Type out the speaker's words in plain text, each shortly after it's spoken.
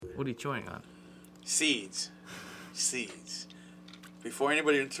What are you chewing on? Seeds. Before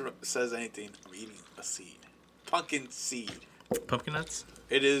anybody says anything, I'm eating a seed. Pumpkin seed. Pumpkin nuts?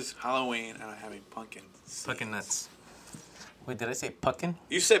 It is Halloween, and I'm having pumpkin seeds. Pumpkin nuts. Wait, did I say pumpkin?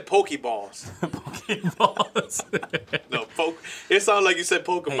 You said Pokeballs. Pokeballs. No, it sounded like you said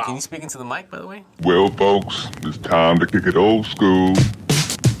Pokeball. Hey, can you speak into the mic, by the way? Well, folks, it's time to kick it old school.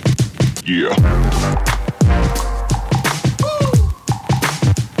 Yeah.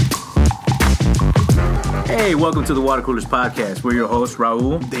 Hey, welcome to the Water Coolers Podcast. We're your hosts,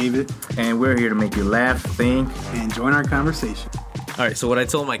 Raul, David, and we're here to make you laugh, think, and join our conversation. All right, so what I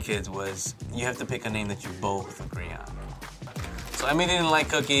told my kids was you have to pick a name that you both agree on. So Emmy didn't like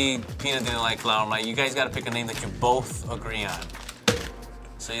Cookie, Peanut didn't like Flower. I'm like, you guys got to pick a name that you both agree on.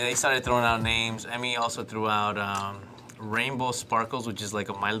 So they started throwing out names. Emmy also threw out Rainbow Sparkles, which is like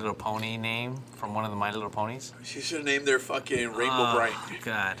a My Little Pony name from one of the My Little Ponies. She should have named their fucking Rainbow Bright.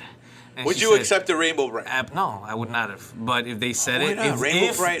 God. And Would you accept the Rainbow Bright? No, I would not have. But if they said it,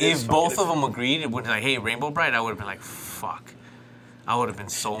 Bright if both of them agreed, it would be like, hey, Rainbow Bright, I would have been like, fuck. I would have been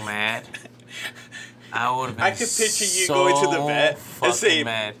so mad. I could picture you going to the vet and saying,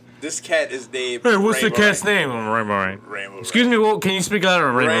 mad. This cat is named Hey, what's Rainbow the cat's Bright. name? Rainbow Bright. Rainbow Excuse me, well, can you speak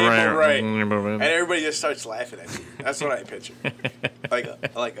louder? Rainbow Bright. Rainbow Bright. And everybody just starts laughing at you. That's what I picture. like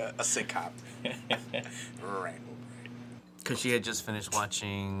a sitcom. Rainbow Bright. Because she had just finished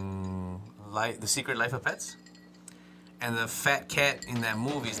watching The Secret Life of Pets. And the fat cat in that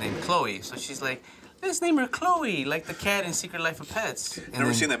movie is named Chloe. So she's like, let's name her Chloe, like the cat in Secret Life of Pets. And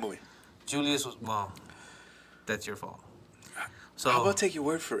Never seen that movie. Julius was, well, that's your fault. So How about take your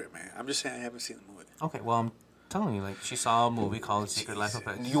word for it, man? I'm just saying I haven't seen the movie. Okay, well, I'm telling you, like, she saw a movie called The Secret Life of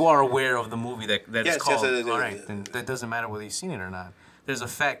Pets. You are aware of the movie that Yes, it's called. yes, All right, then that doesn't matter whether you've seen it or not. There's a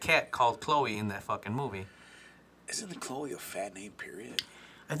fat cat called Chloe in that fucking movie. Isn't Chloe a fat name, period?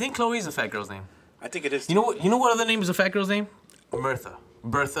 I think Chloe is a fat girl's name. I think it is. You know what other name is a fat girl's name? Bertha,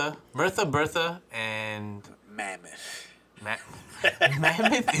 and Mammoth.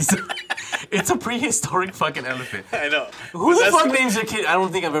 Mammoth is it's a prehistoric fucking elephant. I know. Who the fuck names their kid? I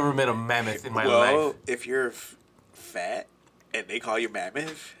don't think I've ever met a mammoth in my life. Well, if you're fat and they call you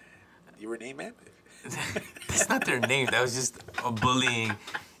Mammoth, you were named Mammoth. That's not their name. That was just a bullying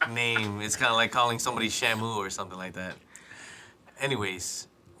name. It's kind of like calling somebody Shamu or something like that. Anyways,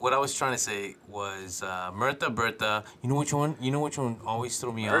 what I was trying to say was Bertha. You know which one always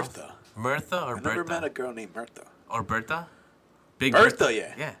threw me off? Bertha or Bertha? I never met a girl named Bertha. Or Bertha? Big Bertha,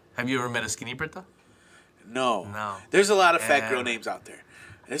 yeah. Yeah. Have you ever met a skinny Bertha? No. No. There's a lot of fat girl names out there.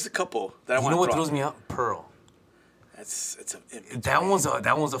 There's a couple that I want to You know what throws me out? Pearl. That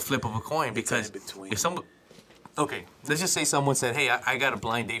one's a flip of a coin because if somebody, okay, let's just say someone said, hey, I got a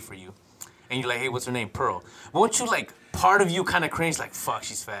blind date for you, and you're like, hey, what's her name? Pearl. Won't you like part of you kind of cringe like, fuck,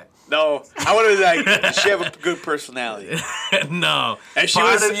 she's fat? No, I want to be like, does she have a good personality? No, and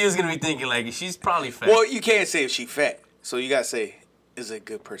part of you is gonna be thinking like, she's probably fat. Well, you can't say if she's fat, so you gotta say, is it a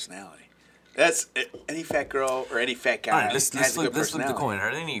good personality? That's any fat girl or any fat guy. All right, let's flip the coin.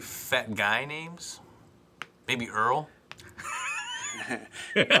 Are there any fat guy names? Maybe Earl.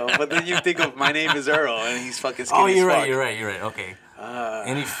 No, but then you think of my name is Earl and he's fucking skinny. Oh, you're as fuck. right. Okay.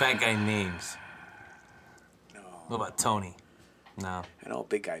 Any fat guy names? No. What about Tony? No. I know a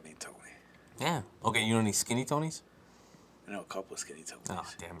big guy named Tony. Yeah. Okay, you know any skinny Tonys? I know a couple of skinny Tonys. Oh,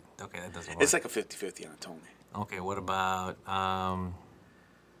 damn it. Okay, that doesn't work. It's like a 50-50 on a Tony. Okay, what about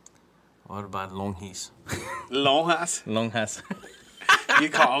Longhis? Longhas? Longhas. You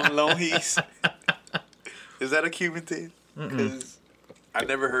call them Longhis? Is that a Cuban thing? Because I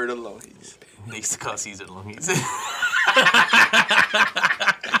never heard of Longhis. They used to call Caesar Longhis.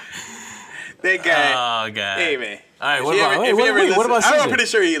 That guy. Oh, God. Hey, man. All right, what about Caesar? I'm pretty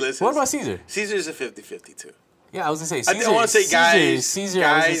sure he listens. What about Caesar? Caesar's a 50-50 too. Yeah, I was going to say Caesar. I want to say guys. Caesar,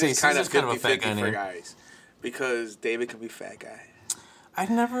 guys is kind of a fat 50-50 guy for name. guys. Because David can be fat guy. I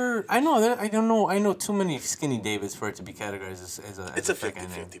know too many skinny Davids for it to be categorized as a It's a fat guy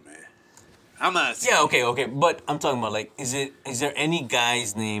name. 50-50, man. I'm not. Yeah, okay, but I'm talking about like, is there any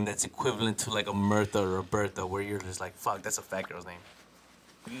guy's name that's equivalent to like a Mirtha or a Bertha where you're just like, fuck, that's a fat girl's name?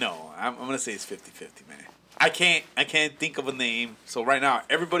 No, I'm gonna say it's 50-50, man. I can't think of a name. So right now,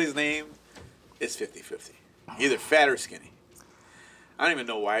 everybody's name is 50-50. Either fat or skinny. I don't even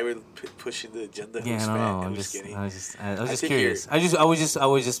know why we're pushing the agenda. Yeah, who's I fat know. and I'm who's just, skinny. I was just think curious. I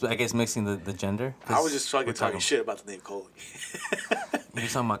was just, I guess, mixing the gender. I was just talking shit about the name Chloe. You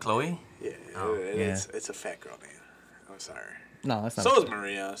talking about Chloe? Yeah, yeah. It's a fat girl name. I'm sorry. No, that's not. So is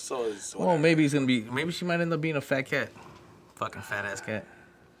Maria. So is. Well, maybe she might end up being a fat cat. Fucking fat ass cat.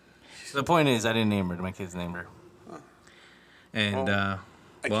 The point is, I didn't name her. My kids named her. Huh. And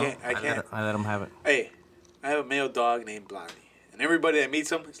I Well, can't. I can't. I let him have it. Hey, I have a male dog named Blondie, and everybody that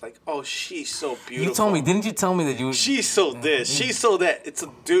meets him is like, "Oh, she's so beautiful." You told me, didn't you tell me that you? She's so this. She's so that. It's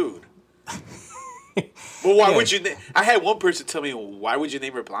a dude. Well, why would you? I had one person tell me, "Why would you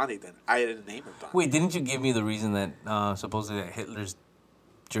name her Blondie?" Then I didn't name her Blondie. Wait, didn't you give me the reason that supposedly that Hitler's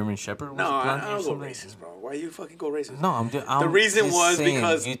German Shepherd was No, a I blondie or don't go something? racist, bro. Why you fucking go racist? No, I'm just. The reason was saying,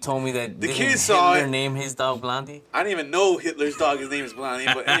 because you told me that the didn't kids saw Hitler it. name his dog Blondie. I didn't even know Hitler's dog. His name is Blondie.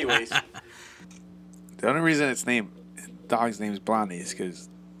 But anyways, the only reason dog's name is Blondie is because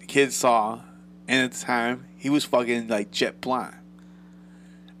the kids saw, and at the time he was fucking like jet blonde.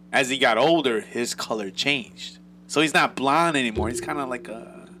 As he got older, his color changed, so he's not blonde anymore. He's kind of like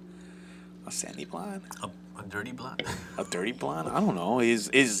a sandy blonde, A dirty blonde. a dirty blonde. I don't know.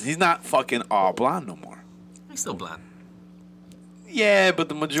 He's not fucking all blonde no more. He's still blonde. Yeah, but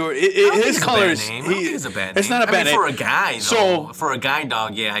the majority, his It's a color bad is. name. I don't think it's a bad name. It's not a bad I mean, name for a guy. Though, So- for a guy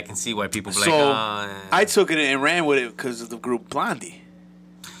dog, yeah, I can see why people be like, So oh, I took it and ran with it because of the group Blondie.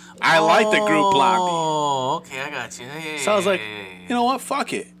 I like the group Blondie. Oh, okay, I got you. Yeah, So I was like, yeah, yeah. you know what?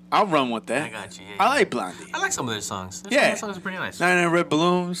 Fuck it. I'll run with that. I got you. Yeah, I like Blondie. I like some of their songs. Yeah. Their songs are pretty nice. 99 Red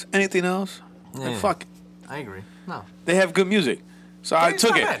Balloons. Anything else? Like, Yeah. fuck it. I agree. No. They have good music. So I it's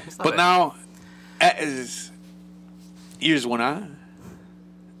took not it. bad. It's not But bad. now, as years went on,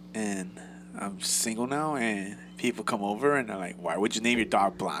 and I'm single now, and people come over and they're like, why would you name your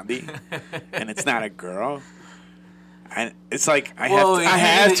dog Blondie? And it's not a girl. And it's like, I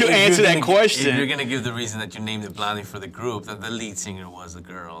have to answer that question. If you're gonna give the reason that you named it Blondie for the group, that the lead singer was a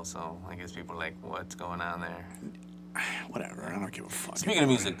girl, so I guess people are like, what's going on there? Whatever. I don't give a fuck. Speaking of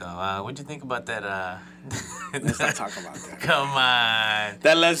music, though, what'd you think about that? Let's not talk about that. Come on.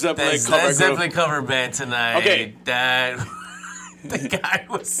 That Led Zeppelin That cover Led group. Zeppelin cover band tonight. Okay. That the guy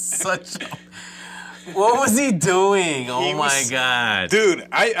was such a... What was he doing? Oh, He my was- God. Dude,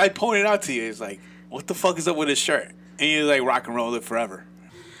 I pointed out to you. It's like, what the fuck is up with his shirt? And you like rock and roll it forever.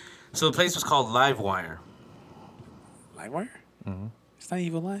 So the place was called Livewire. Livewire? Mm-hmm. It's not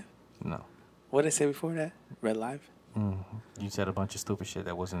Evil Live? No. What did I say before that? Red Live? You said a bunch of stupid shit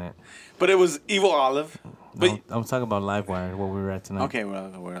that wasn't it. But it was Evil Olive. But No, I'm talking about Livewire, what we were at tonight. okay,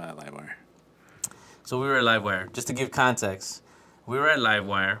 well, we're at Livewire. So we were at Livewire. Just to give context, we were at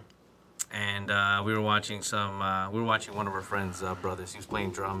Livewire, and we were watching one of our friends' brothers. He was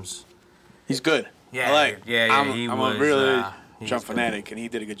playing drums. He's good. Yeah, I like. yeah, I'm, he I'm was, a really he drum was good. fanatic, and he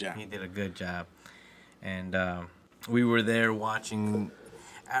did a good job. He did a good job, and we were there watching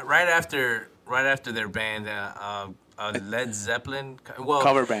right after their band, Led Zeppelin. Well,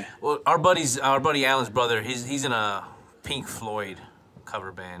 Cover band. Well, our buddy Alan's brother. He's in a Pink Floyd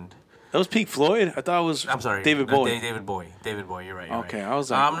cover band. That was Pink Floyd? I thought it was I'm sorry, David no, Bowie. David Bowie. You're right. Okay, right. I was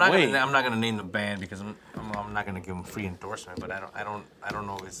like, I'm not wait. gonna name the band because I'm not gonna give them free endorsement. But I don't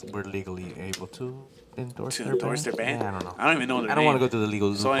know if we're legally able to endorse To their endorse band. their band? Yeah, I don't know. I don't even know their I don't want to name. go through the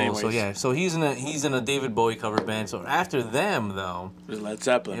legal So loophole. So anyways. yeah, so he's in a David Bowie cover band. So after them though, It was Led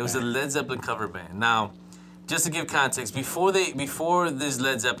Zeppelin. it was a man. Led Zeppelin cover band. Now, just to give context, before this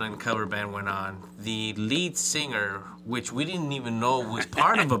Led Zeppelin cover band went on, the lead singer, which we didn't even know was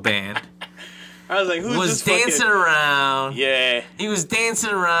part of a band, I was like, who's was this fucking- dancing around. Yeah. He was dancing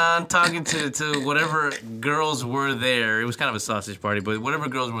around, talking to whatever girls were there. It was kind of a sausage party, but whatever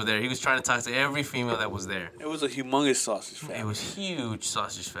girls were there, he was trying to talk to every female that was there. It was a humongous sausage fest. It was huge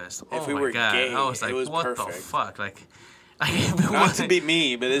sausage fest. Oh If we my were God. gay, I was like, it was what the perfect. fuck? Like, Not to be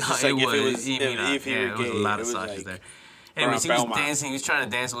me, but it's just like if it was you mean, if he were there gay, was a lot it of was sausages like there. Anyways, he was Belmont. dancing. He was trying to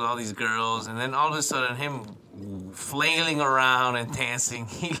dance with all these girls, and then all of a sudden, him flailing around and dancing,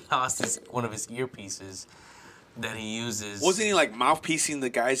 he lost one of his earpieces that he uses. Wasn't he like mouthpiecing the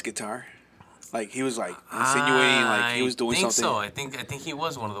guy's guitar? Like he was like insinuating like he was doing I think something. so. I think he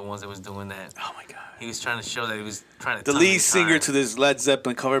was one of the ones that was doing that. Oh my god. He was trying to show that he was trying to. The tongue lead his singer guitar. to this Led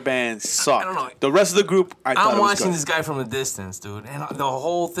Zeppelin cover band sucked. I don't know. The rest of the group, I thought I'm it was watching good. this guy from a distance, dude, and the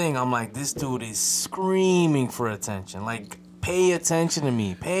whole thing, I'm like, this dude is screaming for attention. Like, pay attention to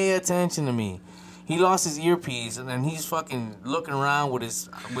me. Pay attention to me. He lost his earpiece, and then he's fucking looking around with his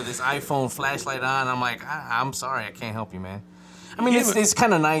iPhone flashlight on. I'm like, I'm sorry, I can't help you, man. I mean, it's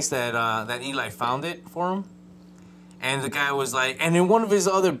kind of nice that Eli found it for him. And the guy was like, and then one of his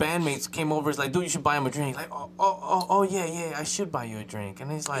other bandmates came over. He's like, dude, you should buy him a drink. Like, oh, yeah, I should buy you a drink.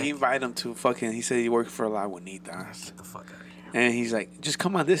 And he's like, He invited him to fucking. He said he worked for La Juanitas, get the fuck out of here. and he's like, just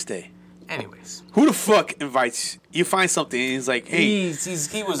come on this day. Anyways. Who the fuck invites you? Find something, and he's like, hey,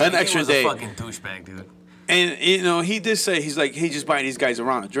 He was an extra day. a fucking douchebag, dude. and you know he did say he's like, hey, just buying these guys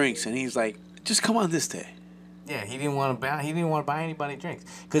around drinks, and he's like, just come on this day. Yeah, he didn't want to buy anybody drinks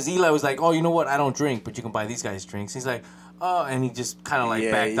because Eli was like, oh, you know what? I don't drink, but you can buy these guys drinks. He's like, oh, and he just kind of like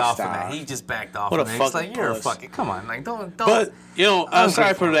Yeah, backed he off stopped. of that. He just backed off What of a it. It's fucking like, you're a puss. fucking, come on, like, don't. But, you know, aside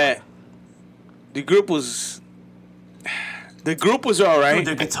ungrateful. from that, the group was all right.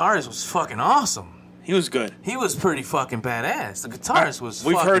 Dude, the guitarist was fucking awesome. He was good. He was pretty fucking badass. The guitarist was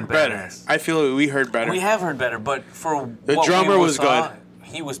We've fucking heard better. badass. I feel we heard better. We have heard better, but for The what drummer we was saw, good.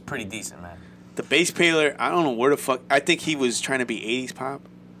 He was pretty decent, man. The bass player, I don't know where the fuck. I think he was trying to be 80s pop.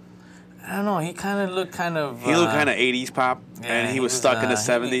 I don't know. He kind of looked kind of. He looked kind of 80s pop, yeah, and he was stuck in the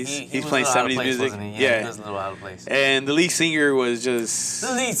 70s. He's was playing a little out of 70s place, music. wasn't he? Yeah. He was a little out of place. And the lead singer was just.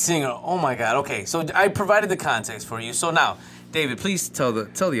 The lead singer. Oh my God. Okay, so I provided the context for you. So now, David, please tell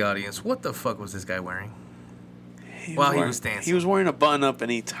the audience what the fuck was this guy wearing? While he was dancing. He was wearing a button up,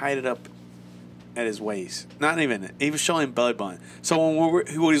 and he tied it up at his waist. Not even. He was showing belly button. So when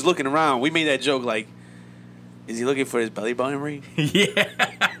he was looking around, we made that joke like, is he looking for his belly button ring? Yeah.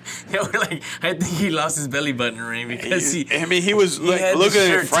 Yeah, we're like, I think he lost his belly button ring because he. I mean, he was he had the looking at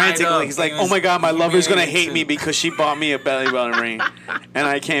shirt it frantically. tied up. He's like, He "Oh my God, my he lover's gonna really hate too. me because she bought me a belly button ring, and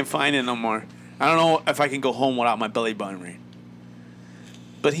I can't find it no more. I don't know if I can go home without my belly button ring."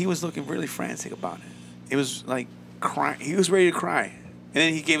 But he was looking really frantic about it. It was like crying. He was ready to cry, and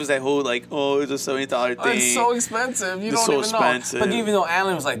then he gave us that whole like, "Oh, it's a $70 thing." Oh, it's so expensive. You It's don't so even expensive. know. But even though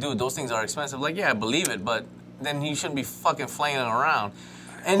Alan was like, dude, those things are expensive. Like, yeah, I believe it, but then he shouldn't be fucking flailing around.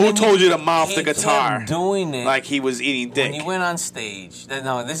 And Who then told he- you to mouth he the guitar? kept doing it. Like he was eating dick. When he went on stage,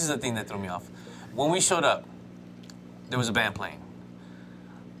 no, this is the thing that threw me off. When we showed up, there was a band playing.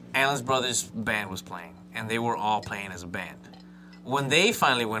 Alan's brother's band was playing, and they were all playing as a band. When they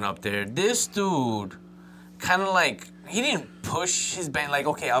finally went up there, this dude kind of like, he didn't push his band. Like,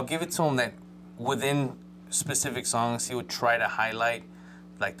 okay, I'll give it to him that within specific songs, he would try to highlight,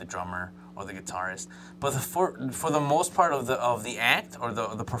 like the drummer or the guitarist. But for the most part of the act or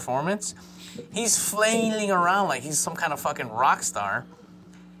the performance, he's flailing around like he's some kind of fucking rock star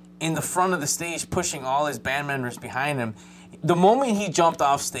in the front of the stage, pushing all his band members behind him. The moment he jumped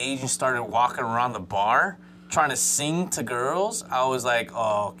off stage and started walking around the bar trying to sing to girls, I was like,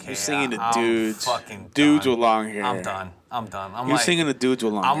 oh, okay. You're singing to I'm dudes. fucking Dudes done. with long hair. I'm done. I'm You're like, singing to dudes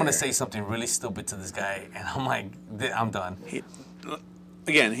with long hair. I'm gonna say something really stupid to this guy, and I'm like, I'm done.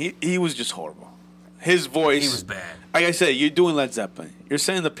 He was just horrible. His voice. He was bad. Like I said, you're doing Led Zeppelin. You're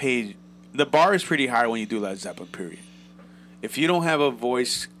setting the page. The bar is pretty high when you do Led Zeppelin, period. If you don't have a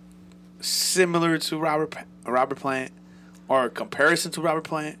voice similar to Robert Plant or a comparison to Robert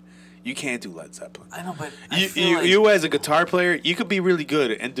Plant, you can't do Led Zeppelin. I know, but You as a guitar player, you could be really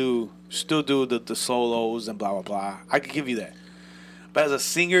good and still do the solos and blah, blah, blah. I could give you that. But as a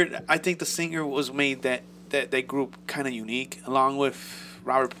singer, I think the singer was made that group kind of unique, along with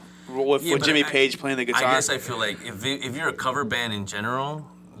with Jimmy Page playing the guitar. I guess I feel like if you're a cover band in general,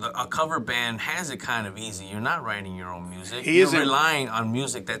 a cover band has it kind of easy. You're not writing your own music. You're relying on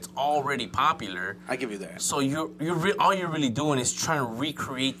music that's already popular. I give you that. So all you're really doing is trying to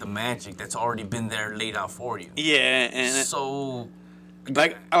recreate the magic that's already been there laid out for you. Yeah, and So,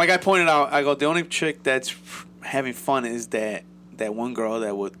 like I pointed out, I go, the only chick that's having fun is that one girl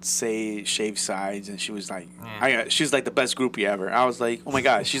that would say shave sides, and she was like, she's like the best groupie ever. I was like, oh my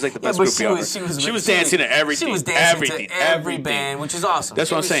God, she's like the best groupie ever. She was dancing to everything. She was dancing to every band, which is awesome.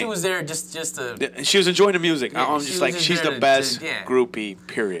 That's what I'm saying. She was there just to. She was enjoying the music. Yeah, I'm she just was like, just she's there the to- best yeah. groupie,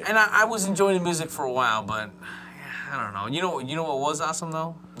 period. And I was enjoying the music for a while, but I don't know. You know what was awesome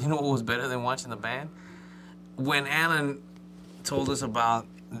though? You know what was better than watching the band? When Alan told us about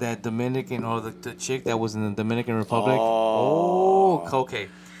that Dominican or the chick that was in the Dominican Republic. Oh, okay.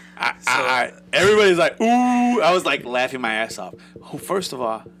 Everybody's like, ooh. I was like laughing my ass off. Oh, first of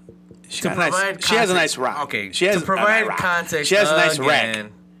all, she has a nice rock. Okay, she has to provide context. She has a nice again,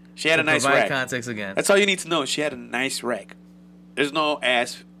 rack. She had a nice provide rack. context again. That's all you need to know. She had a nice rack. There's no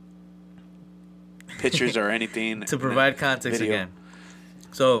ass pictures or anything. To provide context video. again.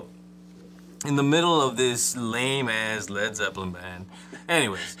 So, in the middle of this lame ass Led Zeppelin band.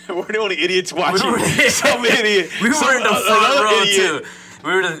 Anyways, We're the only idiots watching. We were- Some idiot. we were in the front another row idiot. too.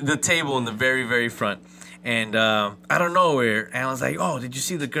 We were at the table in the very, very front. And out of nowhere, Alan's like, "Oh, did you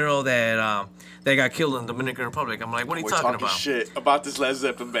see the girl that got killed in the Dominican Republic?" I'm like, "What are you We're talking talking about?" shit about this Led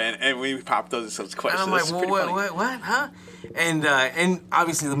Zeppelin band, and we popped up with some And questions. I'm like, It's well, pretty funny. what, huh? And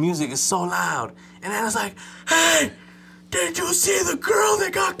obviously the music is so loud. And I was like, hey, did you see the girl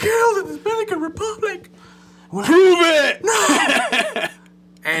that got killed in the Dominican Republic? Prove it! No!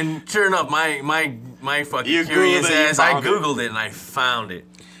 And sure enough, my fucking You curious Googled it, you ass, I found it. Googled it and I found it.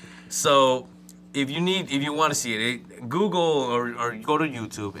 So if you want to see it, Google or go to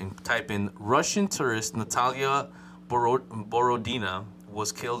YouTube and type in Russian tourist Natalia Borodina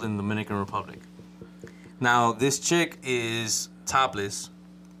was killed in the Dominican Republic. Now, this chick is topless,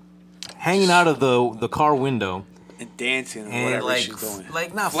 hanging out of the car window. And dancing or And whatever like, she's doing.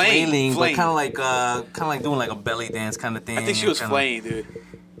 like not Flaying, flailing, but kind of like doing like a belly dance kind of thing. I think she was kinda- flaying, dude.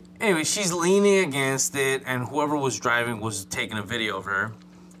 Anyway, she's leaning against it, and whoever was driving was taking a video of her.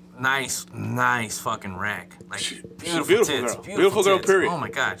 Nice fucking rack. Like She's a beautiful beautiful tits, girl. Beautiful girl, tits. period. Oh my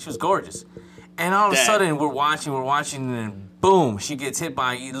god, she was gorgeous. And all of a Damn. sudden, we're watching, and boom, she gets hit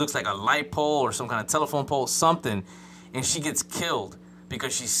by, it looks like a light pole or some kind of telephone pole, something, and she gets killed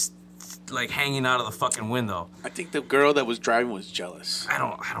because she's like hanging out of the fucking window. I think the girl that was driving was jealous. I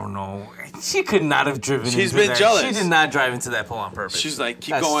don't know. She could not have driven. She's into been that. jealous. She did not drive into that pole on purpose. She's like,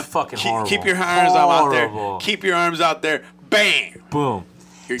 keep That's going. Fucking keep, horrible. keep your arms out there. Horrible. Keep your arms out there. Bam. Boom.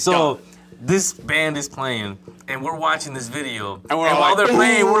 You're So done. this band is playing, and we're watching this video. And we're all while like, they're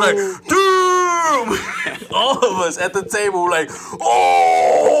playing, we're like, damn! All of us at the table were like,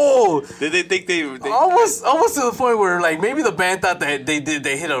 oh! Did they think they Almost to the point where like maybe the band thought that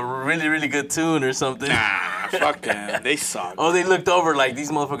they hit a really, really good tune or something. Nah, fuck them. They suck. Oh, they looked over like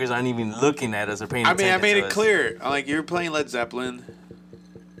these motherfuckers aren't even looking at us or paying I attention. mean, I made to it us. clear. Like, you're playing Led Zeppelin.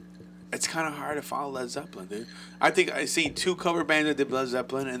 It's kind of hard to follow Led Zeppelin, dude. I think I seen 2 cover bands that did Led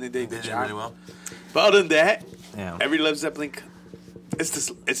Zeppelin, and they did They the did job. really well. But other than that, Yeah. every Led Zeppelin,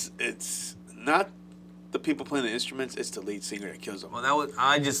 it's not the people playing the instruments. It's the lead singer that kills them. Well, that was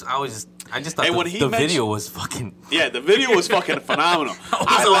I just thought And when the he video mentioned- was fucking. Yeah, the video was fucking phenomenal.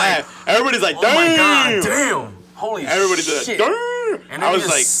 I like, laughed. Everybody's like, Oh damn. my god! Damn! Holy Everybody's shit! like, damn. And then I it was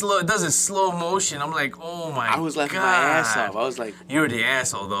just like, slow. It does it slow motion. I'm like, oh my god! I was laughing my ass off. I was like, You were the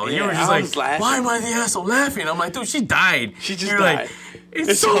asshole, though. You Yeah, were just I like, was laughing. why am I the asshole laughing? I'm like, dude, she died. she just You're died. like, it's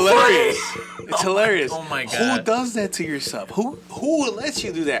It's so hilarious. funny. It's hilarious. Oh my Who god! does that to yourself? Who lets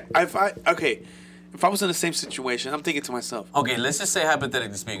you do that? If I was in the same situation, I'm thinking to myself, Okay, let's just say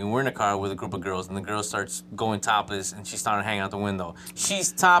hypothetically speaking, we're in a car with a group of girls, and the girl starts going topless, and she's starting to hang out the window. She's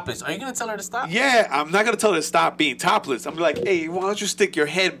topless. Are you gonna tell her to stop? yeah, I'm not gonna tell her to stop being topless. I'm like, hey, why don't you stick your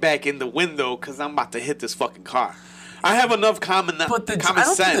head back in the window? Cause I'm about to hit this fucking car. I have enough common But common I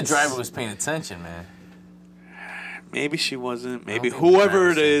don't sense. think the driver was paying attention, man. Maybe she wasn't. Maybe think the whoever driver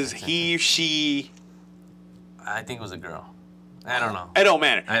it said is, that. he, she. I think it was a girl. I don't know. It don't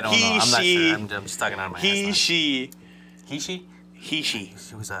matter. I don't he, know. I'm not she, sure. I'm just talking out of my ass. he, now. she, He, she? he, she.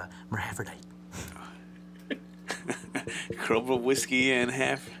 She was a hermaphrodite. Crumble whiskey and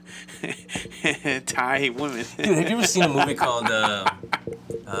half Thai women. Dude, have you ever seen a movie called,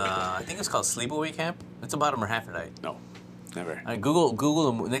 I think it's called Sleepaway Camp? It's about a hermaphrodite. No, never. All right,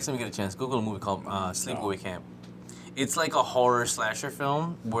 Google, next time you get a chance, Google a movie called Sleepaway Camp. It's like a horror slasher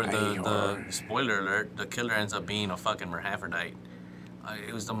film where the spoiler alert, the killer ends up being a fucking hermaphrodite.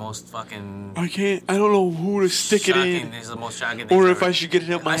 It was the most fucking I don't know who to stick it shocking. in. It's the most shocking thing. Or ever. if I should get it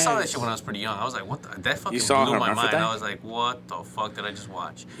up my I saw that ass. shit when I was pretty young. I was like, what the? That fucking saw blew my mind. hermaphrodite? I was like, what the fuck did I just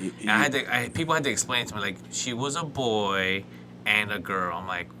watch? And people had to explain to me, like, she was a boy and a girl. I'm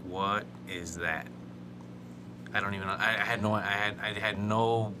like, what is that? I don't even know. I had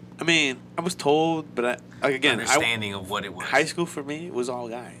no I mean, I was told, but understanding of what it was. high school for me was all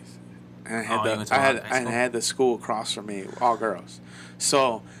guys. And I had Oh, you went to high school? I had the school across from me, all girls.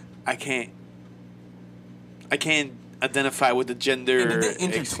 So I can't identify with the gender. And did they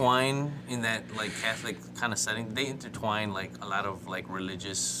intertwine in that like Catholic kind of setting? Did they intertwine like a lot of like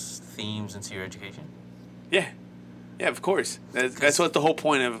religious themes into your education? Yeah, of course. That's what the whole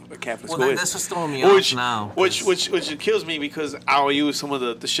point of a Catholic Well, school is. that's what's throwing me off now. Which kills me because I'll use some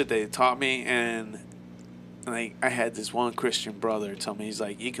of the shit they taught me, and like I had this one Christian brother tell me, he's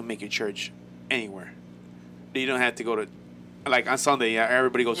like, you can make your church anywhere. You don't have to go to, like on Sunday. Yeah,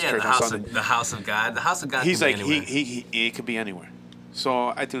 everybody goes to church on Sunday. The house of God. The house of God. He's can like be anywhere. he could be anywhere. So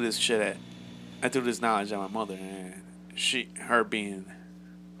I threw this this knowledge at my mother, and her being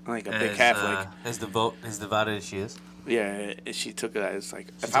like a big Catholic. As devoted as she is. Yeah, she took it as like,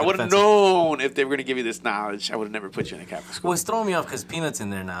 if She's I would have offensive. known if they were going to give you this knowledge, I would have never put you in a Catholic school. Well, it's throwing me off because Peanut's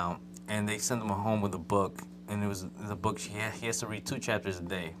in there now, and they sent him home with a book, and it was the book. He has to read 2 chapters a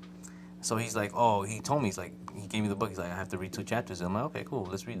day. So he's like, he told me, he gave me the book. He's like, I have to read 2 chapters. And I'm like, okay, cool,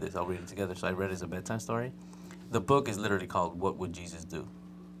 let's read this. I'll read it together. So I read it as a bedtime story. The book is literally called "What Would Jesus Do?"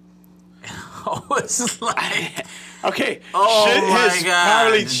 And I was like, Okay, oh shit my has god,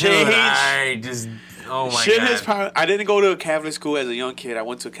 probably dude, changed. oh my Shit god. has probably. I didn't go to a Catholic school as a young kid. I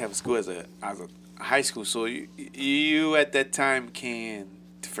went to a Catholic school as a high school. So you at that time can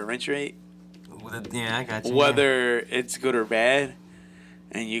differentiate Yeah, I got you. whether it's good or bad,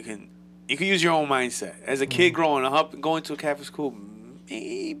 and you can use your own mindset. As a kid growing up and going to a Catholic school,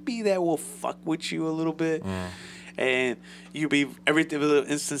 maybe that will fuck with you a little bit. and you be every little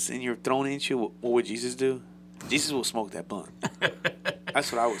instance in your thrown at you, what would Jesus do? Jesus will smoke that blunt.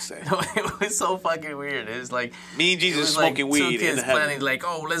 That's what I would say. It was so fucking weird. It was like Me and it Jesus was smoking like two weed in kids the heaven. planning like,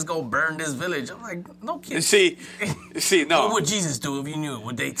 oh, let's go burn this village. I'm like, no kids. See, no. What would Jesus do if you knew?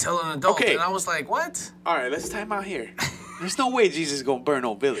 Would they tell an adult? Okay. And I was like, what? All right, let's time out here. There's no way Jesus is gonna burn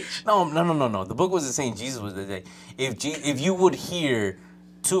no village. No. The book wasn't saying Jesus was the day. If you would hear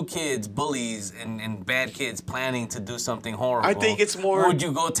two kids, bullies, and bad kids planning to do something horrible, I think it's more- would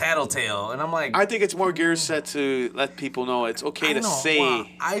you go tattletale? And I'm like, I think it's more gear set to let people know it's okay to say. Well,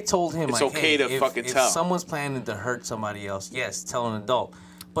 I told him it's like, okay hey, to fucking if tell. someone's planning to hurt somebody else, yes, tell an adult.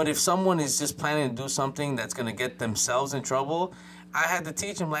 But if someone is just planning to do something that's gonna get themselves in trouble, I had to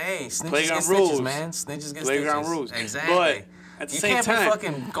teach him like, hey, snitches Playground get rules. stitches, man. Snitches get Playground stitches. rules. Exactly. But at the you same can't time, be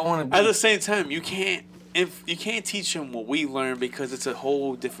fucking going to At be. the same time, you can't teach them what we learned because it's a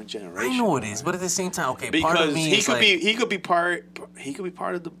whole different generation. I know it is, but at the same time, okay, part Because of me he is could like, be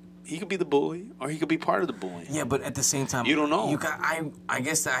the bully, or he could be part of the bullying. yeah, but at the same time, You don't know. I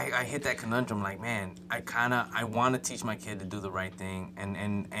guess I hit that conundrum. Like, man, I want to teach my kid to do the right thing,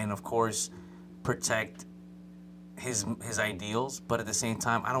 and of course, protect his ideals. But at the same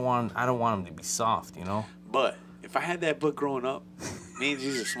time, I don't want him to be soft. You know. But if I had that book growing up, me and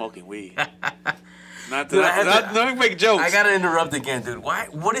Jesus smoking weed. Not Dude, I had to- don't make jokes. I gotta interrupt again, dude. Why?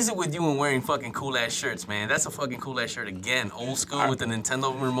 What is it with you and wearing fucking cool ass shirts, man? That's a fucking cool ass shirt again. Old school with the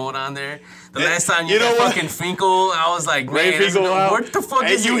Nintendo remote on there. The last time you You know had what? fucking Finkel, I was like, Ray man, that's Finkel out. what the fuck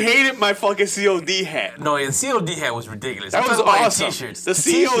and is you it? hated my fucking COD hat. No, the COD hat was ridiculous. That I'm was talking about awesome. T-shirts. The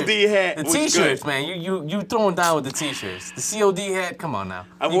t-shirts. COD hat The was T-shirts, good. man. You throwing down with the T-shirts. The COD hat, come on now.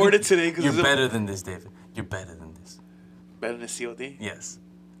 I wore it today because You're better than this, David. You're better than this. Better than COD. Yes.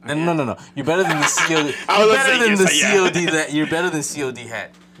 No. You're better than the COD. I You're was better gonna than say the yes, yeah. COD. That you're better than COD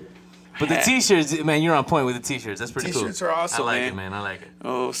hat. But the T-shirts, man, you're on point with the T-shirts. That's pretty cool. T-shirts are awesome, I like man. it, man. I like it.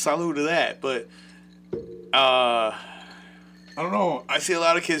 Oh, salute to that. But I don't know. I see a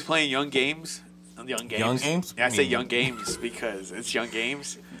lot of kids playing young games. Young games. Young games? Yeah, I say young games because it's young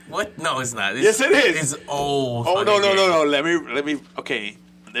games. What? No, it's not. Yes, it is. It's old. Oh fucking game. no. Let me. Okay,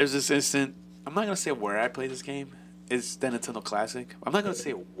 there's this instant. I'm not gonna say where I played this game. It's the Nintendo Classic. I'm not gonna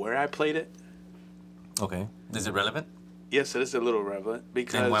say where I played it. Okay. Is it relevant? Yes, it is a little relevant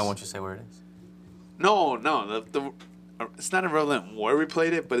because. Then why won't you say where it is? No. It's not irrelevant where we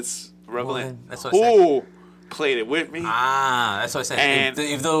played it, but it's relevant then, that's what I who played it with me. Ah, that's what I said. And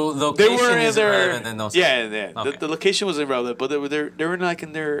if the location They were in is their irrelevant, then don't say it. yeah. Okay. The location was irrelevant, but they were like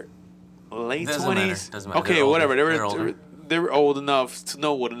in their late Doesn't 20s. matter. Doesn't matter. Okay, They're older. whatever. They're older. They were old enough to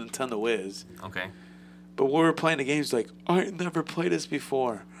know what a Nintendo is. Okay. But when we were playing the games, like I never played this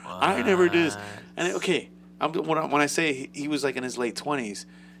before. I never did this. And okay, when I say he was like in his late 20s,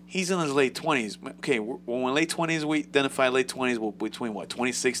 he's in his late 20s. Okay, when late 20s, we identify late 20s between what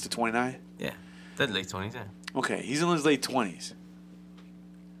 26 to 29. Yeah. That's late 20s, yeah. Okay, he's in his late 20s.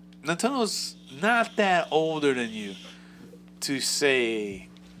 Nintendo's not that older than you to say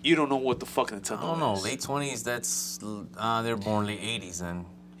you don't know what the fuck Nintendo I don't know. is. Late 20s, that's... they're born late 80s then.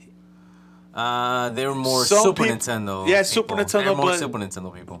 They're more Some Super peop- Nintendo Yeah, people. Super Nintendo, They're more but- Super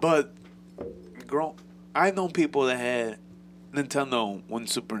Nintendo people. But I know people that had Nintendo when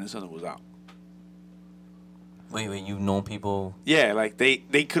Super Nintendo was out. Wait, you've known people... Yeah, like they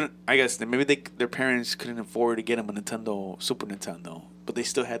couldn't. I guess maybe their parents couldn't afford to get them a Super Nintendo, but they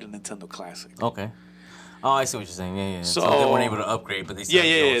still had a Nintendo Classic. Okay. Oh, I see what you're saying. Yeah. So, So- they weren't able to upgrade, but they still had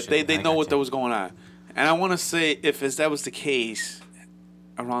the old shit. They I know got what you. that was going on, and I want to say if that was the case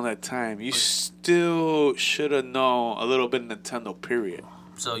around that time, you still should have known a little bit of Nintendo. Period.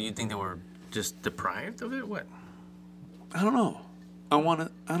 So you think they were just deprived of it? What? I don't know. I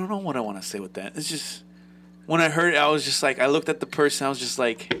don't know what I want to say with that. It's just when I heard it, I was just like, I looked at the person, I was just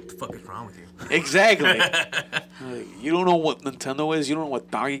like, What the fuck is wrong with you? exactly. Like, you don't know what Nintendo is. You don't know what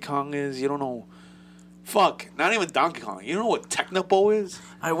Donkey Kong is. You don't know. Fuck, not even Donkey Kong. You don't know what Technobo is.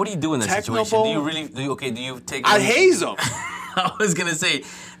 All right, what do you do in that Technobo? situation? Do you take... I haze them. I was gonna say,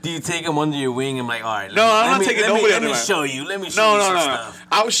 do you take them under your wing and like, all right? No, I'm not taking nobody Let under me my- show you. Let me show you some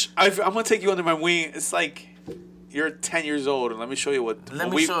No. stuff. I'm gonna take you under my wing. It's like you're 10 years old, and let me show you what. Let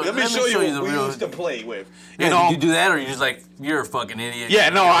me we, show let me you show you the what we real- used to play with. Yeah, You know? did you do that, or you just like, you're a fucking idiot? Yeah,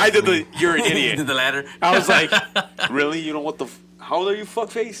 no, I did the. You're an You idiot. did the latter. I was like, really? You know what the? How old are you,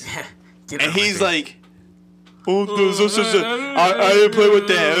 fuckface? Get And out of he's my like, oh, I didn't play with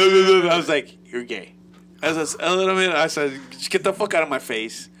that. I was like, you're gay. I said, just get the fuck out of my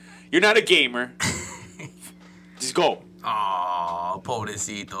face. You're not a gamer. Just go. Oh,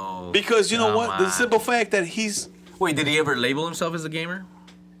 pobrecito. Because you know Come what? The on. simple fact that he's. Wait, did he ever label himself as a gamer?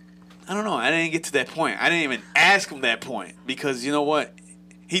 I don't know. I didn't get to that point. I didn't even ask him that point because you know what?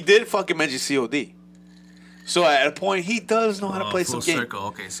 He did fucking mention COD. So at a point, he does know how to play some games. Circle.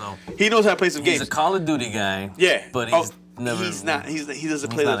 Okay, so he knows how to play some games. he's a Call of Duty guy. Yeah, but he's never. He's not. He doesn't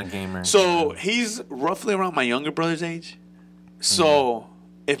play. He's not a gamer. So he's roughly around my younger brother's age. So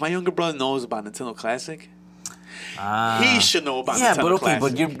if my younger brother knows about Nintendo Classic, he should know about Nintendo Yeah, but okay, Classic.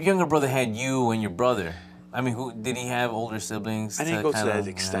 but your younger brother had you and your brother. I mean, who did he have older siblings? I didn't go to kinda, that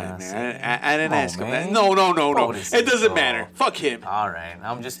extent, see? man. I didn't ask him that. man. No. Obviously, It doesn't so. matter. Fuck him. All right,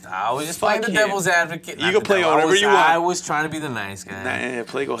 I was just Fuck playing the him. devil's advocate. You Not can the play devil. whatever you want. I was trying to be the nice guy. Nah, yeah,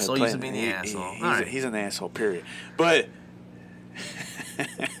 play. Go ahead. So play. used to being the asshole. He's, All right. he's an asshole. Period. But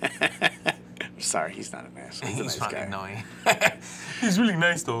sorry, he's not an asshole. He's a He's nice fucking guy. annoying. He's really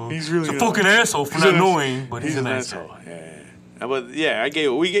nice though. He's really a fucking asshole for not knowing, but he's a an nice asshole. guy. Yeah. But yeah,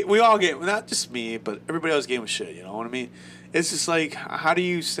 we all gave, not just me, but everybody else gave him shit. You know what I mean? It's just like, how do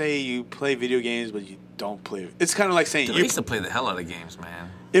you say you play video games but you don't play? It's kind of like saying Dude, I used to play the hell out of games, man.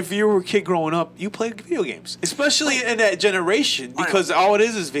 if you were a kid growing up, you played video games, especially in that generation, because all it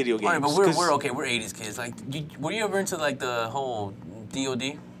is video games. All right, but we're okay. We're 80s kids. Like, were you ever into like the whole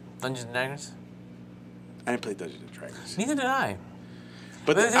DoD, Dungeons and Dragons? I didn't play Dungeons and Dragons. Neither did I.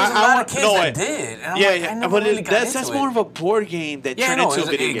 But There was a lot of kids that did. And I'm Yeah, like, yeah. I never But really got that's into more it. of a board game that Yeah, turned no, into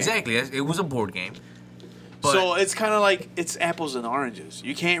a video game. exactly. It was a board game. But So it's kind of like it's apples and oranges.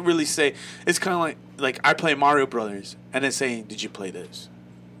 You can't really say it's kind of like I play Mario Brothers and then saying, "Did you play this?"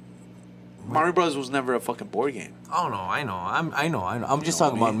 Mario Brothers was never a fucking board game. oh no, I know. I know. I'm just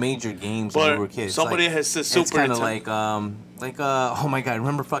talking what I about mean? major games But when we were kids. somebody Like, has said It's Super kind of Nintendo. like oh my god,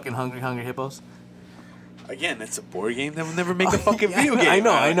 remember fucking Hungry Hippos? Again, that's a board game that will never make a fucking video game.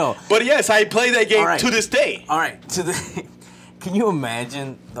 I know. But yes, I play that game All right. to this day. All right, can you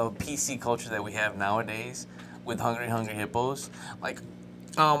imagine the PC culture that we have nowadays with Hungry Hippos? Like,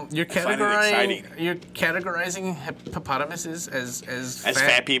 you're find it exciting. categorizing hippopotamuses as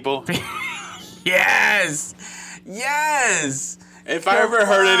Fat people. Yes. If I ever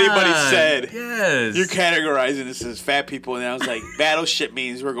heard anybody said, yes, "You're categorizing this as fat people," and I was like, "Battleship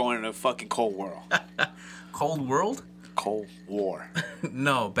means we're going in a fucking Cold War." Cold World? Cold War.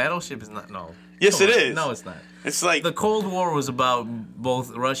 No, Battleship is not. No. Yes, Come it on. is. No, it's not. It's like The Cold War was about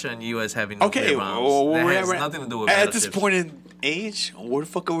both Russia and U.S. having okay, nuclear bombs. well, that we're has at, nothing to do with at this battleships. point in age. Where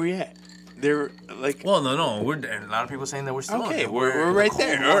the fuck are we at? They're like Well, no. We're a lot of people saying that we're still okay, on it. we're the right Cold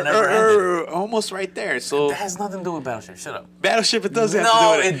there, War never ended. or almost right there. So That has nothing to do with Battleship. Shut up. Battleship, it does have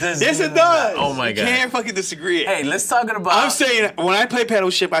No, to do with it does Yes, it not. does. Oh my you God. can't fucking disagree. Hey, let's talk about I'm saying when I play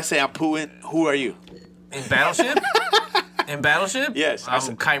Battleship, I say I'm Putin. Who are you? in Battleship. In Battleship, Yes, I I'm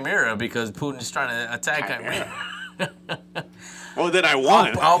said- Chimera because Putin is trying to attack Chimera. Well, then I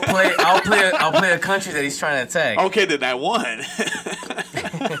won. I'll play a country that he's trying to attack. Okay, then I won.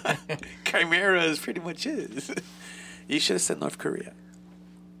 Chimera is pretty much his. You should have said North Korea.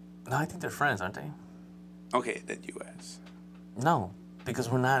 No, I think they're friends, aren't they? Okay, then U.S. No, because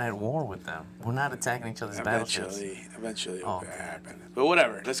we're not at war with them. We're not attacking each other's battleships. Eventually, Oh, it'll okay. happen. But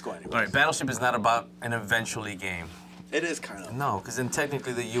whatever, let's go anyway. All right, Battleship is not about an eventually game. It is kind of. No, because then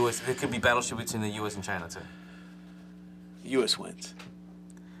technically the U.S. It could be Battleship between the U.S. and China too. U.S. wins.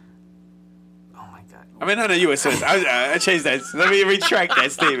 Oh my God. I mean, not a U.S. citizen. I changed that. Let me retract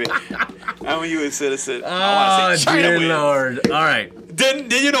that statement. I'm a U.S. citizen. I want to say China wins. Lord! All right. Then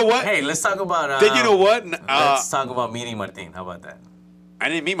you know what? Hey, let's talk about. Then you know what? Let's talk about meeting Martin. How about that? I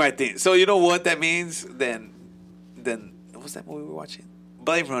didn't meet my thing. So you know what that means? Then what's that movie we're watching?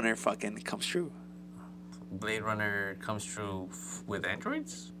 Blade Runner fucking comes true. Blade Runner comes true with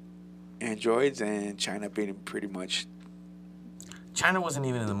androids. Androids and China being pretty much. China wasn't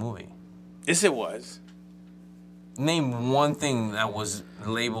even in the movie. Yes, it was Name one thing that was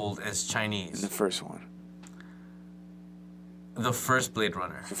labeled as in Chinese. the first one. The first Blade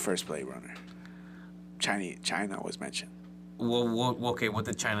Runner. The first Blade Runner. China was mentioned. Well, okay, what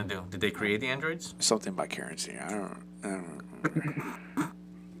did China do? Did they create the androids? Something about currency. I don't remember.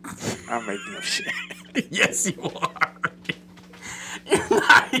 I'm making up shit. Yes, you are. You're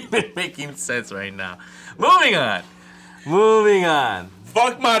not even making sense right now. Moving on.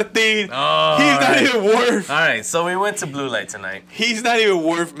 Fuck Martin. Oh, He's not right. even worth. All right, so we went to Blue Light tonight. He's not even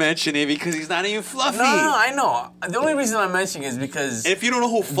worth mentioning because he's not even Fluffy. No, I know. The only reason I'm mentioning is because If you don't know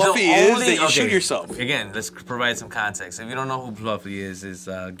who Fluffy is, then you shoot yourself. Again, let's provide some context. If you don't know who Fluffy is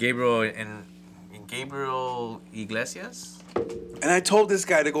Gabriel Iglesias. And I told this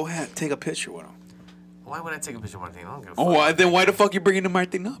guy to go take a picture with him. Why would I take a picture of Martin? I don't give a fuck. Oh, then why the fuck you bringing the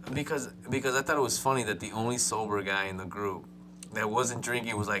Martin up? Because I thought it was funny that the only sober guy in the group that wasn't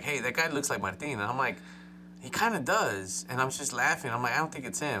drinking was like, hey, that guy looks like Martin. And I'm like, he kind of does. And I'm just laughing. I'm like, I don't think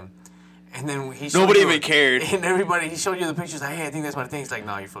it's him. And then he showed Nobody you, even cared. And everybody, he showed you the pictures. Like, hey, I think that's Martin. He's like,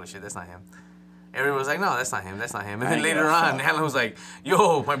 no, you're full of shit. That's not him. Everybody was like, no, that's not him. That's not him. And then later on, Alan was like,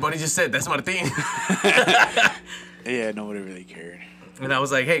 yo, my buddy just said that's Martin. Yeah, nobody really cared. And I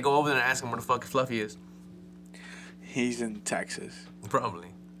was like, hey, go over there and ask him where the fuck Fluffy is. He's in Texas Probably.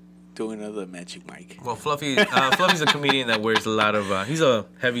 doing another Magic Mike. Well, Fluffy's a comedian that wears a lot of. He's a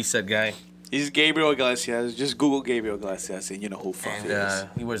heavy set guy, He's Gabriel Iglesias. Just Google Gabriel Iglesias and you know who Fluffy is. and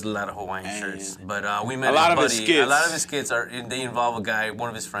he wears a lot of Hawaiian And shirts. But we met a lot his of his buddy. skits. A lot of his skits they involve a guy, one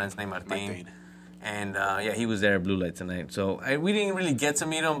of his friends named Martin. And yeah, he was there at Blue Light tonight. So we didn't really get to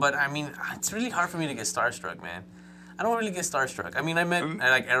meet him, but I mean, it's really hard for me to get starstruck, man. I don't really get starstruck. I mean, I met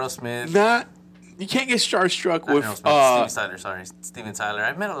like Aerosmith. You can't get starstruck with Steven Tyler.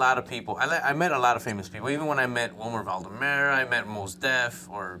 I met a lot of people. I met a lot of famous people. Even when I met Wilmer Valderrama, I met Mos Def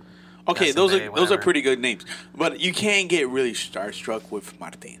or. Okay, those are whatever. pretty good names, but you can't get really starstruck with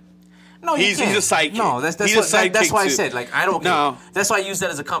Martin. No, he's a sidekick. No, that's He's a sidekick that's why I too. said like I don't. No. That's why I use that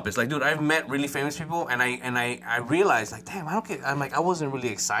as a compass. Like, dude, I've met really famous people, and I realized like, damn, I don't get. I'm like, I wasn't really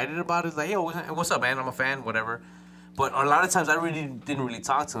excited about it. Like, yo, what's up, man? I'm a fan, whatever. But a lot of times I really didn't really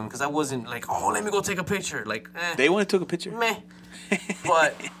talk to him because I wasn't like, oh, let me go take a picture. Like, They went and took a picture. meh.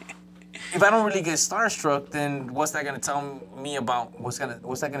 But if I don't really get starstruck, then what's that gonna tell me about? What's that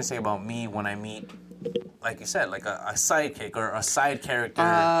gonna say about me when I meet, like you said, like a sidekick or a side character?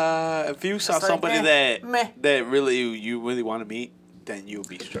 If you saw It's like, somebody meh. that really you really want to meet, then you'll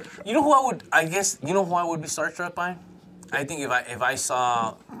be starstruck. You know who I would? I guess you know who I would be starstruck by. I think if I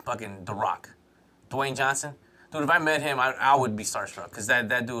saw fucking The Rock, Dwayne Johnson, dude. If I met him, I would be starstruck because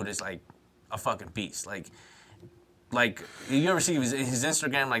that dude is like a fucking beast. Like you ever see his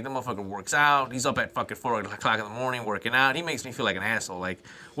Instagram? Like, the motherfucker works out. He's up at fucking 4 o'clock in the morning working out. He makes me feel like an asshole. Like,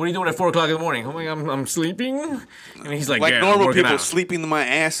 what are you doing at 4 o'clock in the morning? Oh my God, I'm sleeping. And he's like, yeah, normal I'm working people out. sleeping my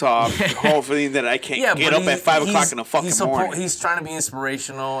ass off, hopefully that I can't get up at 5 o'clock in the fucking morning. He's trying to be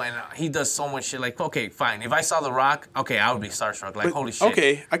inspirational, and he does so much shit. Like, okay, fine. If I saw The Rock, okay, I would be starstruck. Like, holy shit.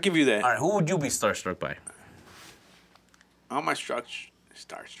 Okay, I'll give you that. All right, who would you be starstruck by? How my starstruck?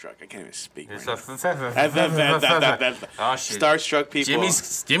 I can't even speak right Oh, now. shit. Starstruck people.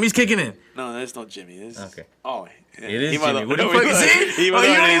 Jimmy's kicking in. No, there's no Jimmy. Okay. Oh, It is he Jimmy. mother- What the no, fuck he is mother- he? he Oh, you mother-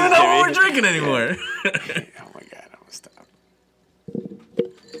 don't it even is know what we're Jimmy. drinking anymore. Oh my God, I'm gonna stop.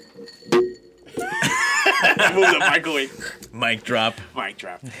 Move the microwave. Mic drop. Mic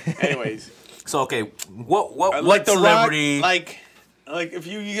drop. Anyways, So, okay, what like the celebrity? Rock, like if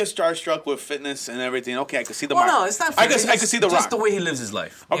you get starstruck with fitness and everything, okay, I can see the well, Rock. no, it's not. I fitness, can see the just Rock. the way he lives his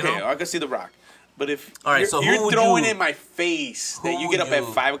life. You Okay, know? I can see the Rock. But if All right, you're, so who you're would throwing you- in my face that who you get up would at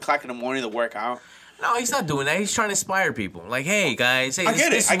you- 5 o'clock in the morning to work out. No, he's not doing that. He's trying to inspire people. Like, hey guys, hey, I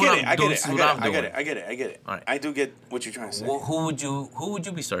get this it. is what I'm doing. This is what I'm doing. I get it. All right. I do get what you're trying to say. Well, who would you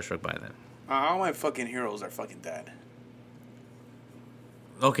be starstruck by then? All my fucking heroes are fucking dead.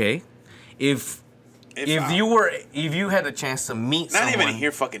 Okay, if you had a chance to meet Not someone, even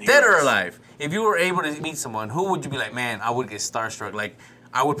here fucking dead or heroes. alive, if you were able to meet someone, who would you be like, man, I would get starstruck. Like,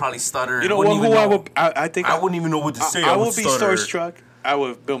 I would probably stutter. You know wouldn't what? even Who I know- would? I think I wouldn't even know what to say. I would be stutter. starstruck. I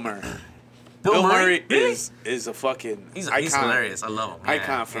would Bill Murray. Bill Murray is a fucking He's icon. hilarious. I love him. Yeah,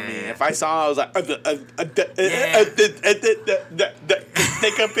 Icon for me. yeah. If I saw him, I was like,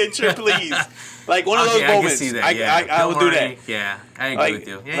 take a picture, please. Like one of those Okay, I can moments. see that. Yeah. I Bill would do Murray, that. Yeah, I agree Like, with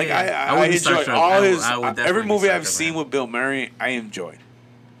you. Yeah, like yeah. I would be enjoyed starstruck. all his I would every definitely be movie I've starstruck, seen man. with Bill Murray. I enjoyed,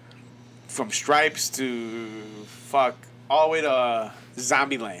 from Stripes to all the way to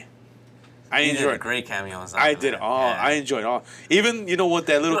Zombieland. I He did a enjoyed. great cameo. I did all. Yeah. I enjoyed all. Even what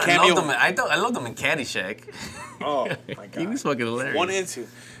that little Dude, cameo. I loved him in Caddyshack. Oh my god, He was fucking hilarious. 1 and 2.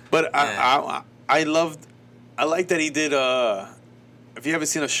 But Yeah. I like that he did. If you haven't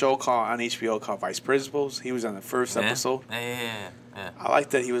seen a show on HBO called Vice Principals, he was on the first episode. Yeah. I like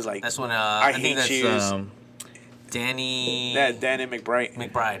that he was like, That's when I think hate that's cheers. Danny That Danny McBride.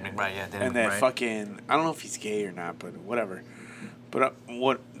 McBride, yeah, Danny And that McBride. fucking, I don't know if he's gay or not, but whatever. But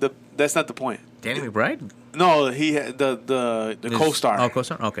that's not the point. Danny McBride? No, he had the co-star. Oh,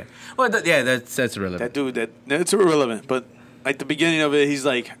 co-star. Okay. Well, that's irrelevant. That dude, that's irrelevant. But like the beginning of it, he's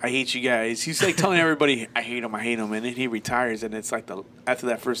like, "I hate you guys." He's like telling everybody, "I hate him, and then he retires, and it's like after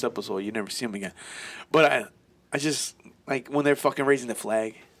that first episode, you never see him again. But I just like when they're fucking raising the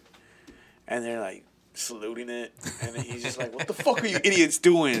flag, and they're like saluting it, and then he's just like, "What the fuck are you idiots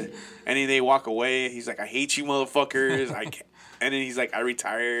doing?" And then they walk away. He's like, "I hate you, motherfuckers." And then he's like, "I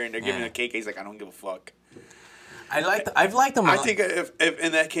retire," and they're giving him a cake. He's like, "I don't give a fuck." I've liked him. I think if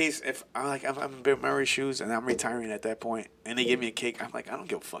in that case, if I'm in Bill Murray's shoes and I'm retiring at that point, and they give me a cake, I'm like, I don't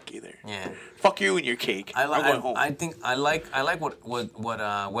give a fuck either. Yeah. Fuck you and your cake. I'm going home. I think I like what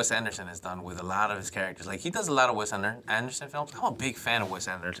Wes Anderson has done with a lot of his characters. Like he does a lot of Wes Anderson films. I'm a big fan of Wes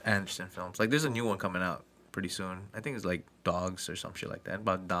Anderson films. Like there's a new one coming out pretty soon. I think it's like Dogs or some shit like that,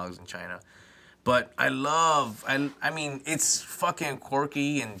 about dogs in China. But I mean, it's fucking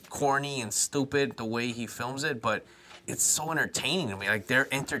quirky and corny and stupid the way he films it, but it's so entertaining to me. Like, they're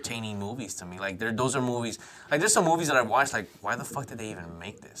entertaining movies to me. Like, those are movies. Like, there's some movies that I've watched, like, why the fuck did they even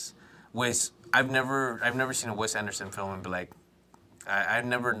make this? I've never seen a Wes Anderson film and be like, I've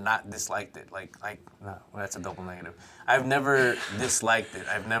never not disliked it. No, that's a double negative. I've never disliked it.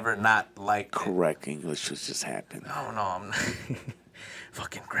 I've never not liked it. Correct English just happened. Oh, no, I'm not.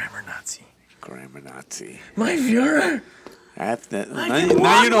 Fucking grammar Nazi. Grammar Nazi. My Führer! Now you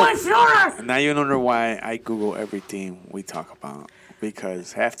know. My Führer! Now you know why I Google everything we talk about.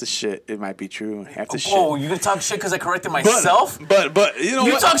 Because half the shit, it might be true. Half the shit. Oh, you gonna talk shit because I corrected myself? But you know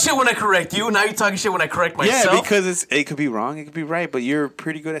you what? talk shit when I correct you. Now you talking shit when I correct myself? Yeah, because it could be wrong, it could be right, but you're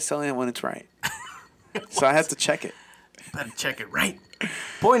pretty good at selling it when it's right. So I have to check it. Better check it right.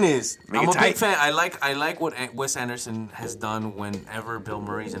 Point is, Make I'm it a big tight. fan. I like what Wes Anderson has done whenever Bill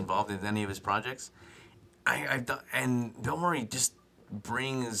Murray's involved in any of his projects. I've done, and Bill Murray just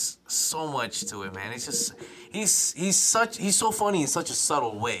brings so much to it, man. It's just he's so funny in such a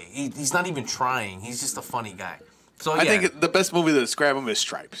subtle way. He's not even trying. He's just a funny guy. So yeah. I think the best movie to describe him is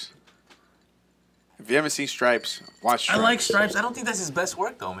Stripes. If you haven't seen Stripes, watch Stripes. I like Stripes. I don't think that's his best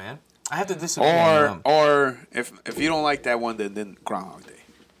work though, man. I have to disagree. Or if you don't like that one, then Groundhog Day.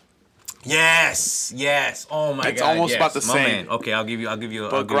 Yes. Oh my god. It's almost about the My same. man. Okay, I'll give you.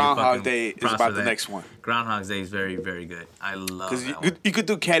 But Groundhog Day is about the next one. Groundhog Day is very, very good. I love that Because you could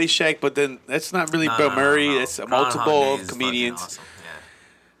do Caddyshack, but then that's not really Bill Murray. It's a Groundhog multiple Day of is comedians. fucking awesome. Yeah.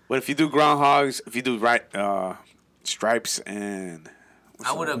 But if you do Groundhogs, if you do Stripes and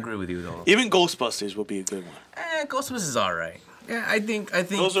I would agree with you though. even Ghostbusters would be a good one. Ghostbusters is all right. Yeah, I think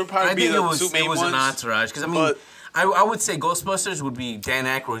Those would probably be the two main it was ones. an entourage because I mean. But- I would say Ghostbusters would be Dan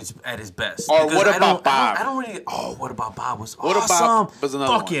Aykroyd at his best. Or Because What About Bob? I don't really. Oh, What About Bob was What awesome. About Bob was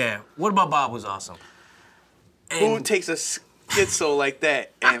another Fuck one. yeah. What About Bob was awesome. Who And takes a schizo like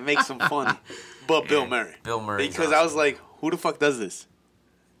that and makes them funny? But Bill Murray. Bill Murray. Because I was like, who the fuck does this?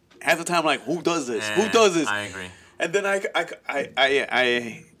 Half the time, I'm like, who does this? Who does this? I agree. And then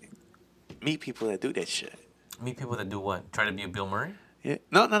I meet people that do that shit. Meet people that do what? Try to be a Bill Murray? Yeah,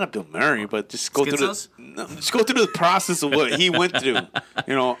 not a Bill Murray, but just go Schizos? just go through the process of what he went through.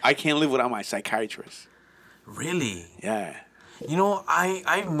 You know, I can't live without my psychiatrist. Really? Yeah. You know, I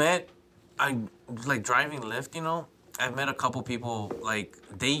like driving Lyft, you know, I've met a couple people, like,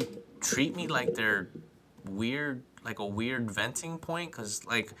 they treat me like they're weird, like a weird venting point, because,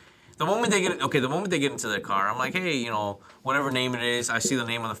 like, the moment they get into their car, I'm like, hey, you know, whatever name it is, I see the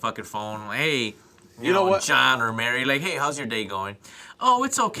name on the fucking phone, I'm like, hey, you know what? John or Mary, like, hey, how's your day going? Oh,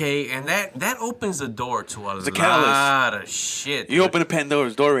 it's okay, and that opens the door to a lot of shit. You open a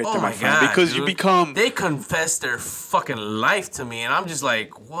Pandora's door right there, my friend, because dude. you become. They confess their fucking life to me, and I'm just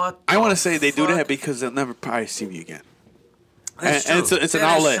like, what? I want to say they do that because they'll never probably see me again. That's And true. it's an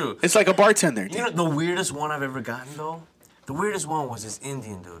That is outlet. true. It's like a bartender. You know, the weirdest one I've ever gotten, though? The weirdest one was this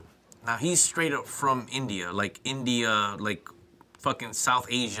Indian dude. Now, he's straight up from India, like fucking South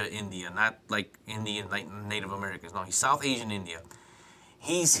Asia, India, not like Indian, like Native Americans. No, he's South Asian India.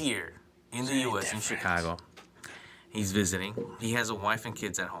 He's here in the U.S., in Chicago. He's visiting. He has a wife and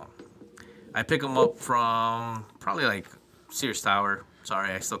kids at home. I pick him up from probably like Sears Tower.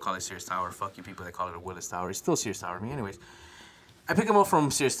 Sorry, I still call it Sears Tower. Fuck you people that call it a Willis Tower. It's still Sears Tower to me. Anyways, I pick him up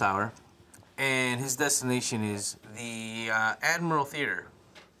from Sears Tower, and his destination is the Admiral Theater.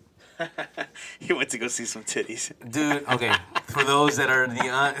 He went to go see some titties. Dude, okay. For those that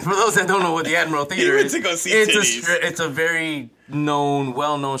don't know what the Admiral Theater went is, to go see it's titties. it's a very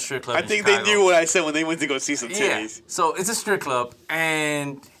well-known strip club. I in think Chicago. they knew what I said when they went to go see some titties. Yeah. So it's a strip club,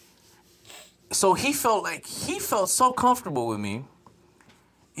 and so he felt so comfortable with me.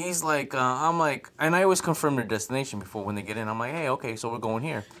 He's like, I'm like, and I always confirm their destination before when they get in. I'm like, hey, okay, so we're going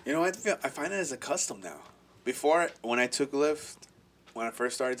here. You know, I find it as a custom now. Before, when I took Lyft, when I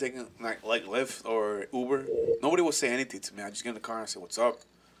first started taking like Lyft or Uber, nobody would say anything to me. I just get in the car and say, "What's up?"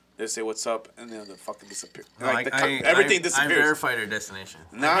 They say, "What's up?" and then they fucking disappear. No, Everything disappears. I verify their destination.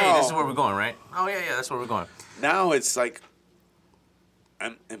 Now, Like, hey, this is where we're going, right? Oh yeah, that's where we're going. Now it's like,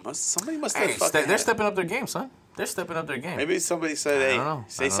 somebody must have. Hey, they're stepping up their game, son. They're stepping up their game. Maybe somebody said, I "Hey, don't know.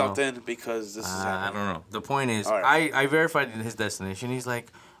 say I don't know. something because this is happening." I don't know. The point is, All right. I verified his destination. He's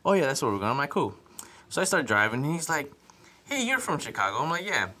like, oh, yeah, that's where we're going. I'm like, cool. So I start driving, and he's like, "Hey, you're from Chicago." I'm like,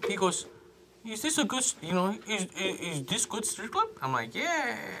 "Yeah." He goes, "Is this a good, is this good strip club?" I'm like,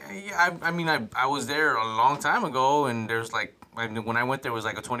 "Yeah. I mean, I was there a long time ago, and there's like, when I went there, it was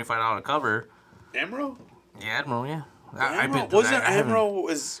like a $25 cover." Emerald? Yeah, Admiral, yeah. Wasn't Emerald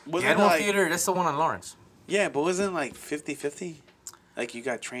wasn't Admiral like, Theater, that's the one on Lawrence. Yeah, but wasn't it like 50-50? Like you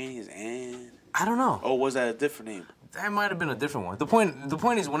got trainings and... I don't know. Oh, was that a different name? That might have been a different one. The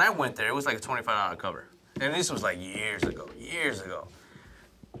point is, when I went there, it was like a $25 cover. And this was like years ago.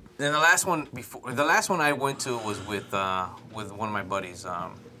 And the last one I went to was with one of my buddies.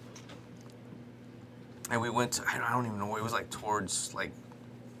 And we went to, I don't even know where, it was like towards like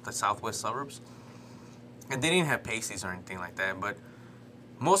the southwest suburbs. And they didn't have pasties or anything like that, but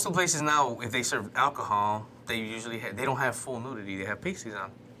most of the places now, if they serve alcohol, they don't have full nudity, they have pasties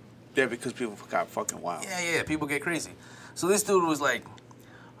on. Yeah, because people got fucking wild. Yeah, people get crazy. So this dude was like,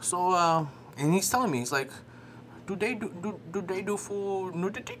 and he's telling me, he's like, do they do full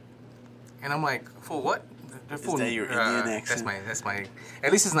nudity? And I'm like, full what? Is that your Indian accent? That's my,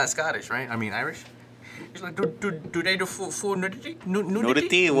 at least it's not Scottish, right? I mean Irish. He's like, do they do full nudity?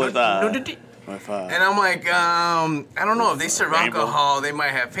 Nudity with nudity. And I'm like, I don't know, if they serve alcohol, they might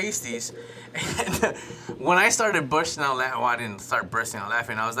have pasties. And when I started bursting out laughing, well, I didn't start bursting out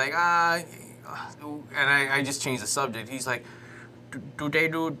laughing. I was like, and I just changed the subject. He's like, do they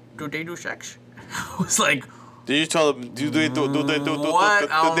do sex? I was like, did you tell them, do they do what?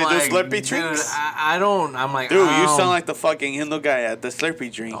 Slurpee drinks? Dude, I don't. I'm like, dude, you sound like the fucking Hindu guy at the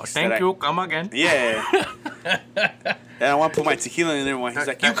Slurpee drinks. Oh, thank you, come again. Yeah. And I want to put my tequila in there one. He's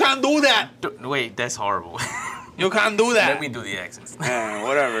like, you can't do that. Wait, that's horrible. You can't do that. Let me do the accents.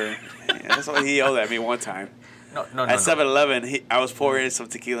 Whatever. Yeah, that's what he yelled at me one time. No. At 7-Eleven, I was pouring some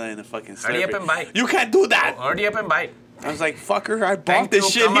tequila in the fucking Slurpee. Hurry up and bite. You can't do that. Hurry up and bite. I was like, fucker, I bought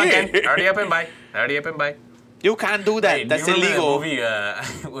this shit here. Again. Hurry up and bite. Hurry up and bite. You can't do that. Wait, that's do you illegal.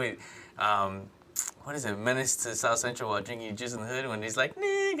 That movie, what is it? Menace to South Central while drinking juice in the hood when he's like,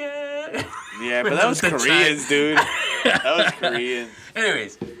 nigga. Yeah, but that was Koreans, dude. That was Korean.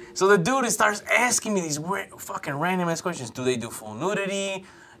 Anyways, so the dude starts asking me these fucking random ass questions. Do they do full nudity?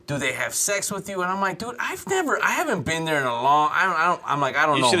 Do they have sex with you? And I'm like, dude, I haven't been there in a long. I'm like, I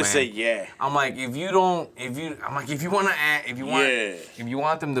don't know, man. You should have said yeah. I'm like, if you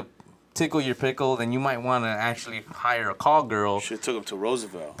want them to tickle your pickle, then you might want to actually hire a call girl. Should have took him to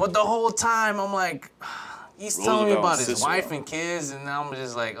Roosevelt. But the whole time, I'm like, he's telling me about his wife and kids, and now I'm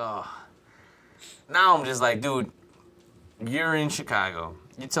just like, oh. Now I'm just like, dude, you're in Chicago.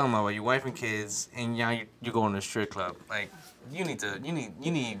 You're telling me about your wife and kids, and now you're going to a strip club. Like, you need something.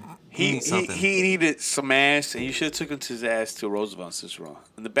 He needed some ass, and you should have took him to his ass to Roosevelt and Cicero.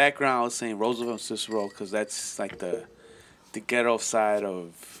 In the background, I was saying Roosevelt and Cicero because that's like the ghetto side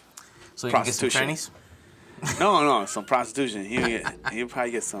of. So you can get some Chinese? No, some prostitution. He'll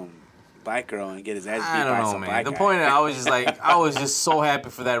probably get some black girl and get his ass beat by some black guy. The point is, I was just so happy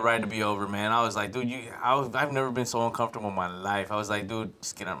for that ride to be over, man. I was like, dude, I've never been so uncomfortable in my life. I was like, dude,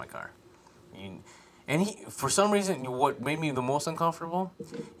 just get out of my car. And he, for some reason, what made me the most uncomfortable,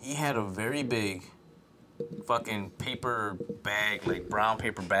 he had a very big fucking paper bag, like brown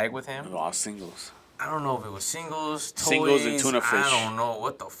paper bag with him. All singles. I don't know if it was singles, toys. Singles and tuna fish. I don't know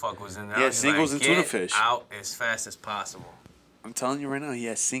what the fuck was in there. Yeah, singles and tuna fish. Out as fast as possible. I'm telling you right now, he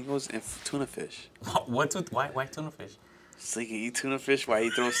has singles and tuna fish. Why tuna fish? So he can eat tuna fish while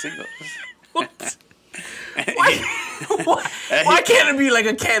he throws singles. What? Why can't it be like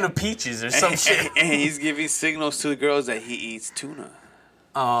a can of peaches or some shit? And he's giving signals to the girls that he eats tuna.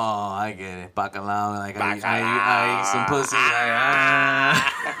 Oh, I get it. Bacalao, like I eat some pussy.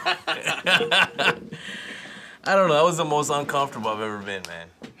 I don't know. That was the most uncomfortable I've ever been, man.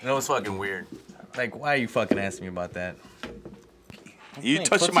 That was fucking weird. Like, why are you fucking asking me about that? You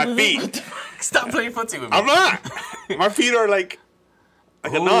touching my feet. Stop playing footsie with me. I'm not. My feet are like a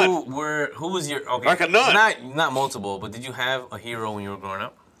nut. Who was your... Okay, like a nut. Not multiple, but did you have a hero when you were growing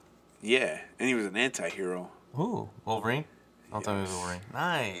up? Yeah, and he was an anti-hero. Who? Wolverine? Don't tell me it was Wolverine.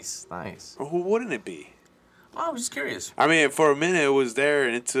 Nice. Well, who wouldn't it be? Oh, I was just curious. I mean, for a minute it was there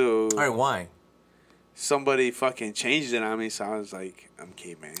until... All right, why? Somebody fucking changed it on me, so I was like, I'm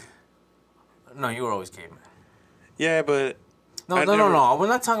caveman. No, you were always caveman. Yeah, but... No. We're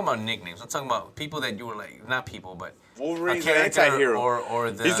not talking about nicknames. I'm talking about people that you were like... Not people, but... Wolverine's an anti-hero. Or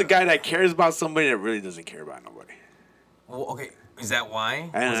He's the guy that cares about somebody that really doesn't care about nobody. Well, okay. Is that why?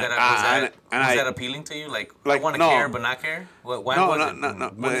 Was that appealing to you? Like I want to care but not care? Why was it?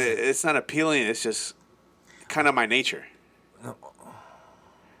 No. But it's not appealing. It's just kind of my nature.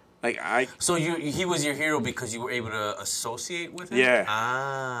 Like So he was your hero because you were able to associate with him? Yeah.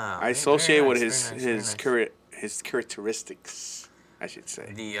 Ah. I associate with his very nice. his characteristics, I should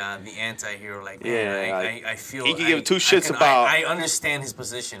say. The anti-hero, like, Yeah, man, like, I feel... he can give two shits I understand his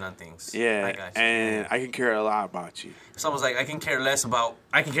position on things. Yeah, I got you. and I can care a lot about you. It's almost like I can care less about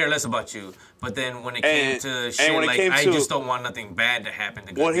you, but then when it came to shit, when it like, came I to- just don't want nothing bad to happen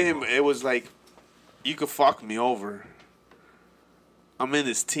to good With him, people. it was like, you could fuck me over. I'm in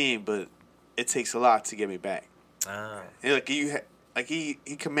this team, but it takes a lot to get me back. Ah. And like he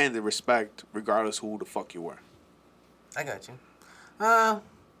commanded respect regardless who the fuck you were. I got you.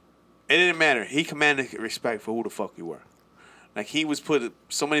 It didn't matter. He commanded respect for who the fuck you were. Like, he was put in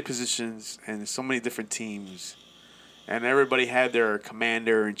so many positions and so many different teams, and everybody had their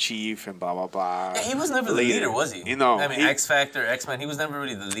commander in chief and blah blah blah. Yeah, he was never the leader, was he? You know, I mean, X Factor, X-Men. He was never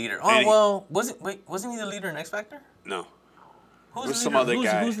really the leader. Oh And well, wasn't he the leader in X Factor? No. Who's It was the some leader? other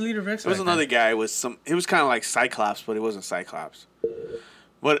guy. Who's the leader of X There was Factor? another guy with some. He was kind of like Cyclops, but he wasn't Cyclops.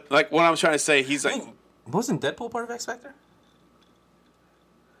 But like what I'm trying to say, he's like, Wasn't Deadpool part of X Factor?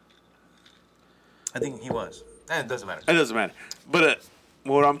 I think he was. It doesn't matter. it doesn't matter. But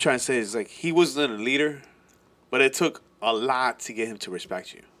what I'm trying to say is like he wasn't a leader, but it took a lot to get him to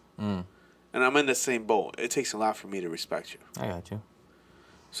respect you. And I'm in the same boat. It takes a lot for me to respect you. I got you.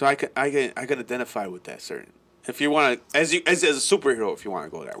 So I can identify with that certain. If you want to, as a superhero, if you want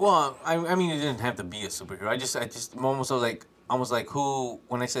to go that way. Well, I mean, you didn't have to be a superhero. I just almost like who,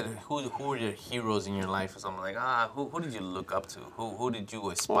 when I said who were your heroes in your life or something, like, who did you look up to? Who did you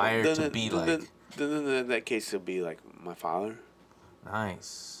aspire to be like? Then in that case, it'll be like my father,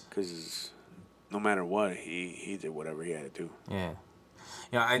 Nice. because no matter what, he did whatever he had to do. Yeah.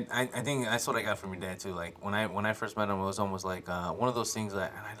 Yeah, I think that's what I got from your dad too. Like when I first met him, it was almost like one of those things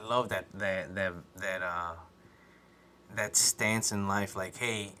that, and I love that stance in life. Like,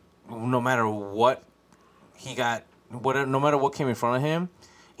 hey, no matter what he got, no matter what came in front of him,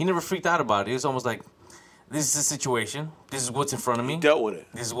 he never freaked out about it. It was almost like, this is the situation. This is what's in front of me. He dealt with it.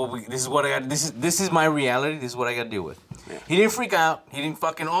 This is what I got. This is my reality. This is what I got to deal with. Yeah. He didn't freak out. He didn't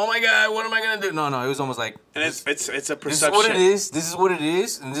fucking, oh my god, what am I gonna do? No, it was almost like, And it's a perception. this is what it is. This is what it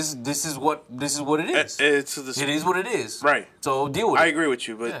is, and this is what it is. It is what it is. Right. So deal with I it. agree with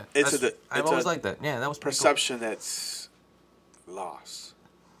you, but Yeah, I've always a liked that. Yeah, that was pretty perception that's lost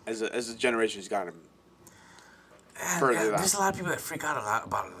as the generation's gotten cool. further Yeah, down. there's a lot of people that freak out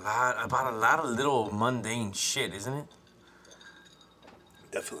about a lot of little mundane shit, isn't it?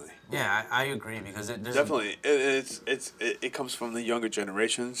 Definitely. Yeah, I agree because there's Definitely, it comes from the younger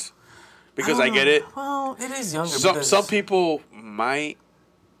generations, because I get it. Well, it is younger. Some people might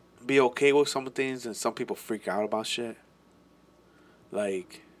be okay with some things, and some people freak out about shit.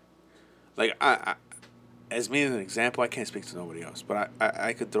 Like I as me as an example, I can't speak to nobody else, but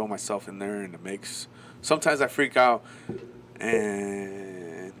I could throw myself in there in the mix. Sometimes I freak out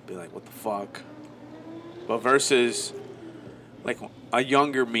and be like, "What the fuck?" But versus like a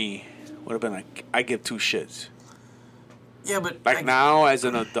younger me would have been like, I give two shits. Yeah, but Like now, as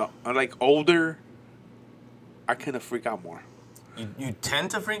an adult, or like older, I kind of freak out more. You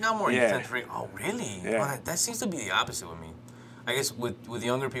tend to freak out more. Yeah. You tend to freak. Oh, really? Yeah. Well, that seems to be the opposite with me. I guess with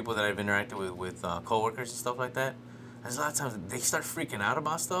younger people that I've interacted with coworkers and stuff like that, there's a lot of times they start freaking out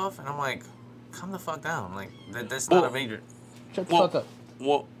about stuff, and I'm like, calm the fuck down. Like that's not a major. Shut the fuck up.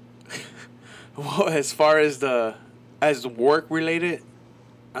 Well, as far as the work related,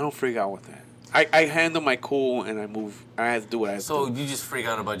 I don't freak out with that. I handle my cool and I move. I have to do what I have So to do. you just freak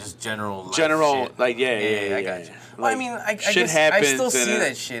out about just general life General, shit. like yeah, I got you. Well, Like, I mean, I shit guess happens. I still and see it-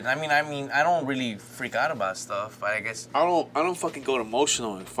 that shit. I mean, I don't really freak out about stuff, but I guess. I don't fucking go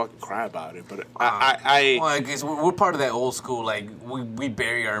emotional and fucking cry about it. But Well, I guess we're part of that old school. Like we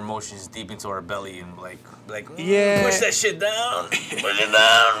bury our emotions deep into our belly and like Yeah. push that shit down, push it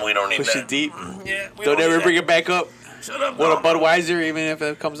down. We don't need push that. it deep. Yeah, we Don't need ever that. bring it back up. Shut up. What a no. Budweiser, even if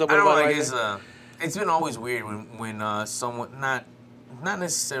it comes up I with a don't know. I Budweiser. guess it's been always weird when someone not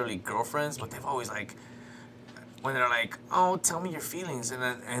necessarily girlfriends, but they've always like when they're like, oh, tell me your feelings,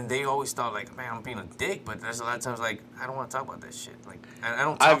 and they always thought like, man, I'm being a dick, but there's a lot of times like I don't want to talk about that shit. Like I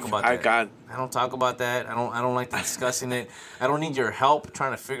don't talk about that. I don't talk about that. I don't like discussing it. I don't need your help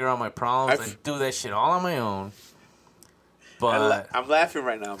trying to figure out my problems. I do that shit all on my own. But I'm laughing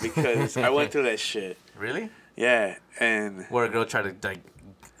right now because I went through that shit. really, Yeah, and where a girl tried to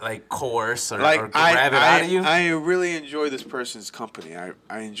like coerce or like grab it out of you. I really enjoy this person's company.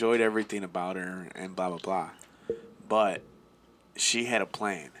 I enjoyed everything about her and blah blah blah. But she had a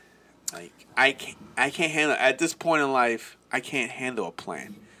plan. Like I can't handle at this point in life. I can't handle a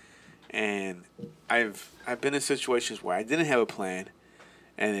plan. And I've been in situations where I didn't have a plan,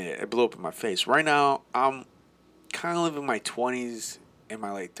 and it blew up in my face. Right now, I'm kind of living my 20s and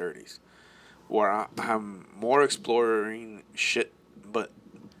my late 30s, where I'm more exploring shit. But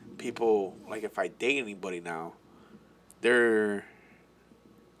people, like, if I date anybody now, they're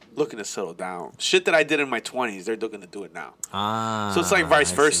looking to settle down. Shit that I did in my 20s, they're looking to do it now. So it's like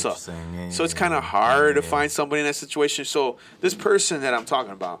vice versa. So it's kind of hard to find somebody in that situation. So this person that I'm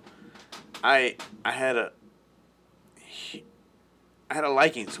talking about, I had a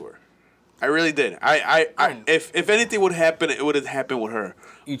liking to her. I really did. If anything would happen, it would have happened with her.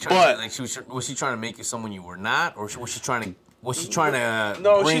 But like, was she trying to make you someone you were not, or was she trying to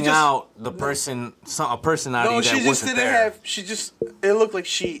bring out the person, a personality that she just wasn't didn't there? have. She just. It looked like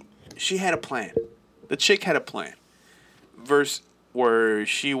she had a plan. The chick had a plan. Versus where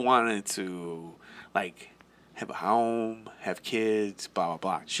she wanted to, like, have a home, have kids, blah blah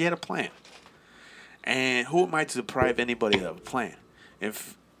blah. She had a plan. And who am I to deprive anybody of a plan?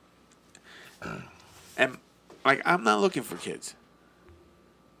 And like, I'm not looking for kids.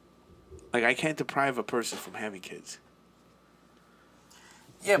 Like, I can't deprive a person from having kids.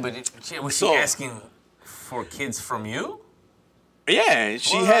 Yeah, but was she asking for kids from you? Yeah,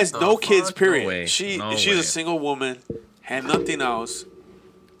 she What has the no fuck? kids, period. No way. She's No a way. single woman, had nothing else.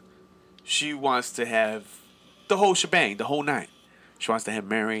 She wants to have the whole shebang, the whole nine. She wants to have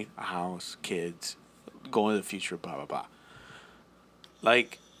married, a house, kids, go into the future, blah, blah, blah.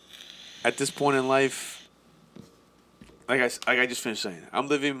 Like, at this point in life, like I just finished saying, I'm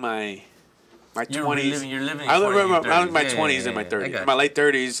living my 20s. You're living. I'm according to living your my 30s. 20s and my I 30s. got My you. late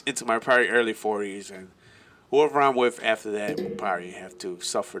 30s into my probably early 40s. And whoever I'm with after that will probably have to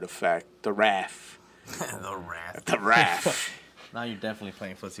suffer the wrath. The wrath. Now you're definitely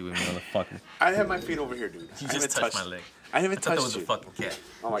playing footsie with me, motherfucker. I have my feet over here, dude. You I just haven't touched my leg. I haven't I thought that touched was you. a fucking cat.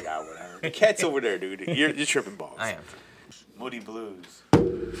 Oh my god, whatever. The cat's over there, dude. You're tripping balls. I am. Moody Blues.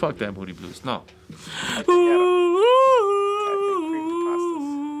 Fuck that booty blues. No.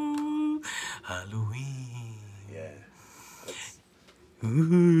 Halloween. Yeah.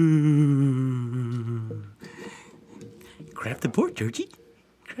 Grab the board, Georgie.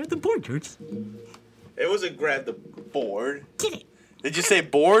 Grab the board, Georgie. It wasn't grab the board. Get it. Did you say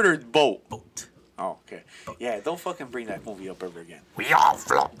board or boat? Boat. Oh, okay. Yeah, don't fucking bring that movie up ever again. We all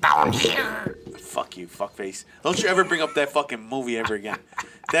float down here. Fuck you, fuckface. Don't you ever bring up that fucking movie ever again.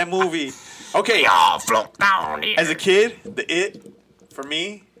 That movie. Okay, We all float down here. as a kid, for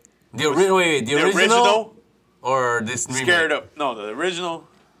me, The original or this remake? scared up. No, the original.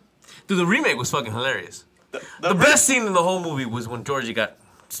 Dude, the remake was fucking hilarious. The The best scene in the whole movie was when Georgie got.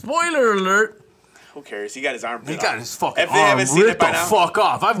 Spoiler alert! Who cares? He got his arm. He bit got off. his fucking If they arm haven't seen it ripped by the now, fuck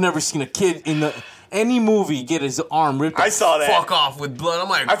off. I've never seen a kid in any movie get his arm ripped the I saw that. fuck off with blood. I'm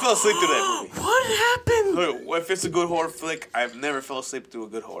like, I fell asleep through that movie. what happened? Look, if it's a good horror flick, I've never fell asleep through a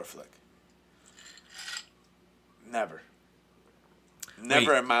good horror flick. Never.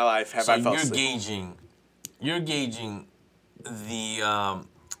 Never Wait, in my life have So I fell you're asleep. gauging the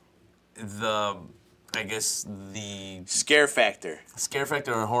I guess the Scare factor. scare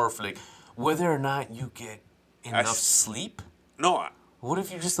factor in a horror flick, whether or not you get enough s- sleep. No. What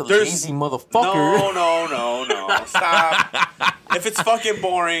if you're just a There's- lazy motherfucker? No. Stop. If it's fucking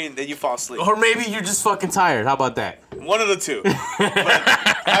boring, then you fall asleep. Or maybe you're just fucking tired. How about that? One of the two. But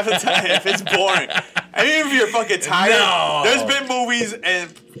half the time, if it's boring, I mean, if you're fucking tired, No. there's been movies and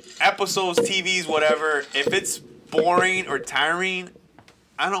episodes, TVs, whatever. If it's boring or tiring,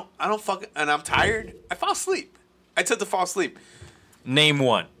 I don't fucking, and I'm tired, I fall asleep. I tend to fall asleep. Name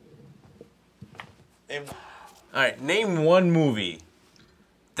one. And All right, name one movie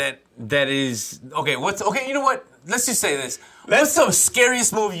that is okay. Okay? You know what? Let's just say this. What's the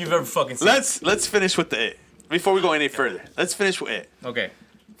scariest movie you've ever fucking seen? let's finish with the It. Before we go any further, let's finish with It. Okay.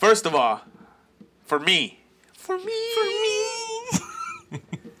 First of all, for me.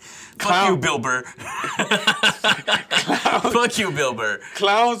 Fuck you, Bill Burr. Fuck you, Bill Burr.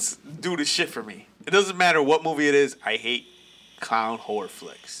 Clowns do the shit for me. It doesn't matter what movie it is. I hate clown horror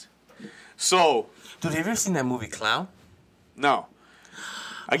flicks. So, Dude, have you ever seen that movie Clown? no.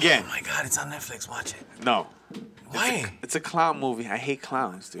 Again, Oh my god, it's on Netflix. Watch it. no. Why? It's a clown movie. I hate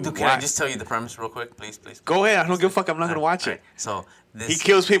clowns, dude. Dude, can Why? I just tell you the premise real quick, please? Go ahead. I don't give a fuck. I'm not gonna watch All it. right, so this. He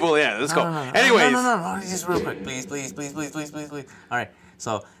kills people. Yeah, let's go. No. Anyways, No. Just real quick, please. All right.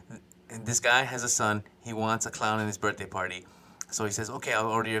 So this guy has a son. He wants a clown in his birthday party. So he says, "Okay, I'll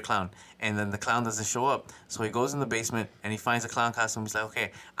order your clown." and then the clown doesn't show up. So he goes in the basement and he finds a clown costume. He's like,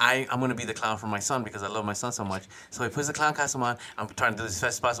 okay, I'm gonna be the clown for my son because I love my son so much. So he puts the clown costume on. I'm trying to do this as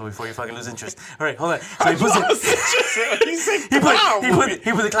fast as possible before you fucking lose interest. All right, hold on. So he puts he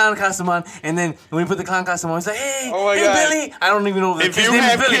put the clown costume on, and then when he put the clown costume on, he's like, hey, Oh my hey, God. Billy. I don't even know if If you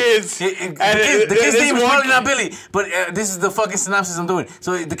have kids, The and kid's name is one probably not Billy, but this is the fucking synopsis I'm doing.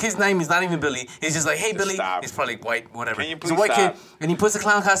 So the kid's name is not even Billy. It's just like, hey, Billy. Stop. It's probably white, whatever. Can you It's a please white stop? kid, and he puts the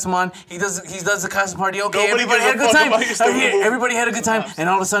clown costume on. He does the costume party. Okay, Nobody everybody gives had a a good fuck time. about your stupid movie. Everybody had a good time, and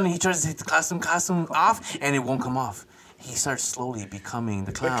all of a sudden he tries to take the costume off, and it won't come off. He starts slowly becoming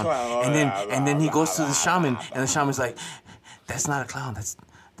the clown, clown. and then he goes to the shaman, and the shaman's like, "That's not a clown.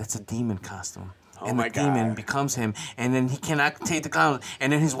 That's a demon costume." And my the demon God. becomes him, and then he cannot take the clown.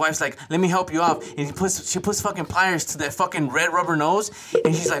 And then his wife's like, "Let me help you out." And she puts fucking pliers to that fucking red rubber nose,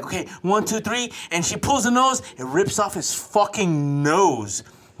 and she's like, "Okay, 1, 2, 3," and she pulls the nose and rips off his fucking nose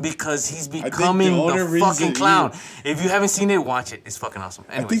because he's becoming only the reason fucking clown. If you haven't seen it, watch it. It's fucking awesome.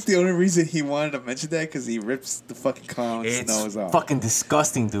 I Anyways, think the only reason he wanted to mention that because he rips the fucking clown's it's nose off. fucking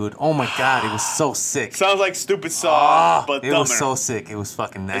disgusting, dude. Oh my god, it was so sick. Sounds like Stupid Saw, but It dumber. was so sick. It was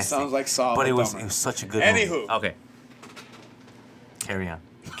fucking nasty. sounds like Saw, but but it was dumber. such a good Anywho. movie. Okay, carry on.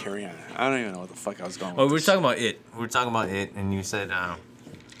 Carry on. I don't even know what the fuck I was going Oh, with. we were talking about it. We were talking about it, and you said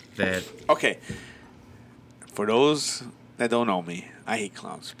That Okay. For those that don't know me, I hate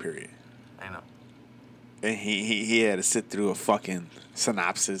clowns, period. I know. And he had to sit through a fucking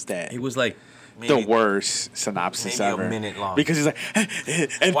synopsis that it was like the worst synopsis maybe a ever. minute long. Because he's like,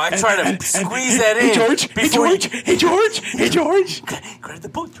 and, Why try to squeeze that hey in George, hey before you- George, hey George, hey George, Grab the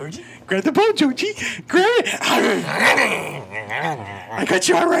boat, Georgie. grab the boat, Georgie, grab it. I got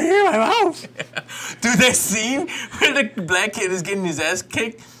you right here in my mouth. Dude, that scene where the black kid is getting his ass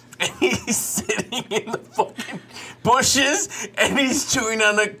kicked and he's sitting in the fucking bushes and he's chewing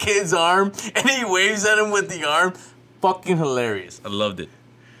on the kid's arm and he waves at him with the arm. Fucking hilarious. I loved it.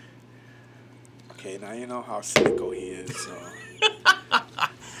 Okay, now you know how cynical he is. So.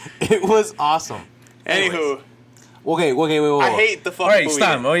 It was awesome. Anywho, Okay, wait. I hate the fucking All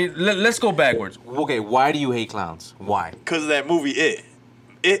right, movie. stop. Let's go backwards. Okay, why do you hate clowns? Why? Because of that movie,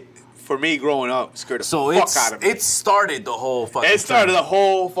 It, for me growing up, scared the So fuck out of me. it started the whole fucking It started thing. the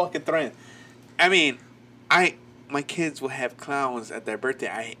whole fucking trend. I mean, my kids will have clowns at their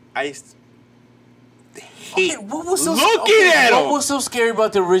birthday. I used to hate Okay, what was so looking at What them. was so scary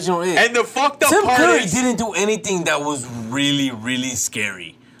about the original It? And the fucked up Tim part Curry is, didn't do anything that was really, really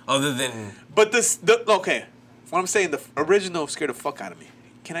scary, other than but okay, what I'm saying, the original scared the fuck out of me.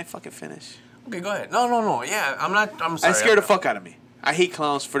 Can I fucking finish? okay, go ahead. No, yeah, I'm sorry. I scared the fuck out of me. I hate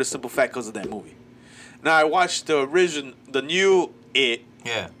clowns for the simple fact because of that movie. Now I watched the new It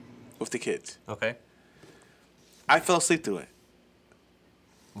Yeah. with the kids. Okay. I fell asleep through it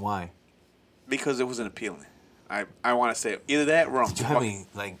Why? because it wasn't appealing. I want to say either that or I'm Did you have fucking-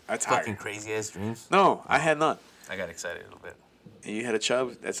 any I'm tired. fucking crazy ass dreams? No, I had none. I got excited a little bit. And you had a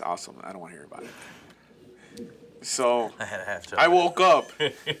chub? That's awesome. I don't want to hear about it. So I had a half chub. I woke up.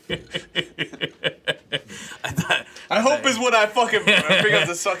 I thought. I hope is what I fucking bring up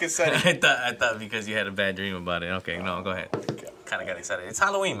the fucking setting. I thought because you had a bad dream about it. Okay, no, go ahead. Kind of got excited. It's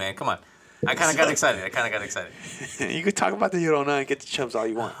Halloween, man. Come on. I kind of got excited. You could talk about the you don't know and get the chubs all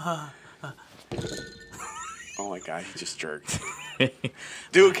you want. Oh my god, he just jerked.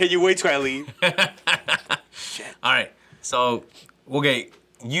 Dude, can you wait till I leave? All right. So, okay,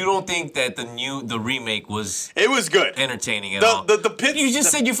 you don't think that the remake was It was good. entertaining at all? The bits, You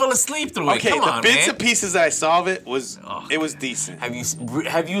just said you fell asleep through it. okay. Come The on, bits man. and pieces that I saw of it was Oh, it was decent.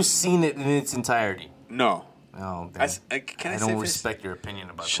 Have you seen it in its entirety? No, Oh, I, damn. can I, I say don't this? respect your opinion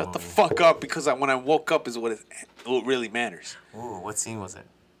about Shut the movie. fuck up because when I woke up is what really matters. Ooh, what scene was it?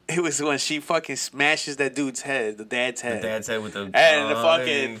 It was when she fucking smashes that dude's head, the dad's head. Dad's head with the And the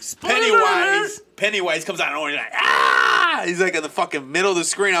fucking Pennywise comes out and he's like, ah! He's like in the fucking middle of the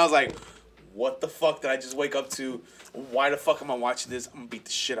screen. I was like, what the fuck did I just wake up to? Why the fuck am I watching this? I'm gonna beat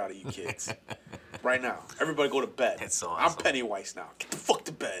the shit out of you kids. Right now. Everybody go to bed. It's so I'm awesome. Pennywise now. Get the fuck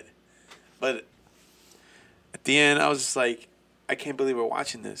to bed. But at the end, I was just like, I can't believe we're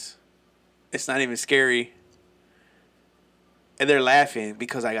watching this. It's not even scary. And they're laughing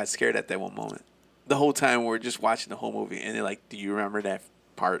because I got scared at that one moment. The whole time we're just watching the whole movie, and they're like, "Do you remember that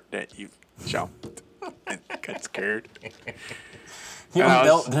part that you jumped and got scared?" You And I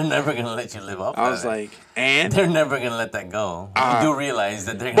know, was- they're never gonna let you live up. I was like, "And they're never gonna let that go. You do realize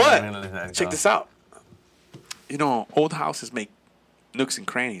that they're but never gonna let that go. check this out. You know, old houses make nooks and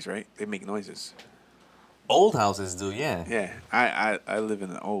crannies, right? They make noises. Old houses do, yeah. Yeah, I live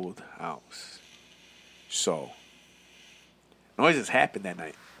in an old house, so noises happened that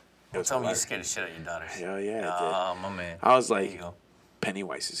night. It was Tell me you hilarious. scared the shit out of your daughters. Hell yeah, I did. Oh, my man. I was There you like, go.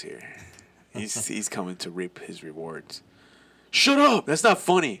 Pennywise is here. He's coming to reap his rewards. Shut up! That's not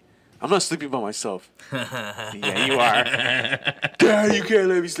funny. I'm not sleeping by myself. Yeah, you are. Dad, you can't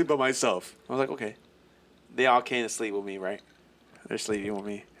let me sleep by myself. I was like, okay. They all came to sleep with me, right? They're sleeping with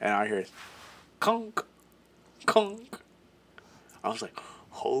me, and I hear conk, conk. I was like,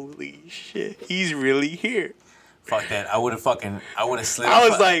 holy shit, he's really here. Fuck that. I would have slid. I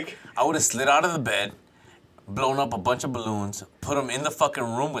was like, I would have slid out of the bed, blown up a bunch of balloons, put them in the fucking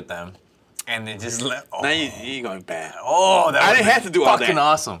room with them, and then just left. Oh, now you going bad. oh that I would've didn't been have to do all that. fucking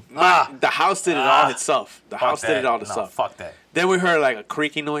awesome. The house did it all itself. The house did it all No, itself. fuck that. Then we heard like a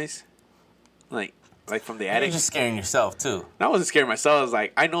creaking noise, like from the You're attic. just scaring yourself too. And I wasn't scared myself. I was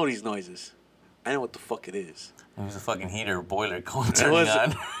like, I know these noises. I know what the fuck it is. It was a fucking heater or boiler going turning was-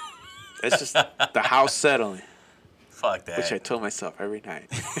 on. It's just the house settling, Fuck that. which I told myself every night.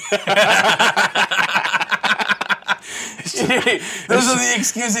 Those are the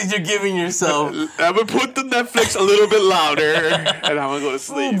excuses you're giving yourself. I'm gonna put the Netflix a little bit louder, and I'm gonna go to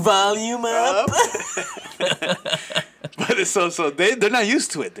sleep. Volume up. But it's so they're not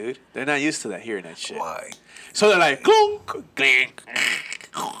used to it, dude. They're not used to that, hearing that shit. Why? So they're like, clunk, clink,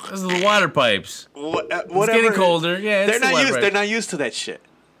 Those are the water pipes. whatever. It's getting colder. Yeah, it's They're the not water used. pipes. They're not used to that shit.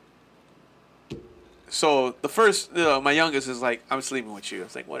 So the first, my youngest is like, I'm sleeping with you. I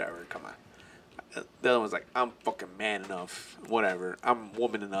was like, whatever, come on. The other one's like, I'm fucking man enough, whatever. I'm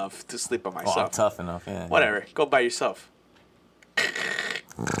woman enough to sleep by Oh, I'm myself. tough enough, yeah. Whatever, go by yourself.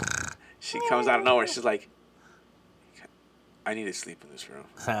 She comes out of nowhere. She's like, I need to sleep in this room.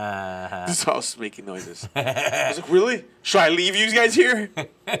 This house is making noises. I was like, really? Should I leave you guys here?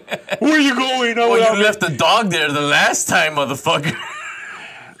 Where are you going? Well, you left the dog there the last time, motherfucker.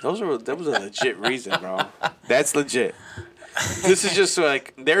 That was a legit reason, bro. That's legit. This is just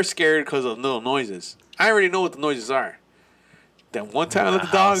like they're scared because of little noises. I already know what the noises are. Then one time I let the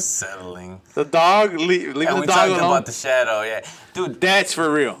dog, Settling. leaving And the we dog talked alone. about the shadow, yeah. Dude, That's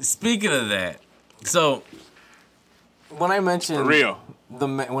for real. Speaking of that, so when I mentioned For real.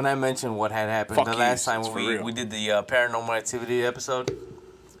 when I mentioned what had happened Fuck the you, last time it's when for real. we did the paranormal activity episode,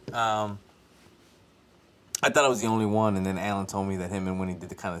 I thought I was the only one, and then Alan told me that him and Winnie did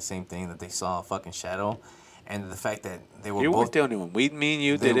the kind of same thing, that they saw a fucking shadow, and the fact that they were You both. weren't the only one. Me and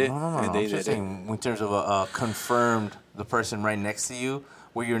you they- did it, No. and I'm they just did it. saying, in terms of confirmed the person right next to you,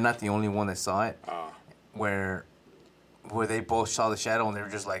 where you're not the only one that saw it, where they both saw the shadow and they were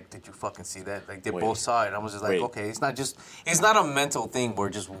just like, "Did you fucking see that?" Like they Wait. both saw it. I was just like, Wait. "Okay, it's not a mental thing where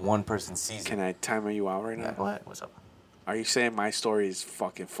just one person sees Can it." I timer you out right Yeah, now? go ahead. What's up? Are you saying my story is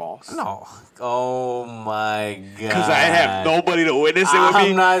fucking false? No. Oh my god. Because I have nobody to witness it with I'm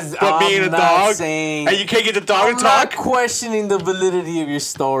me not- but me and I'm the not dog. saying- And you can't get the dog I'm to not talk? questioning the validity of your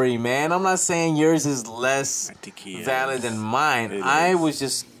story, man. I'm not saying yours is less I think he valid is. than mine. It I is. was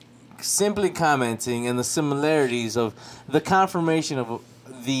just simply commenting on the similarities of the confirmation of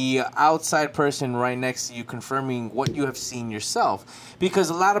the outside person right next to you confirming what you have seen yourself. Because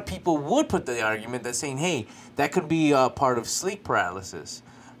a lot of people would put the argument that saying, hey, that could be part of sleep paralysis.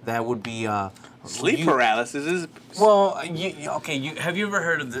 That would be Sleep paralysis is... Well, have you ever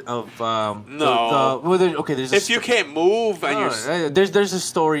heard of No. there's If you can't move and you're... there's a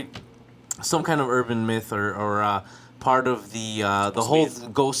story, some kind of urban myth or part of the whole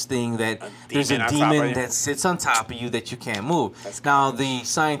ghost thing that there's a demon on top of demon you? that sits on top of you that you can't move. Now the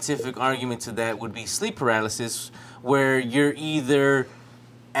scientific argument to that would be sleep paralysis, where you're either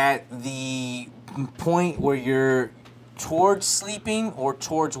at the point where you're towards sleeping or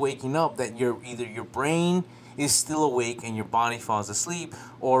towards waking up, that your brain is still awake and your body falls asleep,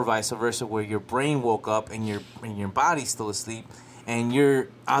 or vice versa, where your brain woke up and your body's still asleep and you're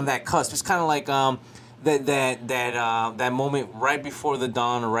on that cusp. It's kind of like that moment right before the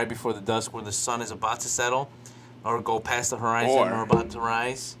dawn or right before the dusk, where the sun is about to settle or go past the horizon or about to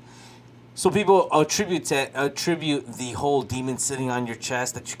rise. So people attribute the whole demon sitting on your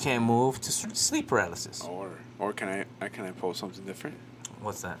chest that you can't move to sleep paralysis. Or can I pose something different?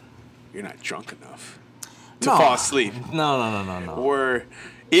 What's that? You're not drunk enough to fall asleep. No. Or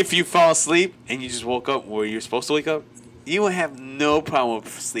if you fall asleep and you just woke up where you're supposed to wake up, you will have no problem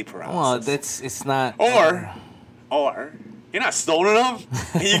with sleep paralysis. Well, it's not. Or you're not stoned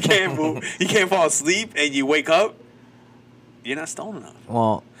enough and you can't move. You can't fall asleep and you wake up. You're not stoned enough.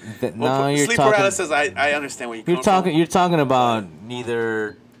 Well, now you're sleep talking. paralysis. I understand what you're talking. You're talking about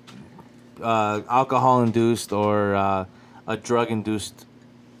neither alcohol induced or a drug induced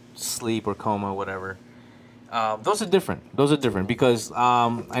sleep or coma, whatever. Those are different because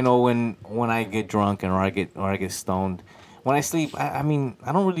I know when I get drunk or I get stoned, when I sleep, I mean,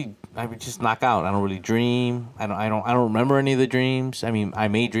 I don't really. I would just knock out. I don't really dream. I don't remember any of the dreams. I mean, I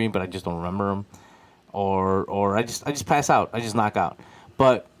may dream, but I just don't remember them. Or I just pass out. I just knock out.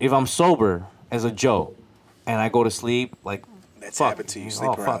 But if I'm sober as a Joe, and I go to sleep, like That's fuck, happened to you. Sleep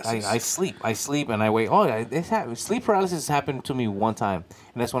fuck, paralysis. I sleep, and I wake. Oh, sleep paralysis happened to me one time,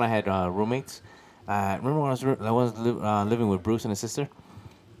 and that's when I had roommates. Remember when I was living with Bruce and his sister?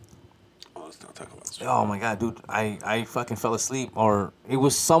 Oh, let's not talk about this. Oh my god, dude, I fucking fell asleep, or it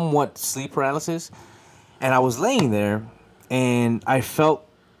was somewhat sleep paralysis, and I was laying there, and I felt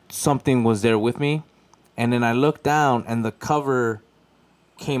something was there with me, and then I looked down, and the cover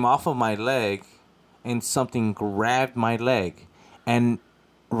came off of my leg, and something grabbed my leg, and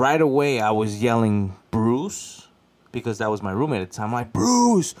right away I was yelling Bruce, because that was my roommate at the time. I'm like,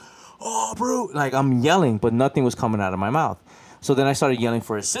 Bruce, oh Bruce, like I'm yelling, but nothing was coming out of my mouth. So then I started yelling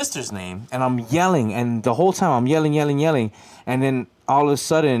for his sister's name, and I'm yelling, and the whole time I'm yelling, and then all of a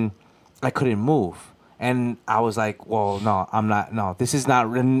sudden I couldn't move. And I was like, well, no, this is not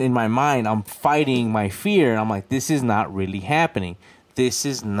in my mind. I'm fighting my fear, and I'm like, this is not really happening. This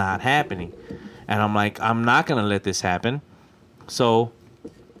is not happening. And I'm like, I'm not going to let this happen. So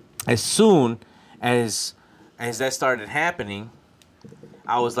as soon as that started happening,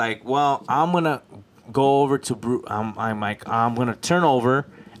 I was like, well, I'm going to go over to Bruce. I'm like, I'm going to turn over.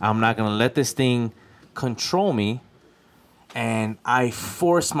 I'm not going to let this thing control me. And I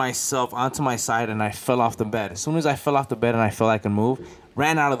forced myself onto my side, and I fell off the bed. As soon as I fell off the bed and I felt I could move,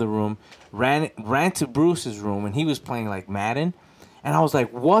 ran out of the room, ran to Bruce's room, and he was playing like Madden. And I was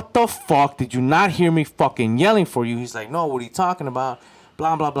like, what the fuck? Did you not hear me fucking yelling for you? He's like, no, what are you talking about?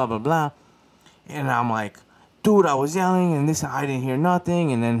 Blah, blah, blah, blah, blah. And I'm like, dude, I was yelling, and this, I didn't hear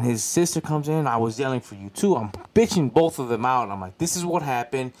nothing. And then his sister comes in, I was yelling for you too. I'm bitching both of them out. I'm like, this is what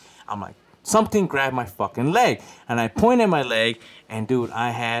happened. I'm like, something grabbed my fucking leg. And I point at my leg, and dude, I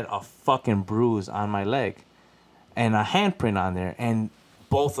had a fucking bruise on my leg. And a handprint on there. And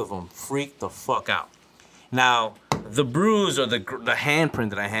both of them freaked the fuck out. Now, the bruise or the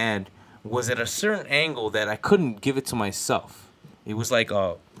handprint that I had was at a certain angle that I couldn't give it to myself. It was like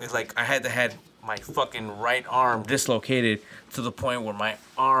I had to have my fucking right arm dislocated to the point where my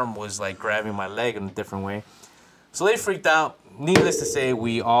arm was like grabbing my leg in a different way. So they freaked out. Needless to say,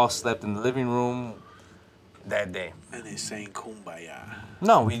 we all slept in the living room that day. And they saying kumbaya.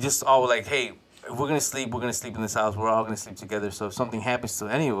 No, we just all were like, hey, if we're going to sleep in this house. We're all going to sleep together. So if something happens to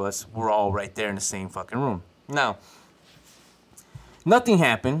any of us, we're all right there in the same fucking room. Now, nothing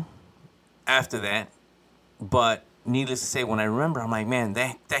happened after that. But needless to say, when I remember, I'm like, man,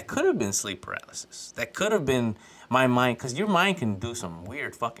 that could have been sleep paralysis. That could have been my mind. Because your mind can do some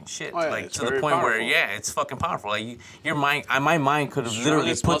weird fucking shit. Oh, yeah, like it's to the very point powerful. where, yeah, it's fucking powerful. Like your mind, my mind could have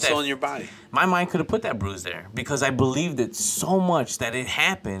literally Strongest put muscle that in your body. My mind could have put that bruise there because I believed it so much that it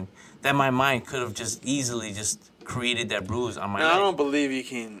happened that my mind could have just easily just created that bruise on my Now, leg. I don't believe you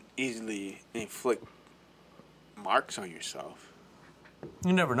can easily inflict marks on yourself.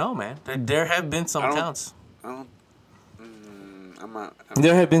 You never know, man. There have been some I don't- counts. I don't. I'm not.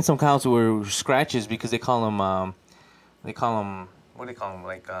 There have been some counts where scratches because they call them, what do they call them?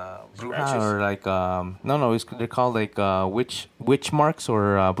 Like bruja Scratches? or like they're called like witch marks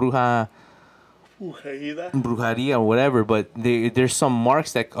or brujeria or whatever. But there's some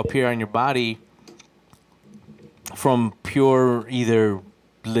marks that appear on your body from pure either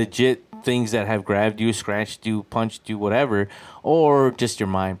legit things that have grabbed you, scratched you, punched you, whatever, or just your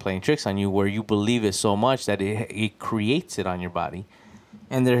mind playing tricks on you where you believe it so much that it creates it on your body.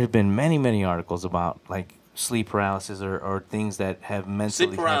 And there have been many, many articles about like sleep paralysis or things that have mentally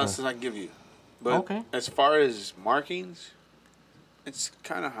Sleep paralysis, I give you. But Okay. as far as markings, it's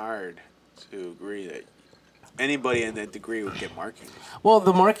kind of hard to agree that anybody in that degree would get markings. Well,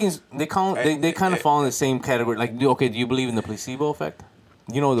 the markings they kind of fall in the same category. Like, do you believe in the placebo effect?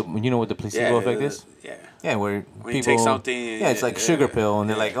 You know what the placebo effect is? Yeah. Yeah, where When you people take something, yeah, it's like yeah, sugar pill, and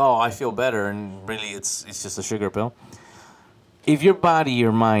they're yeah. like, oh, I feel better, and really, it's just a sugar pill. If your body,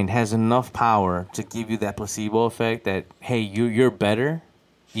 your mind has enough power to give you that placebo effect, that hey, you're better,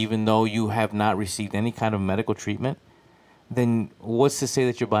 even though you have not received any kind of medical treatment, then what's to say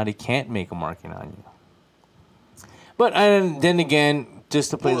that your body can't make a marking on you? But then again,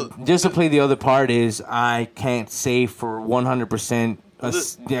 just to play the other part is I can't say for 100%.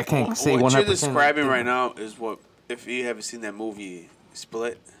 I can't say 100%. What you're describing right now is what, if you haven't seen that movie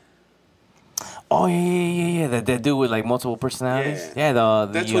Split. Oh yeah. That dude with like multiple personalities. Yeah.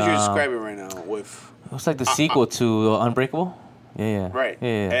 That's what you're uh, describing right now. With It's like the sequel to Unbreakable. Yeah. right,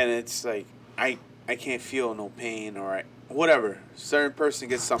 Yeah. and it's like I can't feel no pain or whatever. Certain person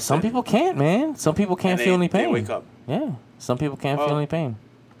gets something. Some people can't, man. Some people can't And feel any they pain. wake up. Yeah. Some people can't feel any pain.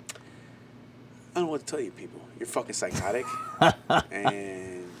 I don't know what to tell you, people. You're fucking psychotic,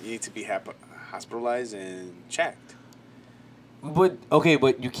 and you need to be hospitalized and checked. But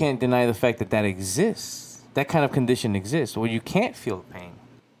you can't deny the fact that exists. That kind of condition exists where you can't feel pain.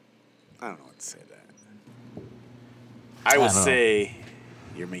 I don't know what to say to that. I would say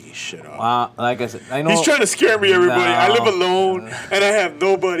you're making shit up. Like I said, I know he's trying to scare me, everybody. No. I live alone, and I have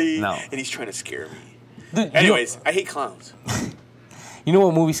nobody, No. and he's trying to scare me. Dude, Anyways, I hate clowns. You know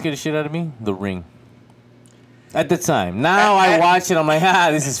what movie scared the shit out of me? The Ring. At the time. Now I watch it, I'm like,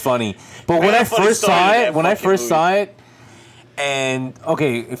 this is funny. But when I first saw it, and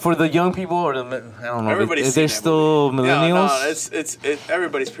okay, for the young people or the I don't know, Everybody's they're seen that still movie. millennials. No, it's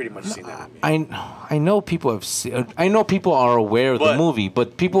everybody's pretty much seen that movie. I know people have seen. I know people are aware of the But movie,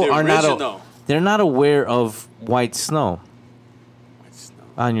 but people the are original- not. They're not aware of White Snow It's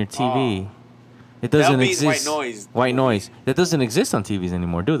on your TV. It doesn't That beat exist. White Noise. White Noise. That doesn't exist on TVs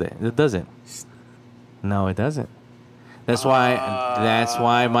anymore, do they? It doesn't. No, it doesn't. That's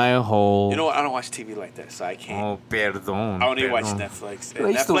why my whole. You know what? I don't watch TV like that, so I can't. Oh, perdón. I only watch perdón. Netflix. I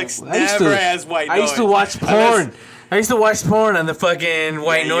And used to- Netflix I used to- never has White Noise. I used to watch porn. I used to watch porn on the fucking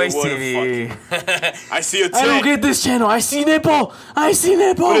White you Noise would've TV. I see a tit. I don't get this channel. I see nipple. I see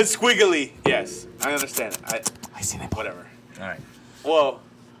nipple. But it's squiggly. Yes, I understand. I see nipple. Whatever. All right. Well,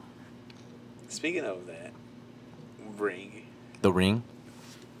 speaking of that, Ring. The Ring.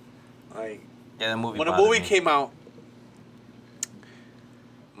 Like Yeah, that movie. when the bothered movie me. came out,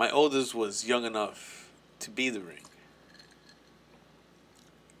 my oldest was young enough to be the Ring.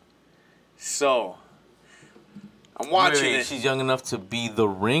 So I'm watching Wait, it. She's young enough to be the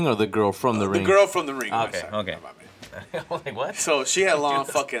Ring or the girl from the Ring? The girl from the Ring. Okay, Sorry, okay. my bad. I'm like, what? So she had long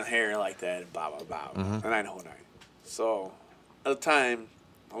fucking hair like that and blah blah blah. Mm-hmm. And I know her. So at the time,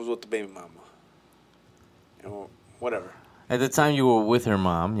 I was with the baby mama. And whatever. At the time you were with her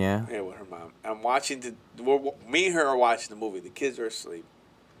mom, yeah. Yeah, with her mom. I'm watching me and her are watching the movie. The kids are asleep.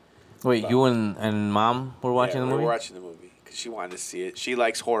 Wait, you and mom were watching the movie? We're watching the movie because she wanted to see it. She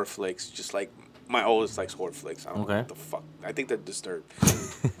likes horror flicks, just like my oldest likes horror flicks. I don't know what the fuck. I think they're disturbed.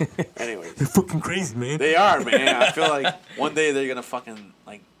 Anyways, They're fucking crazy, man. they are, man. I feel like one day they're gonna fucking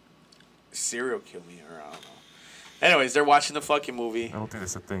like serial kill me, or I don't know. Anyways, they're watching the fucking movie. I don't think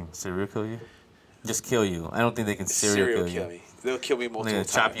that's a thing. Serial kill you? Just kill you. I don't think they can serial kill you. me. They'll kill me multiple They're gonna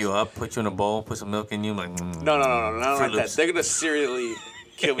times. chop you up, put you in a bowl, put some milk in you, like. No, not Fruit like that. Loops. They're gonna serially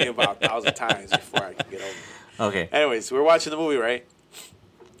kill me about 1,000 times before I can get over it. Okay. Anyways, we're watching the movie, right?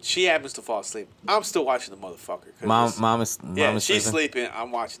 She happens to fall asleep. I'm still watching the motherfucker. Mom is she's sleeping? sleeping.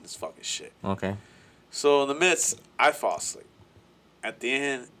 I'm watching this fucking shit. Okay. So in the midst, I fall asleep. At the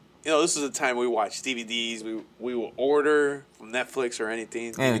end, this is the time we watch DVDs. We will order from Netflix or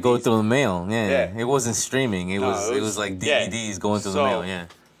anything. And DVDs. go through the mail. Yeah. Yeah. It wasn't streaming. It No, was like DVDs going through the So, mail. Yeah.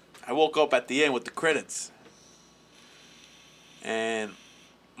 I woke up at the end with the credits. And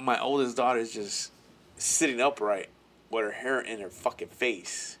my oldest daughter is just sitting upright with her hair in her fucking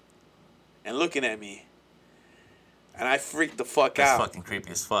face and looking at me. And I freaked the fuck That's out. fucking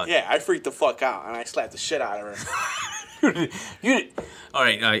creepy as fuck. Yeah, I freaked the fuck out and I slapped the shit out of her. All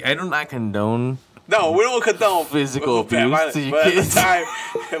right. I do not condone. No, we don't condone Physical abuse but to your but kids. At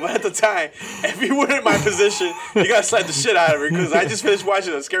the time, if you were in my position, you gotta slap the shit out of her because I just finished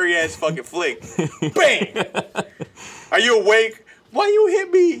watching a scary ass fucking flick. Bang! Are you awake? Why you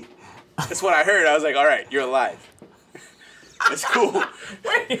hit me? That's what I heard. I was like, all right, you're alive. It's cool.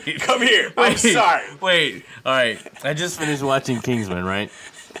 Come here. I'm sorry. Wait. All right. I just finished watching Kingsman, right?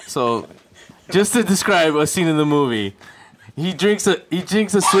 So, just to describe a scene in the movie, he drinks a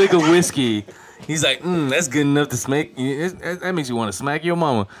swig of whiskey. He's like, that's good enough to smack. That makes you want to smack your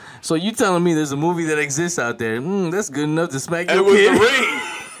mama. So you telling me there's a movie that exists out there? That's good enough to smack And your it was kid? the Ring.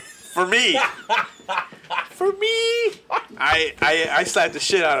 For me. For me. I slapped the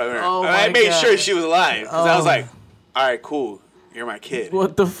shit out of her. Oh and I my made God. sure she was alive. Because I was Oh. like, all right, cool. You're my kid.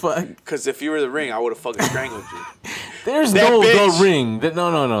 What the fuck? Because if you were the Ring, I would have fucking strangled you. There's That no bitch- the ring.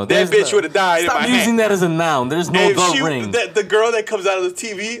 No. That There's bitch no- would have died Stop in my using hand. that as a noun. There's no If the she- ring. The girl that comes out of the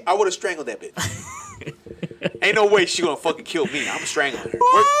TV, I would have strangled that bitch. Ain't no way she gonna fucking kill me. I'm strangling her.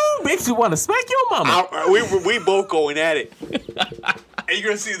 Ooh, makes you want to smack your mama. We both going at it. And you're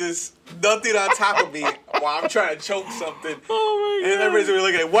gonna see this nothing on top of me while I'm trying to choke something. Oh my And everybody's gonna be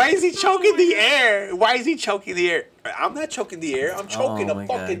looking at, why is he choking the air? Why is he choking the air? I'm not choking the air. I'm choking Oh a my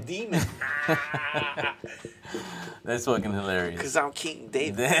fucking God. demon. That's fucking hilarious. Because I'm King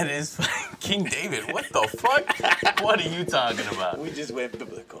David. That is King David. What the fuck? What are you talking about? We just went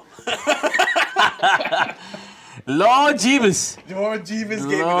biblical. Lord Jeebus. Lord Jeebus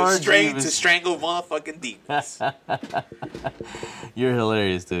gave me Lord the Straight Jeebus. to strangle motherfucking demons. You're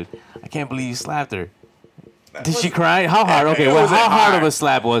hilarious, dude. I can't believe you slapped her. Did she cry? How hard? Okay, It well, wasn't how hard of hard. a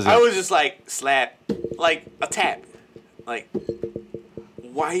slap was it? I was just like, slap. Like, a tap. Like,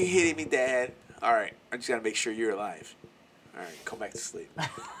 why are you hitting me, Dad? All right, I just got to make sure you're alive. All right, come back to sleep.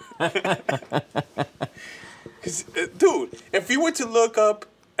 Because, dude, if you were to look up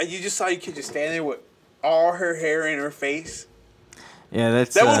and you just saw your kid just standing there with all her hair in her face, Yeah,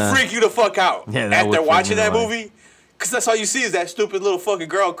 that's that will freak you the fuck out. Yeah, that would after freak watching me that the fuck. movie. Because that's all you see is that stupid little fucking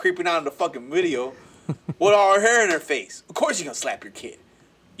girl creeping out in the fucking video with all her hair in her face. Of course you're going to slap your kid.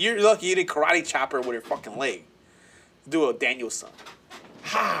 You're lucky you didn't karate chop her with her fucking leg. Do a Danielson.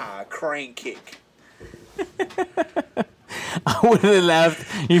 Ha! Crane kick. I would have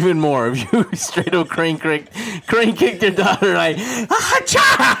laughed even more if you straight up crane kicked your daughter like,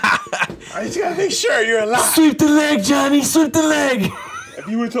 ah-cha! I just gotta make sure you're alive. Sweep the leg, Johnny, sweep the leg. If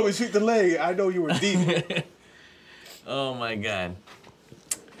you would have told me to sweep the leg, I know you were deep. Oh my god.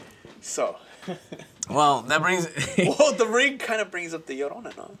 So, Well, that brings. well, the ring kind of brings up the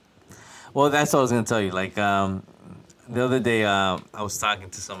Llorona, no? Well, that's what I was gonna tell you. Like the other day, I was talking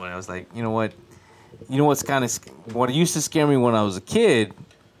to somebody. I was like, you know what? You know what's kind of what used to scare me when I was a kid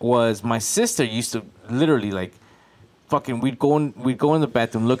was my sister used to literally like fucking we'd go in the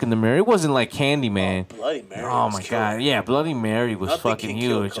bathroom, look in the mirror. It wasn't like Candyman. Bloody Mary. Oh was my killer. god, yeah, Bloody Mary was Nothing fucking can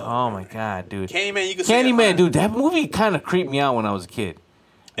kill huge. Bloody Oh my Mary. god, dude. Candyman, you can see Candyman, that dude, that movie kind of creeped me out when I was a kid.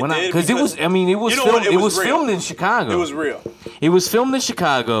 It did, Because it was, I mean, it was you know filmed. what? It was real. filmed in Chicago. It was real. It was filmed in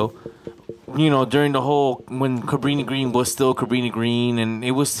Chicago. You know, during the whole when Cabrini Green was still Cabrini Green, and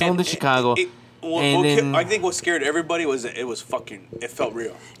it was filmed in Chicago. I think what scared everybody was that it felt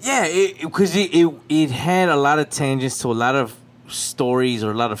real. Yeah, because it had a lot of tangents to a lot of stories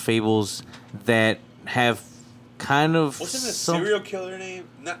or a lot of fables that have kind of Wasn't it a serial killer name?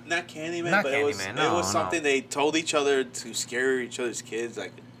 Not Candyman, Not but Candyman, it no, was no. something they told each other to scare each other's kids,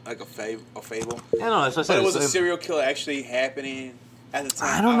 like a fable. I know. That's what I said. But it was a serial killer actually happening at the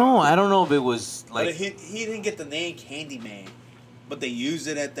time. I don't know. I don't know if it was But like. he didn't get the name Candyman, but they used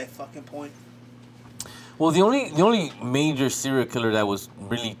it at that fucking point. Well, the only major serial killer that was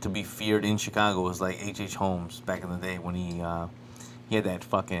really to be feared in Chicago was like H.H. Holmes back in the day when he had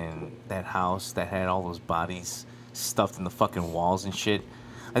that house that had all those bodies stuffed in the fucking walls and shit.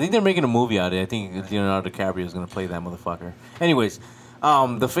 I think they're making a movie out of it. I think Leonardo DiCaprio is gonna play that motherfucker. Anyways,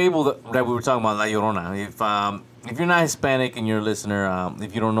 the fable that we were talking about, La Llorona. If you're not Hispanic and you're a listener,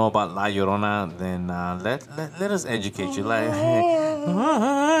 if you don't know about La Llorona, then let us educate you.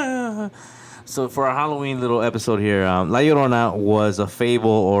 So for our Halloween little episode here, La Llorona was a fable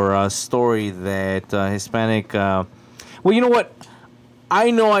or a story that Hispanic. Well, you know what?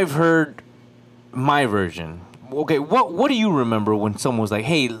 I know I've heard my version. Okay, what do you remember when someone was like,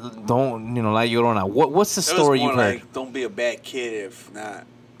 "Hey, don't La Llorona"? What's the story it was you've more heard? like, don't be a bad kid if not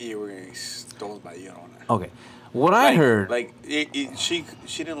you were getting stolen by Llorona. Okay, what I heard. Like she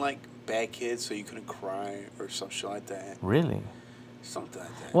didn't like bad kids, so you couldn't cry or some shit like that. Really? Something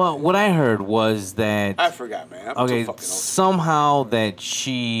like that. Well, what I heard was that I forgot, man. I'm okay, too fucking old. somehow that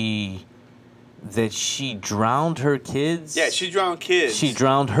she drowned her kids. Yeah, she drowned kids. She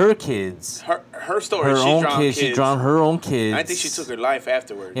drowned her kids. Her story. Her she own drowned kids. She drowned her own kids. I think she took her life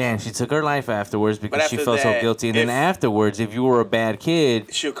afterwards. Yeah, and she took her life afterwards because she after felt so that, guilty. And then if- afterwards, if you were a bad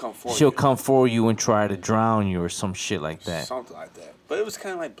kid, She'll come for she'll you. come for you and try to drown you or some shit like that. Something like that. But it was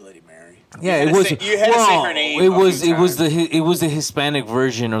kind of like Bloody Mary. Yeah, You it had to was. say- you had to say her name. It a was. few It was times. the. It was the Hispanic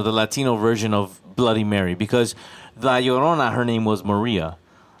version or the Latino version of Bloody Mary because La Llorona, her name was Maria,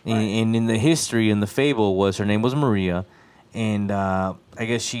 and in the history in the fable was her name was Maria, and I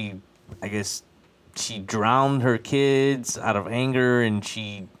guess she drowned her kids out of anger, and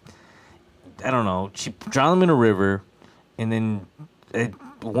she drowned them in a river, and then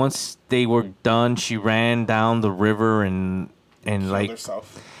once they were done, she ran down the river and like.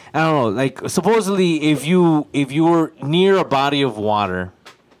 herself. I don't know. Like supposedly, if you were near a body of water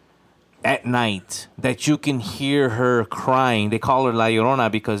at night, that you can hear her crying. They call her La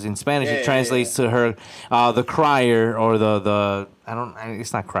Llorona because in Spanish it translates to her, the crier or the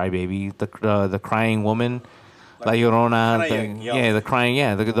It's not crybaby. The crying woman. La Llorona. kinda yell. The crying.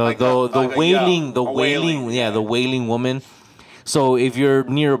 Yeah. The like a wailing. yell. The A wailing. wailing, Yeah. The wailing woman. So if you're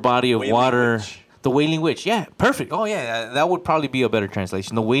near a body of Wailing water. witch. The Wailing Witch, yeah, perfect. Oh, yeah, that would probably be a better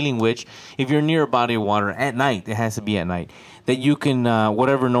translation. The Wailing Witch, if you're near a body of water at night, it has to be at night, that you can,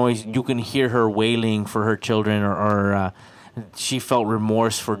 whatever noise, you can hear her wailing for her children, or she felt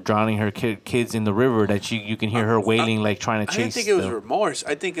remorse for drowning her kids in the river, that you can hear her wailing, like trying to I chase didn't think it was them. remorse.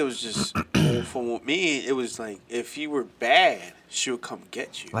 I think it was just for me, it was like if you were bad, she would come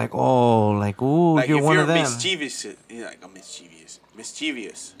get you. Like, ooh, Like you're if one you're of them. mischievous, you're like a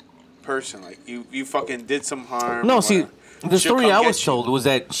mischievous person. Like you fucking did some harm. No, or see, whatever. the She'll story come I get was you. told was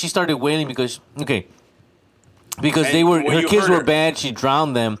that she started wailing because And they were when her you kids hurt were her- bad. She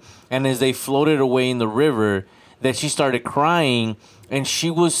drowned them, and as they floated away in the river, that she started crying, and she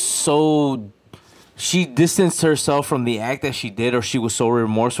was so. She distanced herself from the act that she did, or she was so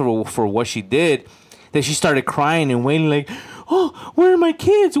remorseful for what she did that she started crying and wailing like, "Oh, where are my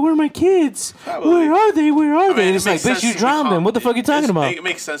kids? Where are my kids? Probably. Where are they? Where are I mean, they?" And it it's like, makes bitch, sense you to be drowned them. called- What the fuck are you talking about? It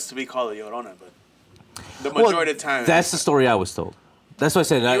makes sense to be called a Llorona, but the Well, majority of the time, that's the story I was told. That's what I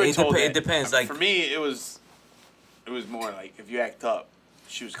said. you were It, told it that. depends. Like For me, it was more like if you act up,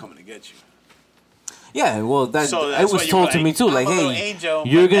 she was coming to get you. yeah, well, that So it that's was why you told were to like, me too. I'm Like, a little hey, angel,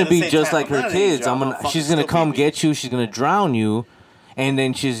 you're but gonna at the be same just time, like I'm her not an kids. angel. I'm gonna She's fucking gonna still come be get you. She's gonna drown you, and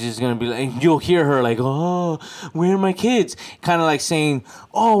then she's just gonna be like, you'll hear her like, "Oh, where are my kids?" Kind of like saying,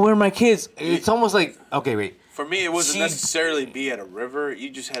 "Oh, where are my kids?" It's almost like, okay, wait. For me, it wasn't She- necessarily be at a river. You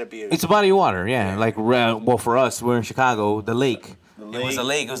just had to be. It's a body of water, yeah. Like, well, for us, we're in Chicago, the lake. It was a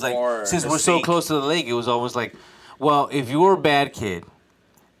lake. It was like, or since the we're so sea. close to the lake, it was always like, well, if you were a bad kid,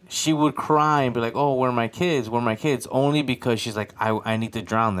 she would cry and be like, "Oh, where are my kids? Where are my kids?" Only because she's like, I need to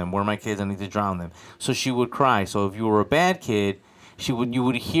drown them. Where are my kids? I need to drown them. So she would cry. So if you were a bad kid, you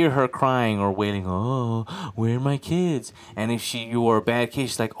would hear her crying or wailing, "Oh, where are my kids?" And if you were a bad kid,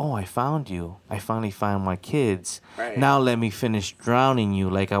 she's like, "Oh, I found you. I finally found my kids. Right. Now let me finish drowning you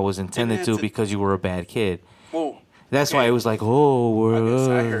like I was intended have to to- because you were a bad kid." Well, That's why it was like, "Oh, I guess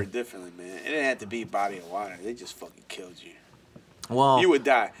I we're heard differently, man. It didn't have to be body of water. They just fucking killed you. well." You would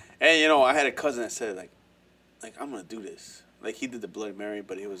die. And you know, I had a cousin that said like I'm gonna do this. Like he did the Bloody Mary,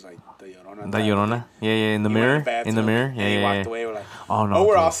 but it was like the Llorona. The Llorona? Yeah, in the He went mirror? bathroom, In the mirror? and Yeah, he yeah, walked yeah. away. We're like, Oh, no.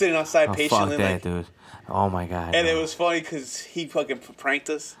 we're dude. all sitting outside Oh, patiently. fuck that, Like, dude. Oh, my God. and no. it was funny because he fucking pranked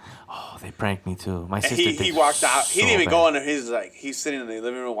us. Oh, they pranked me, too. My And sister he did walked out. He so didn't even bad. go in there. He's sitting in the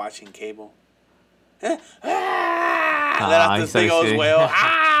living room watching cable. Let out this he's like big old saying- wail.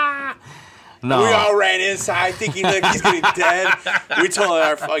 Ah! No. We all ran inside thinking like he's gonna be dead. We told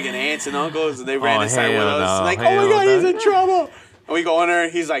our fucking aunts and uncles, and they ran inside with hell us. no, Like, oh hell my god, he's no. in trouble. And we go in there,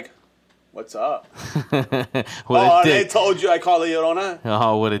 and he's like, "What's up?" What Oh, a they dick. told you I call it Llorona.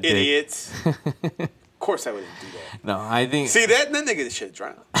 Oh, what a dick. Idiots. Of course I wouldn't do that. No, I think. See that? Then nigga should have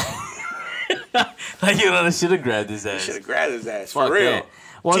drowned. Like, Llorona should have grabbed his ass. Should have grabbed his ass Fuck for real. that.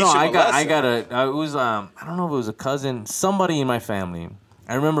 Well, Teach no, him I a got lesson. it was I don't know if it was a cousin, somebody in my family.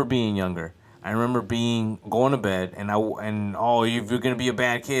 I remember being younger. I remember going to bed and if you're gonna be a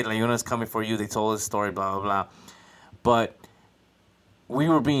bad kid, like Yona's coming for you. They told us a story, blah blah blah. But we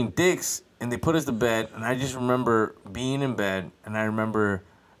were being dicks, and they put us to bed, and I just remember being in bed, and I remember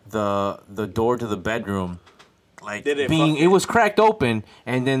the door to the bedroom. Like Did it being, fucking- it was cracked open,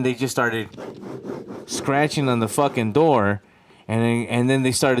 and then they just started scratching on the fucking door, and then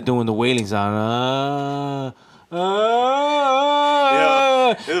they started doing the wailing sound.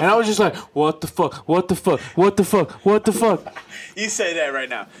 Yeah. And I was just like, what the fuck? What the fuck? What the fuck? What the fuck? You say that right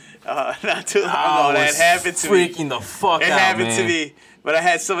now. Not too long I ago, that was happened to me. freaking the fuck It out, happened man. to me, but I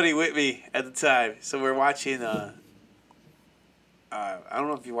had somebody with me at the time. So we're watching. I don't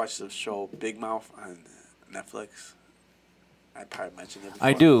know if you watched the show Big Mouth on Netflix. I probably mentioned it before.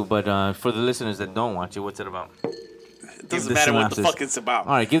 I do, but for the listeners that don't watch it, what's it about? It doesn't the matter what the synopsis. fuck it's about.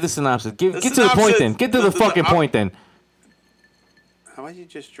 All right, give the synopsis. Get to the synopsis- point then. Get to the fucking point then. How about you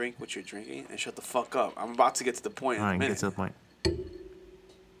just drink what you're drinking and shut the fuck up? I'm about to get to the point All in a right, minute. get to the point.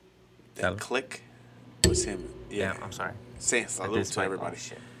 That click was him. Yeah. I'm sorry. Saying I salute did to spike. everybody. Oh,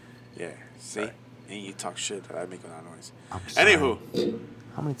 shit. Yeah. See? And you talk shit that I make without noise. I'm sorry. Anywho.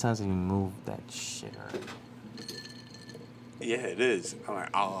 How many times have you moved that shit already? Yeah, it is. I'm like,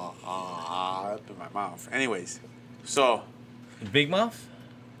 up in my mouth. Anyways. So, Big Mouth?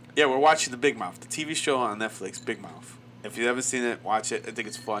 yeah, we're watching The Big Mouth, the TV show on Netflix, Big Mouth. If you haven't seen it, watch it. I think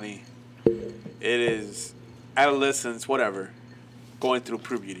it's funny. It is adolescents, whatever, going through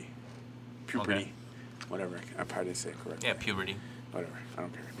puberty. Okay. Whatever. I probably didn't say it correctly. Yeah, puberty. Whatever. I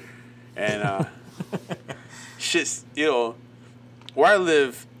don't care. And, shit's, where I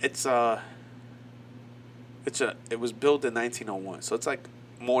live, it was built in 1901, so it's like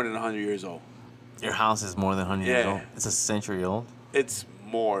more than 100 years old. Your house is more than 100 years Yeah. old. It's a century old. It's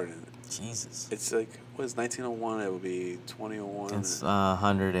more than, Jesus. it's like, what is 1901? It would be 2001. It's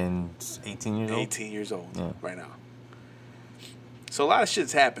 118 years old. 18 years old Yeah. right now. So a lot of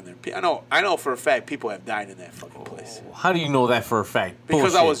shit's happened there. I know for a fact people have died in that fucking place. How do you know that for a fact?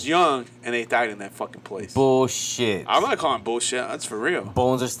 Because I Bullshit. was young and they died in that fucking place. Bullshit. I'm not calling bullshit. That's for real.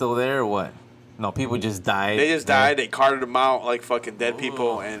 Bones are still there or what? No, people just died. They just died. They carted them out like fucking dead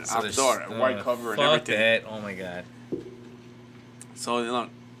people and So out the there's- door, white cover and fuck everything. that. Oh my god. So,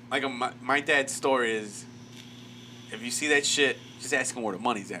 like my dad's story is, if you see that shit, just ask him where the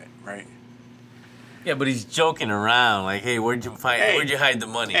money's at, right? Yeah, but he's joking around. Like, hey, where'd you find? Hey. Where'd you hide the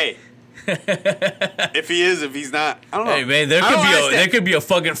money? Hey. If he is, if he's not, I don't know. Hey man, there I could don't be understand. a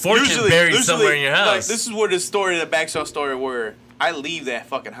fucking fortune buried somewhere in your house. Like, this is where the story, the backstory story, where I leave that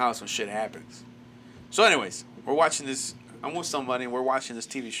fucking house when shit happens. So, anyways, we're watching this. I'm with somebody and we're watching this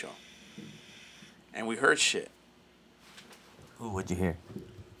TV show, and we heard shit. Ooh, what'd you hear?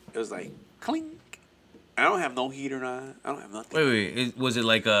 It was like clink. I don't have no heater on. I don't have nothing. Wait, was it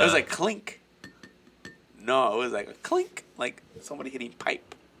like a? It was like clink. No, it was like a clink, like somebody hitting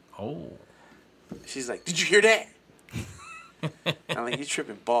pipe. Oh, She's like, "Did you hear that?" I'm like, "You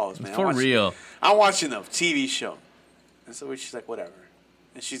tripping balls, man." for real. I'm watching the TV show. And so she's like, "Whatever."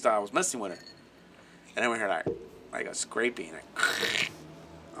 And she thought I was messing with her. And then we heard like a scraping.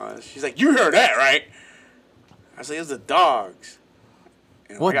 Like, she's like, "You heard that, right?" I was like, "It was the dogs."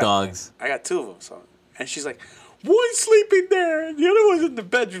 You know, What I got- dogs? I got 2 of them. So, and she's like, "One's sleeping there, and the other one's in the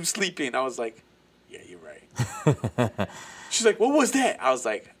bedroom sleeping." I was like, "Yeah, you're right." She's like, "What was that?" I was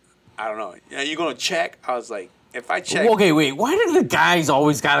like, "I don't know." "Yeah, you gonna check?" I was like, "If I check." Okay, wait. Why do the guys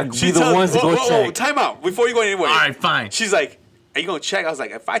always gotta be the tells- ones to go check? Time out before you go anywhere. All right, fine. She's like, "Are you gonna check?" I was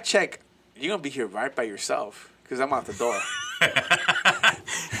like, "If I check, you're gonna be here right by yourself because I'm out the door."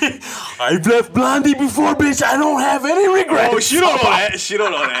 I've left Blondie before, bitch. I don't have any regrets. Oh, she don't know that. She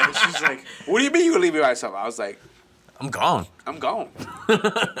don't know that. She's like, "What do you mean you gonna leave me by myself?" I was like, I'm gone. "I'm gone. I'm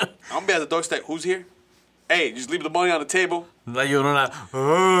gonna be at the doorstep. Who's here? Hey, just leave the money on the table. Like you don't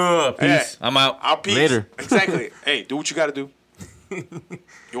know. Hey, Peace. I'm out. I'll peace." Later. Exactly. Hey, do what you gotta do.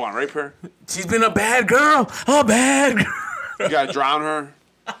 You want to rape her? She's been a bad girl. A bad girl. You gotta drown her?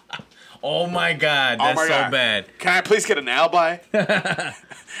 Oh my god, Oh that's my so God. bad. Can I please get an alibi?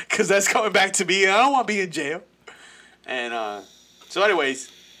 Because that's coming back to me. And I don't want to be in jail. And so,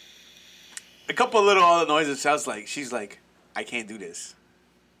 anyways, a couple of little other noises. She's like, "I can't do this."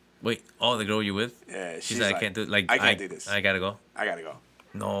 Wait, oh, the girl you with? Yeah, She's like, I can't do. Like, I can't do this. I gotta go. I gotta go.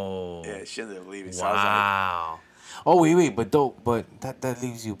 No. Yeah, she ended up leaving. So I was Wow. Oh wait, but that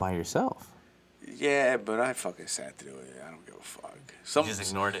leaves you by yourself. like, yeah, but I fucking sat through it. I don't give a fuck. Some, Just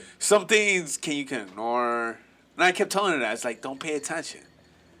ignored it. Some things you can ignore. And I kept telling her that. It's like, don't pay attention.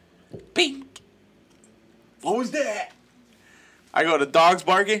 Bink. What was that? I go, "The dog's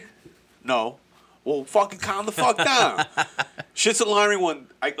barking?" "No." "Well, fucking calm the fuck down." Shit's alarming when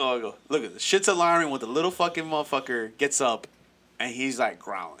I go, "Look at this. Shit's alarming when the little fucking motherfucker gets up and he's like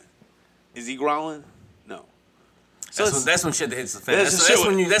growling. Is he growling? No. So That's when shit hits the fan. that's That's, the that's shit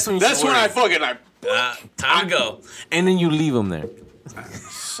when you. That's when you. That's should when I worry. fucking Time to go. And then you leave them there.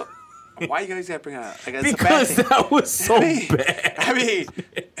 So, why you guys gotta bring out? Like, that's a bad Because thing. that was so I mean, bad. I mean,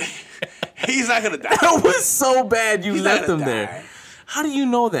 he's not gonna die. That was so bad you He's not left gonna them there. die. How do you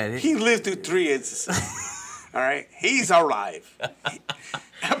know that? He lived through 3 instances. All right, he's alive.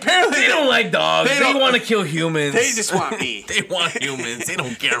 Apparently, They don't like dogs. They They, don't- want to kill humans. They just want me. They want humans. They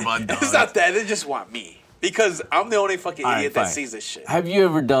don't care about dogs. It's not that. They just want me because I'm the only fucking All right, idiot that fine. sees this shit. Have you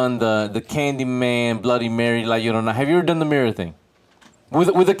ever done the Candyman, Bloody Mary, La Llorona? Have you ever done the mirror thing?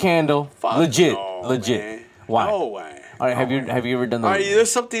 With a candle? Fuck legit. no, Legit. man. Why? No way. All right, have you ever done the All right,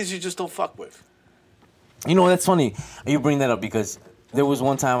 there's some things you just don't fuck with. You know, that's funny. You bring that up because there was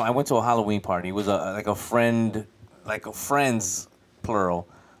one time I went to a Halloween party. It was a friends, plural.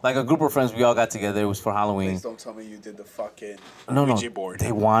 Like a group of friends, we all got together. It was for Halloween. don't tell me you did the fucking No, Ouija board.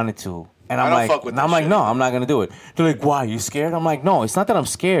 they wanted to. And I I'm don't like, fuck with and I'm that like, shit. no, I'm not gonna do it. They're like, why? You scared? I'm like, no, it's not that I'm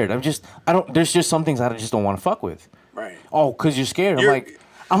scared. There's just some things I just don't want to fuck with. Right. Oh, cause you're scared. You're-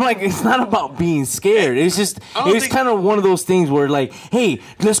 I'm like, it's not about being scared. It's just, I don't it's think- kind of one of those things where like, hey,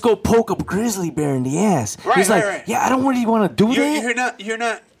 let's go poke a grizzly bear in the ass. Right, He's like, right. yeah, I don't really want to do that. You're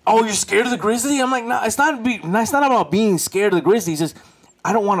not. Oh, you're scared of the grizzly? I'm like, no, it's not about being scared of the grizzly. It's just,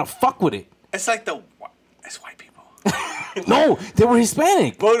 I don't want to fuck with it. It's like it's white people. No, they were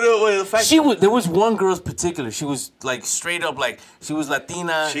Hispanic. But the fact There was one girl in particular. She was like straight up like she was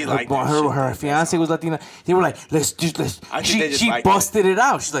Latina. She her liked that shit. her fiance was Latina. They were like, let's. I think they just She like busted it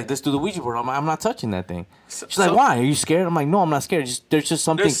out. She's like, let's do the Ouija board. I'm not touching that thing. She's like, so- why? Are you scared? I'm like, no, I'm not scared. There's just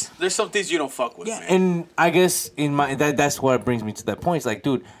something. there's some things you don't fuck with, Yeah, man. and I guess that's what brings me to that point. It's like,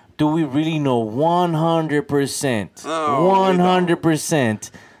 dude, do we really know 100%, No, we don't.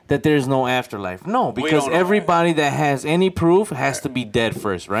 100% that there's no afterlife? No, because don't know, everybody that has any proof has to be dead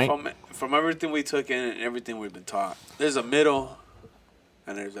first, right? From everything we took in and everything we've been taught, there's a middle,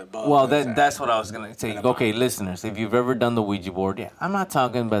 and there's a bug. Well, that's what I was gonna say. Okay, listeners, if you've ever done the Ouija board, yeah, I'm not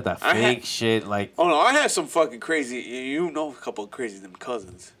talking about that fake shit. Like, oh no, I have some fucking crazy. You know, a couple of crazy them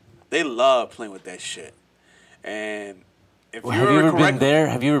cousins. They love playing with that shit. And if have you ever been there?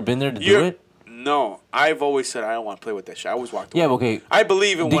 Have you ever been there to do it? No, I've always said I don't want to play with that shit. I always walked away. Yeah, okay. I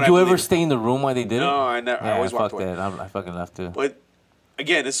believe in what I Did you ever believe. stay in the room while they did it? No, I never. I always walked away. That. I fucking left too. But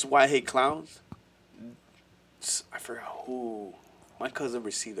again, this is why I hate clowns. I forgot who. My cousin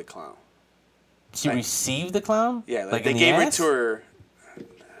received a clown. She received the clown? Yeah, like they in gave the it ass? to her.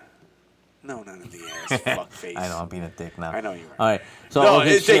 No, not in the ass. Fuck face. I know, I'm being a dick now. I know you are. All right. So, No,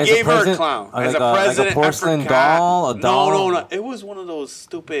 okay, they gave her a clown. As a president, like a porcelain I forgot. doll? A doll? No. It was one of those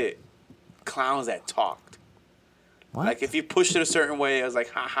stupid clowns that talked. What? Like if you pushed it a certain way, it was like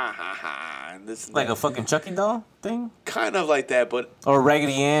ha ha ha ha, and this. And like that. a fucking Chucky doll thing? Kind of like that, but Or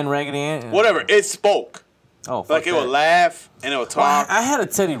Raggedy Ann? whatever. It spoke. Oh, fuck Like it that. would laugh and it would talk. Well, I had a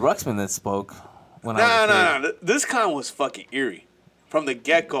Teddy Ruxpin that spoke when I was a kid. No. This clown was fucking eerie from the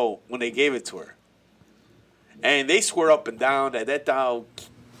get go when they gave it to her, and they swore up and down that doll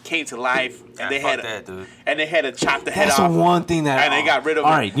came to life, and they fuck had that, dude. and they had to chop the head That's off. the one thing that... and they got rid of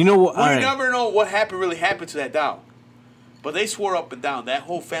all it. right, you know what? We All right. never know what really happened to that doll, but they swore up and down. That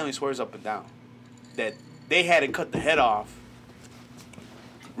whole family swears up and down that they had to cut the head off,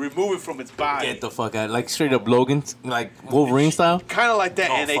 remove it from its body. Get the fuck out. Like straight up Logan, like Wolverine style? Kind of like that,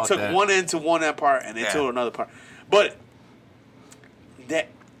 Oh, and they fuck took that. one end to one end part, and they Yeah. took another part. But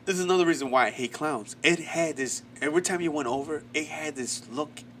this is another reason why I hate clowns. It had this every time you went over, it had this look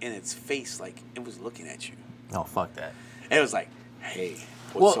in its face, like it was looking at you. Oh, fuck that. And it was like, "Hey,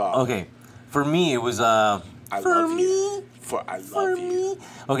 what's up? Okay. For me, it was I love you. I love you."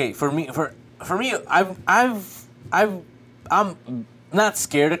 Okay, for me, I'm not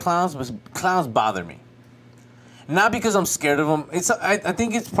scared of clowns, but clowns bother me. Not because I'm scared of them. I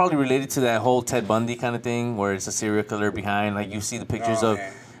think it's probably related to that whole Ted Bundy kind of thing, where it's a serial killer behind. Like you see the pictures Oh, of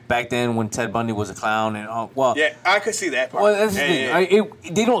man. back then when Ted Bundy was a clown, and Yeah, I could see that part. Well, that's the Yeah, thing.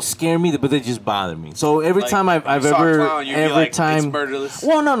 yeah. They don't scare me, but they just bother me. So every Like, time I've if you saw a ever, clown, you'd be every like, "It's time, murderless."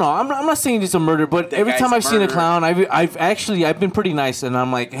 Well, no, I'm not saying it's a murder, but That every guy's time a I've seen a murderer. clown, I've been pretty nice, and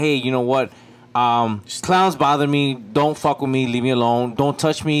I'm like, hey, you know what? Clowns bother me. Don't fuck with me. Leave me alone. Don't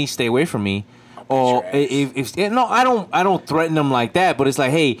touch me. Stay away from me. Or your ass. if no, I don't threaten them like that. But it's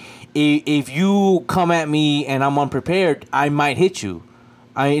like, hey, if you come at me and I'm unprepared, I might hit you.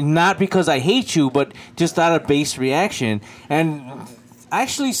 Not because I hate you, but just out of base reaction. And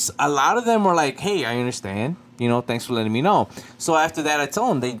actually, a lot of them are like, hey, I understand. You know, thanks for letting me know. So after that, I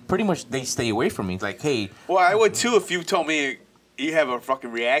tell them they stay away from me. Like, hey, Well, I would too if you told me you have a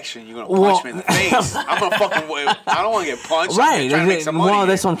fucking reaction. You're gonna Well- punch me in the face. I'm gonna fucking. I don't want to get punched. right? I'm trying to make some money. Well,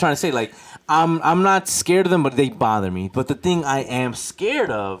 that's what I'm trying to say. Like, I'm not scared of them, but they bother me. But the thing I am scared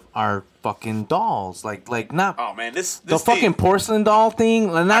of are fucking dolls. Like not. Oh man, this The thing- fucking porcelain doll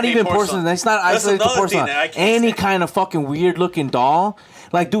thing, like, not I hate even porcelain. porcelain. That's not That's isolated to another thing porcelain. that I can't Any stand. kind of fucking weird looking doll.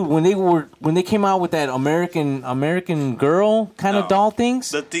 Like, dude, when they came out with that American Girl kind of No. doll things,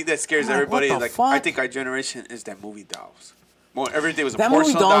 The thing that scares I'm like, everybody, what the like fuck? I think our generation is that movie dolls. Well, everything was a that movie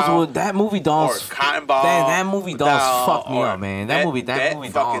porcelain dolls, doll. that movie dolls, or cotton ball. that movie dolls doll, fucked me or up, man. That movie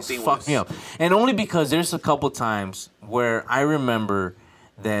fucking dolls thing fucked was- me up, and only because there's a couple times where I remember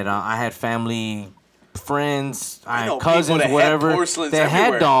that I had family. Friends, I know had people cousins, that had whatever. porcelains They had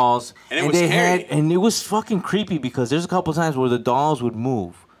everywhere. dolls, And it was they scary. and it was fucking creepy because there's a couple times where the dolls would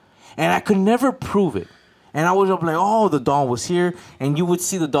move, and I could never prove it. And I was up like, oh, the doll was here, and you would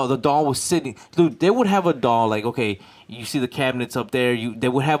see the doll. The doll was sitting. Dude, they would have a doll like, okay, you see the cabinets up there. They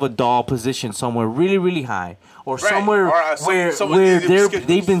would have a doll positioned somewhere really, really high, or Right. somewhere Or, where someone where needed schedules.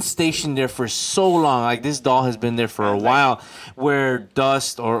 they've been stationed there for so long. Like this doll has been there for a while, where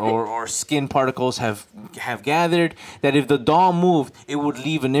dust or skin particles have gathered. That if the doll moved, it would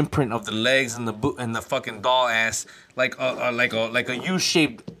leave an imprint of the legs and the fucking doll ass like a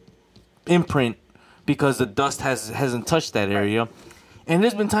U-shaped imprint. Because the dust hasn't touched that area. And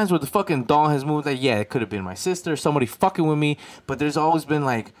there's been times where the fucking doll has moved. Like, yeah, it could have been my sister, somebody fucking with me. But there's always been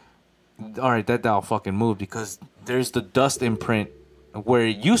like, all right, that doll fucking moved. Because there's the dust imprint where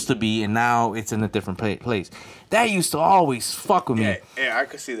it used to be, and now it's in a different place. That used to always fuck with me. Yeah, I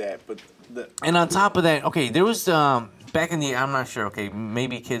could see that, but And on top of that, okay, there was back in the, I'm not sure, okay,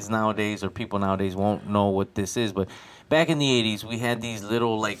 maybe kids nowadays or people nowadays won't know what this is, but back in the 80s, we had these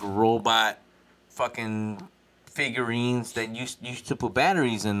little like robot fucking figurines that used to put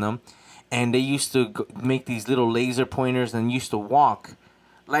batteries in them, and they used to make these little laser pointers and used to walk,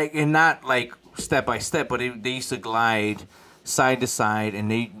 like, and not like step by step, but they used to glide side to side, and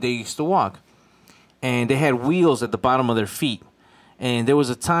they used to walk, and they had wheels at the bottom of their feet. And there was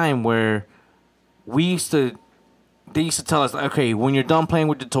a time where they used to tell us, okay, when you're done playing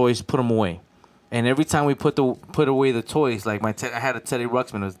with the toys, put them away. And every time we put away the toys, like I had a Teddy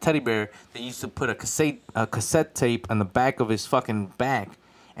Ruxpin, it was a teddy bear. They used to put a cassette tape on the back of his fucking back,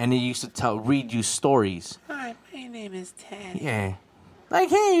 and they used to read you stories. Hi, my name is Teddy. Yeah. Like,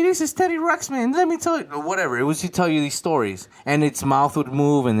 hey, this is Teddy Ruxpin. Let me tell you, or whatever. It was to tell you these stories, and its mouth would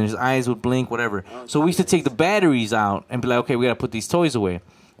move, and his eyes would blink, whatever. So we used to take the batteries out and be like, okay, we gotta put these toys away.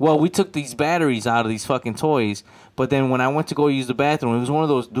 Well, we took these batteries out of these fucking toys, but then when I went to go use the bathroom, it was one of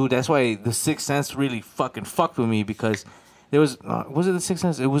those, dude. That's why The Sixth Sense really fucking fucked with me, because there was it The Sixth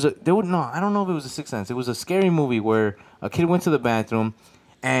Sense? I don't know if it was The Sixth Sense. It was a scary movie where a kid went to the bathroom.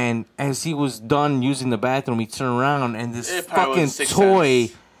 And as he was done using the bathroom, he turned around and this fucking toy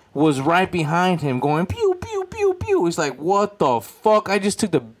was right behind him going pew, pew, pew, pew. He's like, what the fuck? I just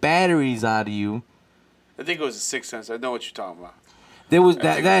took the batteries out of you. I think it was The Sixth Sense. I know what you're talking about. There was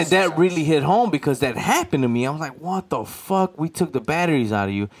that really hit home because that happened to me. I was like, what the fuck? We took the batteries out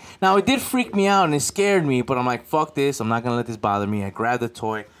of you. Now, it did freak me out and it scared me, but I'm like, fuck this. I'm not going to let this bother me. I grabbed the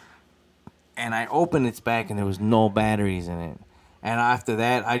toy and I opened its back and there was no batteries in it. And after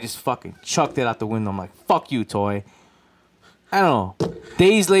that, I just fucking chucked it out the window. I'm like, fuck you, toy. I don't know.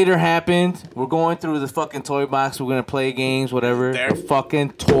 Days later happened. We're going through the fucking toy box. We're going to play games, whatever. The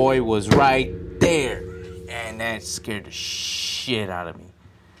fucking toy was right there. And that scared the shit out of me.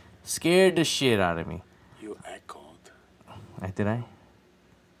 Scared the shit out of me. You echoed. Did I?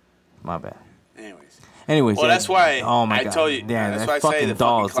 My bad. Anyways, well, that's why oh my I God. told you. Yeah, that's that why fucking I say the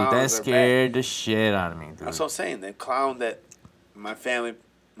dolls, fucking dude. clowns That are scared bad. the shit out of me, dude. That's what I'm saying. The clown that my family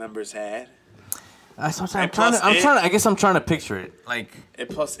members had. That's what I'm trying to. I guess I'm trying to picture it. Like, and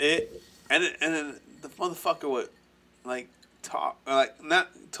plus it, and then the motherfucker would like talk, like not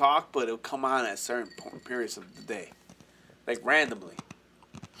talk, but it would come on at certain periods of the day, like randomly.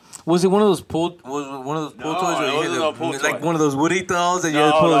 Was it one of those pool? Was it one of those pool toys? It wasn't no pool toy. Like one of those Woody dolls that you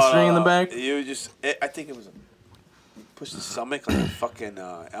had to pull a string in the back. You just, I think it was. Push the stomach like a fucking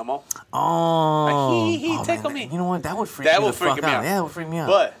Elmo. Oh, like, he tickle me. You know what? That would freak me the fuck out. Yeah, that would freak me out.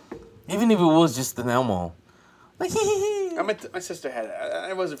 But even if it was just an Elmo, like my sister had it.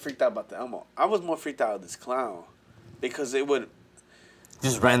 I wasn't freaked out about the Elmo. I was more freaked out of this clown because it would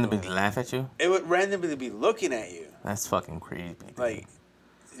just randomly laugh at you. It would randomly be looking at you. That's fucking creepy. Dude. Like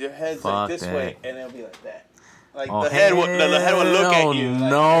your head's like this way, and it'll be like that. Like the head would look at you. Like,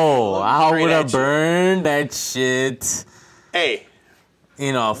 no, I would have burned that shit. Hey,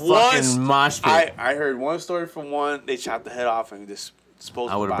 you know, fucking mosh pit. I heard one story from one. They chopped the head off and just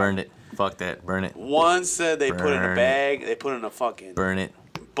disposed. I would have burned it. Fuck that, burn it. One said they put it in a bag. They put it in a fucking burn it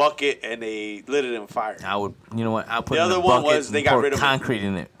bucket and they lit it on fire. I would. You know what? I put the it in other a one bucket was they and got pour rid of concrete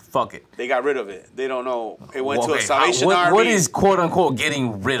in it. Fuck it. They got rid of it. They don't know. It went to a Salvation Army. What is quote unquote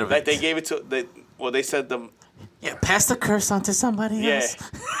getting rid of it? Like they gave it to they said them. Yeah, pass the curse on to somebody else.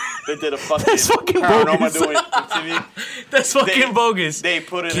 Yeah. They did a fucking paranormal bogus. Doing TV. That's fucking bogus. They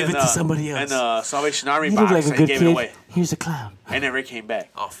put it Give in it to somebody else. And Salvation Army you box look like a and good gave kid. it away. Here's a clown. And never came back.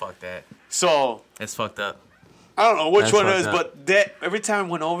 Oh, fuck that. So that's fucked up. I don't know which That's one it is, up. but that every time I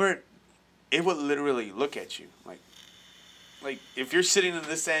went over it, it would literally look at you. Like if you're sitting in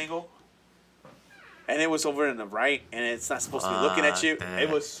this angle and it was over in the right and it's not supposed to be looking at you, that. it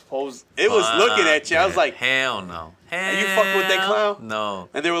was looking at you. I was like, hell no. Are you fucking with that clown? No.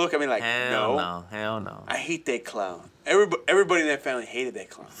 And they would look at me like, hell no. Hell no. I hate that clown. Everybody in that family hated that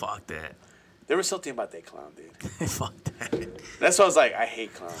clown. Fuck that. There was something about that clown, dude. Fuck that. That's why I was like, I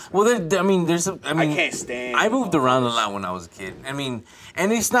hate clowns. Well, I can't stand. I moved around a lot when I was a kid. I mean,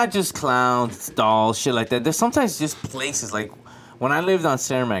 and it's not just clowns, it's dolls, shit like that. There's sometimes just places like when I lived on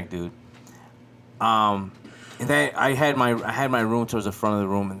Cermak, dude. I had my room towards the front of the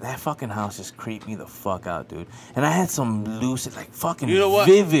room, and that fucking house just creeped me the fuck out, dude. And I had some lucid, like fucking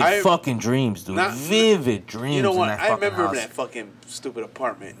vivid fucking dreams, dude. Vivid dreams. You know what? In that I remember house. that fucking stupid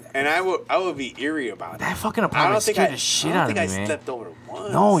apartment, and I would be eerie about it. That fucking apartment scared the shit out of me, man. I don't think I slept over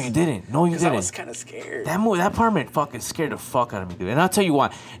once. No, you didn't. No, you didn't. I was kind of scared. That apartment fucking scared the fuck out of me, dude. And I'll tell you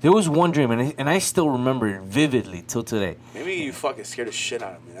why. There was one dream, and I still remember it vividly till today. Maybe you fucking scared the shit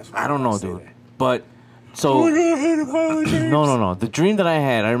out of me. That's why I don't know, dude. But so no. The dream that I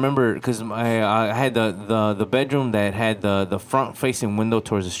had, I remember because I had the bedroom that had the front facing window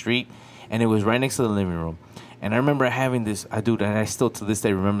towards the street, and it was right next to the living room. And I remember having this, and I still to this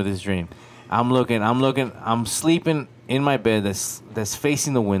day remember this dream. I'm sleeping in my bed that's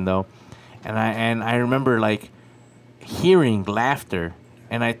facing the window, and I remember like hearing laughter,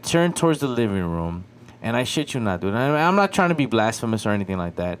 and I turned towards the living room, and I shit you not, dude. I'm not trying to be blasphemous or anything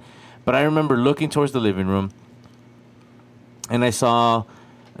like that, but I remember looking towards the living room, and I saw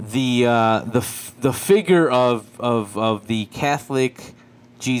the figure of the Catholic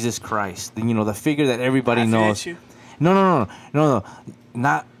Jesus Christ. The figure that everybody knows. No.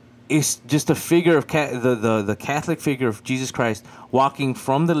 Not. It's just a figure of the Catholic figure of Jesus Christ walking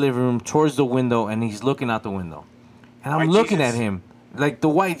from the living room towards the window, and he's looking out the window. And I'm looking at him, like the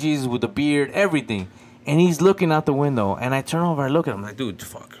white Jesus with the beard, everything. And he's looking out the window, and I turn over and look at him. I'm like, dude,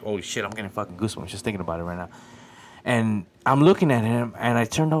 fuck, holy shit, I'm getting fucking goosebumps just thinking about it right now. And I'm looking at him, and I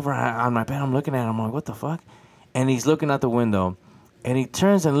turned over on my bed. I'm looking at him. I'm like, what the fuck? And he's looking out the window, and he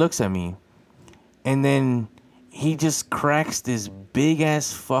turns and looks at me, and then he just cracks this big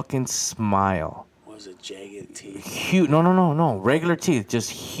ass fucking smile. Was it jagged teeth? Huge, no, regular teeth, just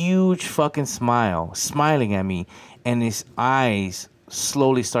huge fucking smile, smiling at me, and his eyes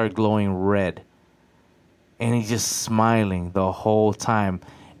slowly start glowing red, and he's just smiling the whole time,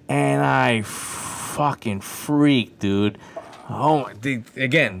 and I fucking freaked, dude. Oh, dude,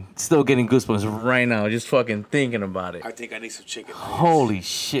 again, still getting goosebumps right now, just fucking thinking about it. I think I need some chicken nuggets. Holy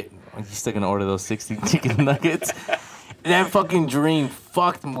shit. You still gonna order those 60 chicken nuggets? That fucking dream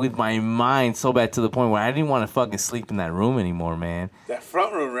fucked with my mind so bad to the point where I didn't want to fucking sleep in that room anymore, man. That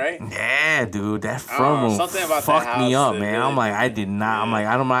front room, right? Yeah, dude, that front room something about fucked that me house up, that man. really- I'm like, I did not. Yeah. I'm like,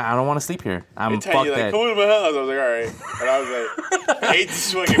 I don't want to sleep here. I'm They tell fuck you, that. like, come to my house. I was like, all right. And I was like, I hate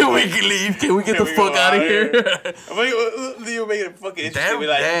this fucking Can we place. leave? Can we get Can the we fuck go out of out here? I'm like, you make it fucking interesting. Be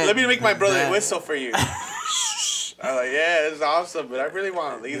like, that- let me make my brother that- whistle for you. I was like, yeah, this is awesome, but I really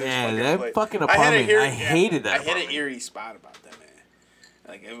want to leave this Yeah, fucking that place. fucking I had apartment, I hated that I hit an apartment. eerie spot about that, man.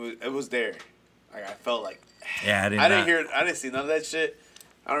 Like it was there. Like I felt like Yeah, I didn't see none of that shit.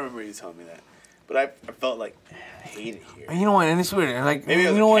 I don't remember you telling me that, but I felt like I hate it here. You know what? And it's weird. Like, Maybe I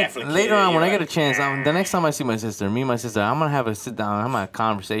was you know a what? Catholic Later kid, on, when I you're get a like, chance, the next time I see my sister, me and my sister, I'm gonna have a sit down. I'm gonna have a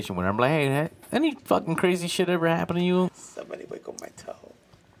conversation with her. I'm like, hey, any fucking crazy shit ever happened to you? Somebody wiggle my toe.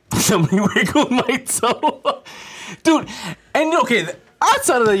 Somebody wiggled my toe. Dude, and okay,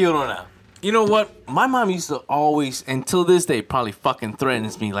 outside of that, you don't know. You know what? My mom used to always, until this day, probably fucking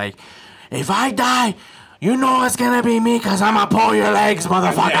threatens me like, if I die, you know it's gonna be me because I'm gonna pull your legs, Yeah,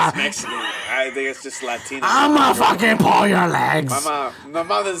 it's motherfucker. Mexican. I think it's just Latino. I'm gonna fucking pull your legs. My mom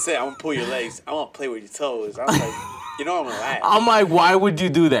doesn't say I'm gonna pull your legs. I want to play with your toes. I was like, you know I'm gonna laugh. I'm like, why would you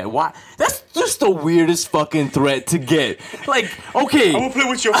do that? Why? That's just the weirdest fucking threat to get. Like, okay. I'm gonna play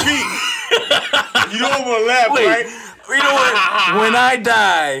with your feet. You know I'm gonna laugh, Wait, right? you know what? When I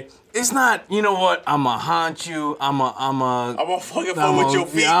die, it's not, you know what? I'm gonna haunt you. I'm gonna fucking fuck with your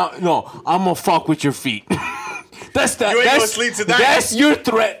feet. No, I'm gonna fuck with your feet. That's that. You ain't that's, gonna sleep tonight. That's your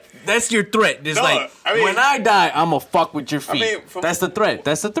threat. That's your threat. It's No, like, I mean- when I die, I'm gonna fuck with your feet. mean, That's the threat.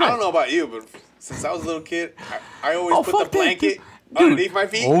 That's the I threat. don't know about you, but since I was a little kid, I always Oh, put the fuck that, blanket dude. underneath my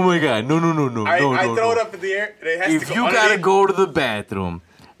feet. Oh my god. No. I no, throw it no. up in the air, and it has to If go you underneath. gotta go to the bathroom,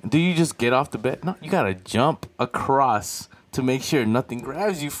 do you just get off the bed? No, you gotta jump across to make sure nothing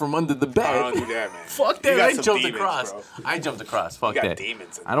grabs you from under the bed. I don't do that, man. Fuck You that! got I some jumped demons, across. bro. I jumped across. Fuck got that.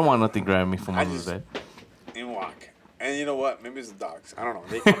 demons in I don't want nothing grabbing me from under just- the bed. And walk. And you know what? Maybe it's the dogs. I don't know.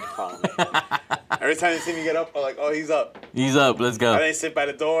 They fucking follow me. Every time they see me get up, I'm like, oh, he's up. He's up. Let's And go. they sit by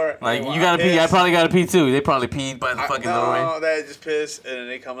the door. Like, and you gotta pee. I probably gotta pee too. They probably peed by the fucking doorway. No, they just piss, and then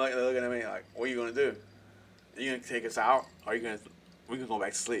they come like they're looking at me like, "What are you gonna do? Are you gonna take us out? Or are you gonna? We can go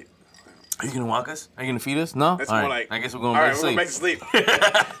back to sleep." Are you gonna walk us? Are you gonna feed us? No. That's All more right. like, I guess we're going all back right, to we're sleep. going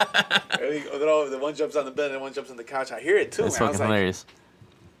back to sleep. The one jumps on the bed, and the one jumps on the couch. I hear it too. That's Man. I was fucking like, hilarious.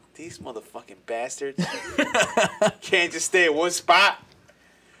 these motherfucking bastards can't just stay at one spot.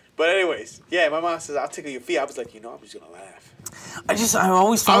 But anyways, yeah, my mom says, "I'll tickle your feet." I was like, I'm just gonna laugh. I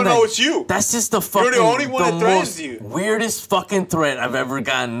always found I don't know that it's you. That's just the fucking. the only one that threatens most you. Weirdest fucking threat I've ever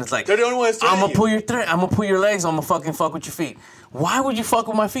gotten. It's like, They're the only ones I'm threatening gonna you. pull your threat. I'm gonna pull your legs. I'm gonna fucking fuck with your feet. Why would you fuck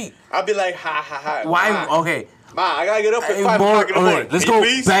with my feet? I'll be like, ha ha ha. Why? Ma, Okay. Ma, I gotta get up at Hey, 5 o'clock in the morning. Let's Can go you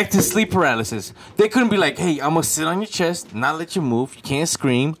please? back to sleep paralysis. They couldn't be like, hey, I'm gonna sit on your chest, not let you move. You can't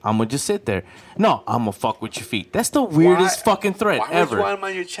scream. I'm gonna just sit there. No, I'm gonna fuck with your feet. That's the weirdest fucking threat Why ever. would you want them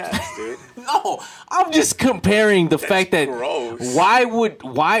on your chest, dude? No, I'm just comparing the fact that gross.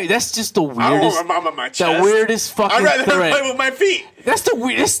 why that's just the I don't weirdest want my mom on my chest. the weirdest I'd fucking rather threat. play with my feet. That's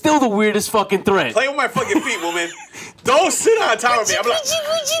still the weirdest fucking threat. Play with my fucking feet, woman. Don't sit on top of me. I'm like,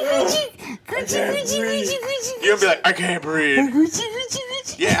 you're gonna be like, I can't breathe.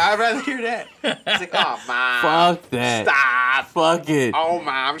 Yeah, I'd rather hear that. It's like, oh, mom. Fuck that. Stop. Fuck it. Oh,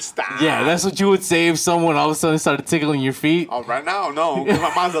 mom, stop. Yeah, that's what you would say if someone all of a sudden started tickling your feet. Oh, right now, no, because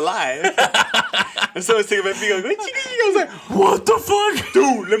my mom's alive. And so I was taking my finger. I was like, what the fuck?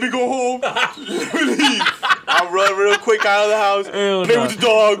 Dude, let me go home. Let me leave. I'll run real quick out of the house. Hell Play no. with the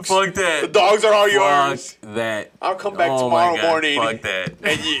dogs. Fuck that. The dogs are all yours. Fuck that. I'll come back Oh my tomorrow God, morning. Fuck that.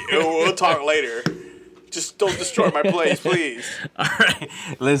 And we'll talk later. Just don't destroy my place, please. All right,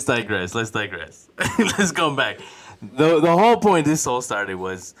 let's digress. Let's come back. The whole point this all started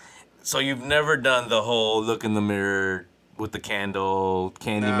was, so you've never done the whole look in the mirror with the candle,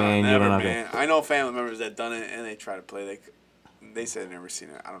 Candyman. Never, you don't man. I know family members that done it and they try to play. They said they've never seen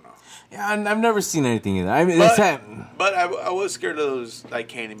it. I don't know. Yeah, I've never seen anything either. I mean, it's happened. But I was scared of those like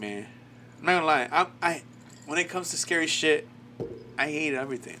Candyman. I'm not gonna lie. I when it comes to scary shit, I hate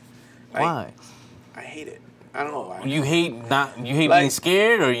everything. Like, Why? I hate it. I don't know why. You hate being Like-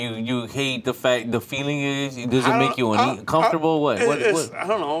 scared, or you hate the feeling does it I make you don't- uncomfortable? What? I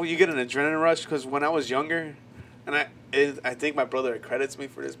don't know. You get an adrenaline rush because when I was younger, and I think my brother credits me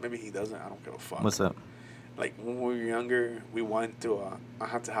for this. Maybe he doesn't. I don't give a fuck. What's up? Like when we were younger, we went to a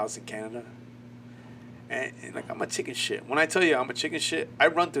haunted house in Canada, and like I'm a chicken shit. When I tell you I'm a chicken shit, I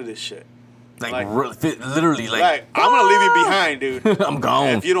run through this shit. Like, Like- literally, like I'm gonna leave you behind, dude. I'm gone.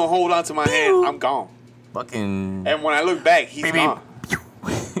 If you don't hold on to my hand, I'm gone. Fucking. And when I look back, he's Beep, beep. gone.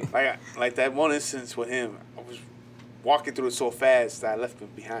 Like that one instance with him, I was walking through it so fast that I left him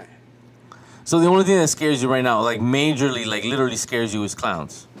behind. So the only thing that scares you right now, like majorly, like literally scares you, is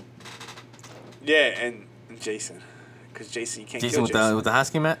clowns. Yeah, and Jason, because Jason, you can't Jason kill with Jason. the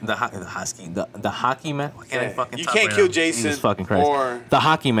husky man, the hockey man. Why can't I Yeah. fucking You talk can't right kill now? Jason Jesus fucking Christ. or- the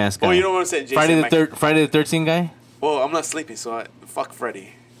hockey mask guy. Oh, you know what I'm saying? Jason. Friday the 13th guy. Well, I'm not sleeping, so fuck Freddy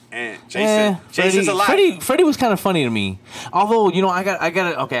and Jason. Jason's alive. Freddie was kind of funny to me. Although, you know, I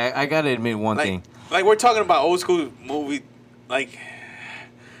gotta admit one thing. Like we're talking about old school movie, like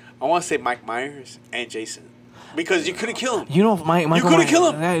I want to say Mike Myers and Jason, because you couldn't kill him. You know, Michael couldn't Myers,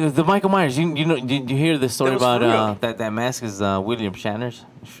 kill him. The Michael Myers. You know? Did you hear the story That was for about real. that mask is William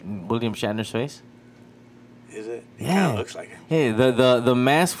Shatner's face? Is it? It Yeah, kind of looks like it. Yeah, the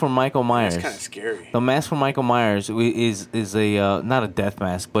mask for Michael Myers. It's kind of scary. The mask for Michael Myers is a not a death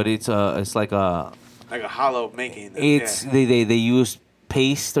mask, but it's like a Like a hollow making. it's yeah. they use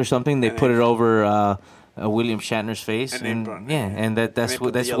paste or something. They And put they- it over William Shatner's face, And they and brought- yeah, and that's they put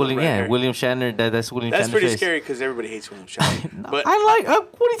the that's yellow William red hair. William Shatner. That's William That's Shatner's pretty face. scary because everybody hates William Shatner. But I like.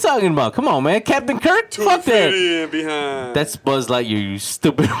 What are you talking about? Come on, man, Captain Kirk. Fuck that. 250 and behind. That's Buzz Lightyear. You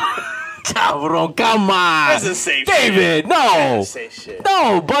stupid. Cabrón, come on. That's the same David, shit. no. Say shit.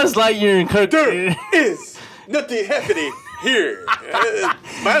 No, Buzz Lightyear and Kirk. There is nothing happening here.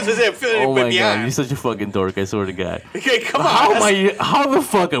 Might as well say I'm feeling Oh it my god, behind. you're such a fucking dork. I swear to God. Okay, come on. How am that's- How the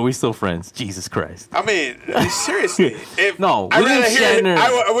fuck are we still friends? Jesus Christ. I mean, seriously. If No, I'd William rather hear,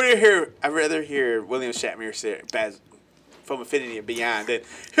 Shatner- I'd rather hear William Shatner say Baz from Infinity and Beyond than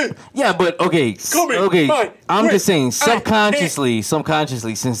Yeah, but okay, Come here, okay. my I'm great just saying, I subconsciously,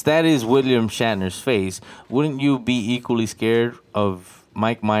 since that is William Shatner's face, wouldn't you be equally scared of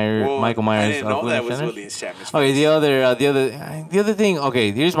Michael Myers? I didn't know of that William was Shatner? William Shatner's Okay, face. the other thing.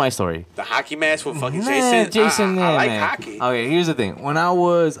 Okay, here's my story. The hockey mask with fucking Nah, Jason. I yeah, like man. hockey. Okay, here's the thing. When I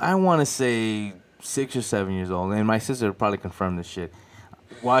want to say 6 or 7 years old, and my sister would probably confirm this shit,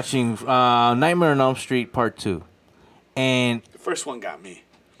 watching Nightmare on Elm Street Part 2. And The first one got me.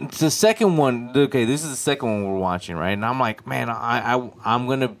 it's the second one. Okay, this is the second one we're watching, right? And I'm like, man, I'm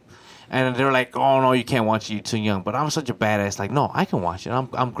gonna. And they're like, oh no, you can't watch it. You're too young. But I'm such a badass. Like, no, I can watch it.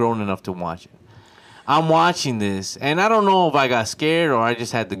 I'm grown enough to watch it. I'm watching this, and I don't know if I got scared or I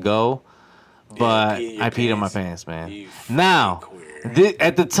just had to go. But pee in your I peed in my pants. pants, man. You fucking Now, queer.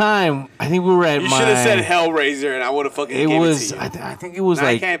 at the time, I think we were at You my. should have said Hellraiser, and I would have fucking It gave was. it to you. I think it was Now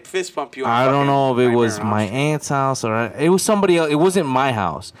I like. can't fist bump you. On I don't fucking know if it Nightmare was on Elm my Street. aunt's house or it was somebody else. It wasn't my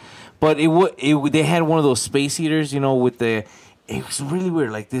house, but they had one of those space heaters, you know, with the. It was really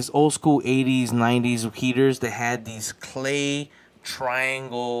weird, like this old school 80s, 90s heaters that had these clay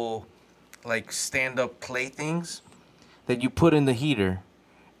triangle, like stand up clay things that you put in the heater,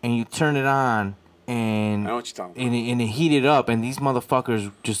 and you turn it on, and I know what you're talking and it heated up, and these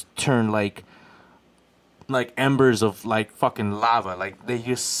motherfuckers just turned like embers of like fucking lava. Like they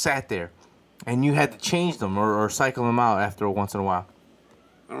just sat there, and you had to change them or cycle them out after once in a while.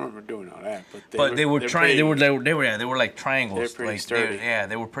 I don't remember doing all that, but But they were they're trying. pretty- They were like triangles. They're pretty like, sturdy.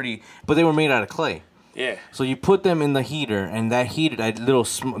 They were pretty. But they were made out of clay. Yeah. So you put them in the heater, and that heated that little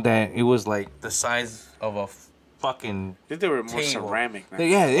that it was like the size of a fucking. I think they were more table. ceramic. Now.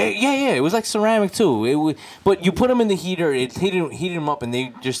 Yeah. It was like ceramic too. It was, but you put them in the heater, it heated them up, and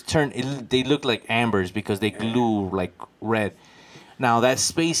they just turned. They looked like ambers because they glue like red. Now that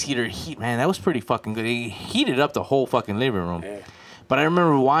space heater man, that was pretty fucking good. It heated up the whole fucking living room. Yeah. But I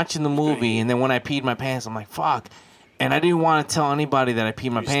remember watching the movie, and then when I peed my pants, I'm like, fuck. And I didn't want to tell anybody that I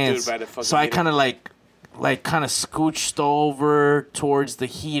peed my pants. So I kind of kind of scooched over towards the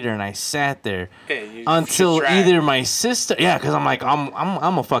heater, and I sat there until either my sister, because I'm like,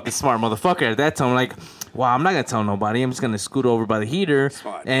 I'm a fucking smart motherfucker at that time. I'm like, well, I'm not gonna tell nobody. I'm just gonna scoot over by the heater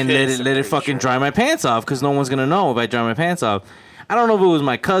and let it fucking dry my pants off, because no one's gonna know if I dry my pants off. I don't know if it was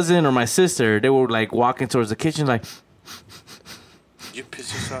my cousin or my sister. They were like walking towards the kitchen, like, you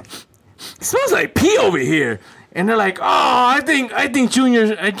piss yourself? It smells like pee over here. And they're like, oh, I think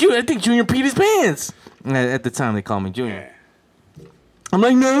Junior peed his pants. And at the time, they called me Junior. Yeah. I'm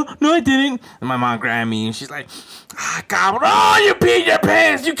like, no, I didn't. And my mom grabbed me, and she's like, God, you peed your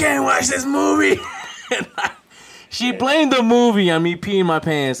pants. You can't watch this movie. She blamed the movie on me peeing my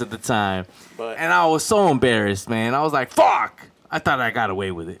pants at the time. And I was so embarrassed, man. I was like, fuck. I thought I got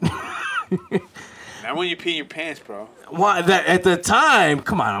away with it. Now when you pee your pants, bro. Well, at the time,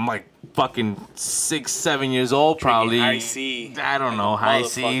 come on, I'm like fucking 6-7 years old, probably. High C. I don't know, high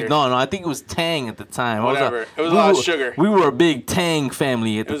C. No, I think it was Tang at the time. Whatever. It was a lot of sugar. We were a big Tang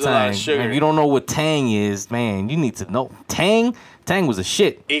family at the time. It was a lot of sugar. If you don't know what Tang is, man, you need to know. Tang was a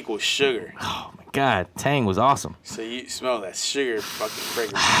shit. Equals sugar. Oh my God, Tang was awesome. So you smell that sugar fucking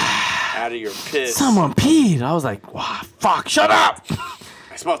fragrance out of your piss. Someone peed. I was like, wow, fuck, shut up.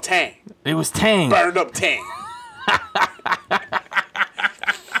 I smell Tang. It was Tang. Burned up Tang.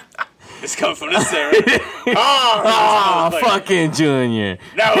 It's coming from this area. Oh, fucking Junior.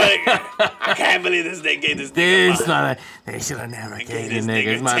 No, I can't believe this nigga gave this nigga money. They should have never gave this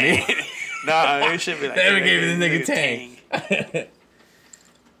niggas money. No, it should be like, never gave this nigga Tang.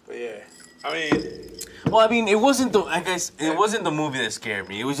 But yeah, I mean. Well, I mean, it wasn't the movie that scared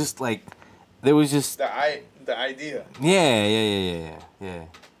me. It was just like, there was just the idea. Yeah.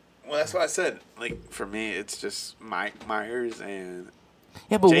 Well, that's what I said. Like, for me, it's just Mike Myers and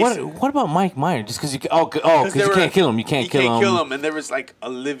yeah, but Jason. what about Mike Myers? Just because because you can't kill him. You can't kill him. And there was like a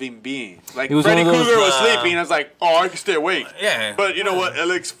living being. Like it was Freddy Krueger was sleeping, and I was like, oh, I can stay awake. Yeah. But you know what? It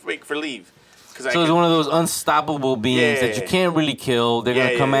looks fake for leave. So it's one of those unstoppable beings that you can't really kill. They're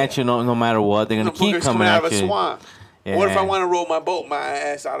gonna come at you no matter what. They're gonna keep coming at you. Out of a swamp. Yeah. What if I want to roll my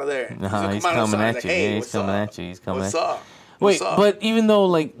ass out of there? He's coming at you. Hey, he's coming at you. He's coming at you. What's up? Wait, but even though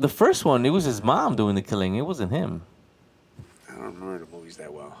like the first one, it was his mom doing the killing. It wasn't him. I don't remember the movies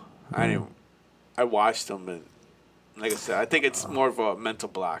that well. I watched them, but like I said, I think it's more of a mental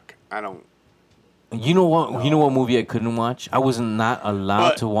block. I don't. You know what? No. You know what movie I couldn't watch? I was not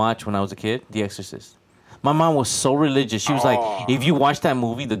allowed to watch when I was a kid. The Exorcist. My mom was so religious. She was like, "If you watch that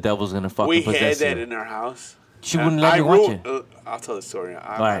movie, the devil's gonna fucking possess you." We had that in our house. She wouldn't let me watch it. I'll tell the story.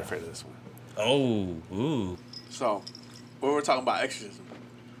 I'm not afraid of this one. Oh, ooh. So, we were talking about exorcism.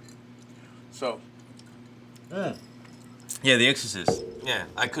 So. Yeah, The Exorcist. Yeah,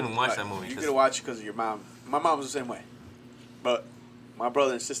 I couldn't watch that movie. You couldn't watch it because of your mom. My mom was the same way. But my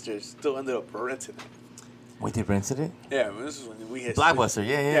brother and sister still ended up renting it. Wait, they rented it? Yeah, this is when we had... Blockbuster,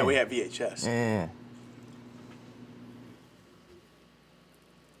 yeah. Yeah, we had VHS. Yeah.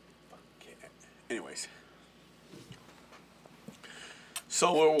 Okay. Anyways.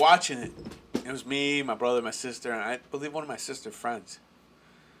 So we're watching it. It was me, my brother, my sister, and I believe one of my sister's friends.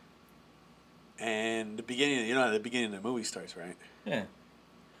 And the beginning of the movie starts, right? Yeah.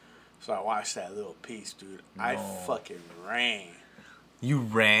 So I watched that little piece, dude. No. I fucking ran. You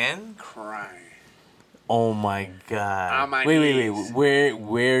ran? Crying. Oh my God. On my knees. Wait.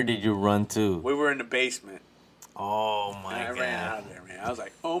 Where did you run to? We were in the basement. Oh my God. I ran out of there, man. I was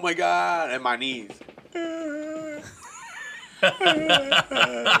like, oh my God. And my knees.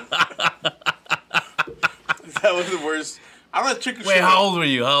 That was the worst. I don't trick or treat. Wait, how old were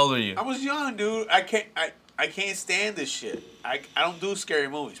you? I was young, dude. I can't stand this shit. I don't do scary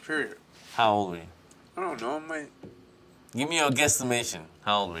movies, period. How old were you? I don't know. Give me a guesstimation.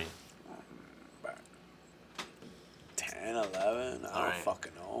 How old were you? About 10, 11. I don't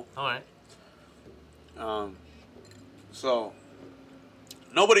fucking know. All right. So,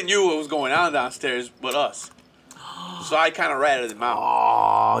 nobody knew what was going on downstairs but us. So I kind of ratted him out.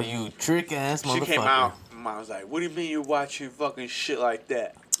 Oh, you trick-ass motherfucker. She came out. I was like, what do you mean you're watching fucking shit like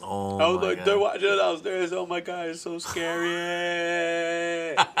that? Oh, I was like, God. They're watching it downstairs. Oh, my God, it's so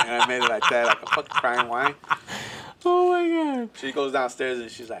scary. And I made it like that, like a fucking crying whine. Oh, my God. She goes downstairs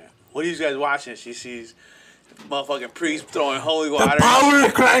and she's like, what are you guys watching? She sees the motherfucking priest throwing holy water. The power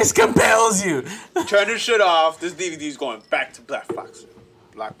of Christ compels you. Turn her shit off. This DVD's going back to Blockbuster.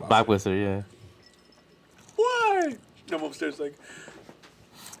 Blockbuster, yeah. Why? I'm upstairs like...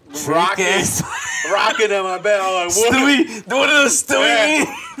 Rocking on my bed. I was like, what? Stewie, one of those Stewie. Yeah.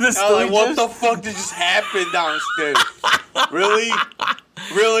 I was like, what the fuck did just happen downstairs? Really?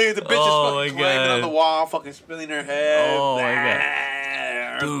 Really? The bitch Oh, my is fucking climbing God. on the wall, fucking spinning her head. Oh,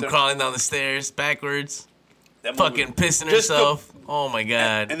 my Dude crawling down the stairs backwards, That movie- fucking pissing Just the- herself. Oh my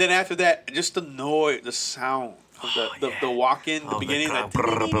god. And then after that, just the noise, the sound of the walk-in, the beginning, that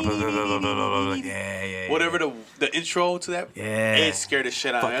yeah. whatever the intro to that, Yeah. it scared the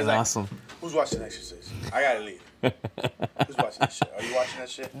shit out of me. I Fucking was like, awesome. who's watching Exorcist? I gotta leave. Who's watching that shit? Are you watching that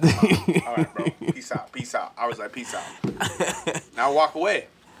shit? All right, bro. Peace out. Peace out. I was like, peace out. Now I walk away.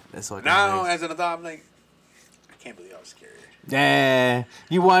 That's fucking Now, hilarious. as an adult, I'm like, I can't believe I was scared. Yeah,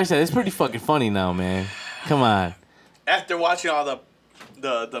 you watch that. It's pretty fucking funny now, man. Come on. After watching all the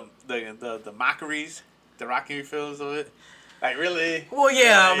mockeries, the rocking films of it, like really. Well,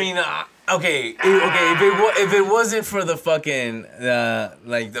 yeah. Like, I mean, okay. If it wasn't for the fucking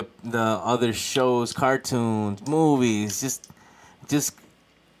like The other shows, cartoons, movies, just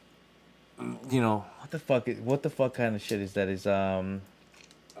you know, what the fuck kind of shit is that? Is a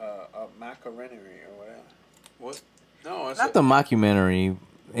macaroni or whatever. What? No, it's not the mockumentary.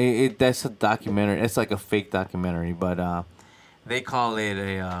 That's a documentary. It's like a fake documentary, but they call it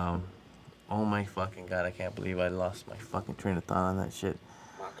a. Oh my fucking god! I can't believe I lost my fucking train of thought on that shit.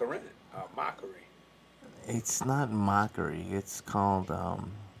 macaroni. Mockery. It's not mockery. It's called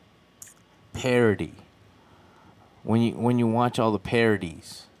parody. When you watch all the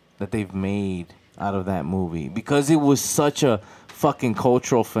parodies that they've made out of that movie, because it was such a fucking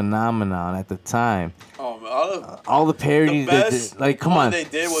cultural phenomenon at the time. All the parodies, The best like, come one on, they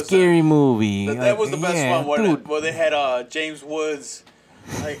did was Scary Movie. That was the best yeah, one dude. where they had James Woods,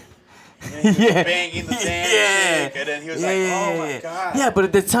 like, and he was banging the damn chick, and then he was like, "Oh my god!" Yeah, but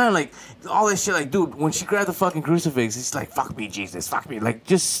at the time, like, all that shit, like, dude, when she grabbed the fucking crucifix, it's like, "Fuck me, Jesus, fuck me!" Like,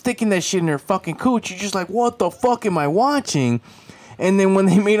 just sticking that shit in her fucking cooch. You're just like, "What the fuck am I watching?" And then when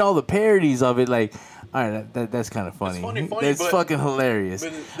they made all the parodies of it, like, all right, that's kind of funny. funny, That's but- fucking hilarious.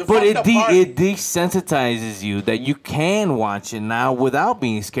 but the But it fucked up part- it desensitizes you that you can watch it now without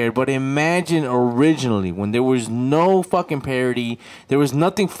being scared. But imagine originally when there was no fucking parody, there was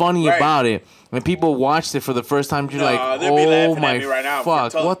nothing funny Right. about it. When people watched it for the first time, you're like, they'd be "Oh laughing my at me right now. for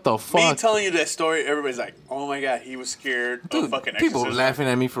fuck, what the Me fuck?" telling you that story, everybody's like, "Oh my god, he was scared." Dude, of fucking people Exorcism. laughing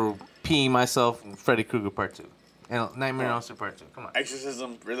at me for peeing myself in Freddy Krueger Part 2. And Nightmare on Elm Street Part 2. Come on.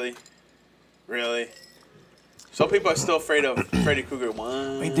 Exorcism, really. Some people are still afraid of Freddy Krueger.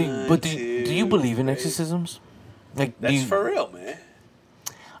 Wait, do you believe in exorcisms? Like, do That's you, for real, man.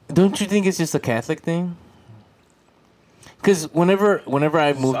 don't you think it's just a Catholic thing? Because whenever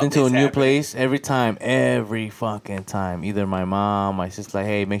I moved into a Something's new happening. place, every fucking time, either my mom, my sister, like,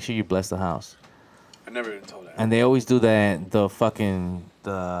 "Hey, make sure you bless the house." I never been told that. And they always do that.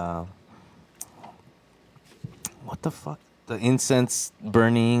 What the fuck? The incense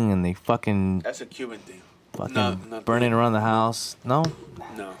burning, and they fucking That's a Cuban thing. burn it around the house. No,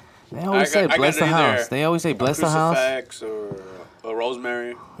 No. they always I say got bless the either house. They always say bless the house. Crucifix or a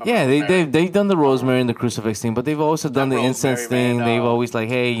rosemary. Yeah, they've done the rosemary and the crucifix thing, but they've also done the Not incense rosemary, thing. man, They've no. always like,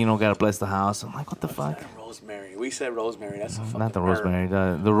 hey, gotta bless the house. I'm like, what the fuck? Rosemary. We said rosemary. That's a fucking Not the herb. rosemary,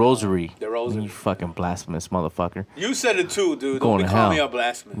 the rosary. The rosary. You fucking blasphemous motherfucker. You said it too, dude. Going Don't be to calling me hell. a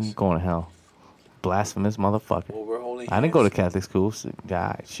blasphemous. You going to hell. Blasphemous motherfucker. Well, we're holding I didn't go to Catholic school. So,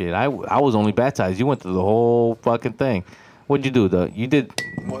 God, shit. I was only baptized. You went through the whole fucking thing. What'd you do though? You did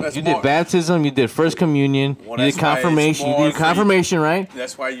that's you more- did baptism, you did first communion, Well, you did that's why it's confirmation, you more did for confirmation, right?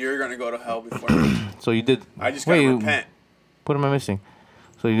 That's why you're gonna go to hell before me. So you did. I just gotta wait, repent. What am I missing?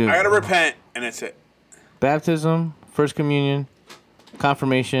 So you did. I gotta repent, and that's it. Baptism, first communion,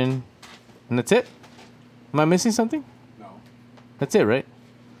 confirmation, and that's it? Am I missing something? No. That's it, right?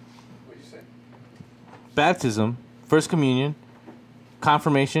 What'd you say? Baptism, first communion,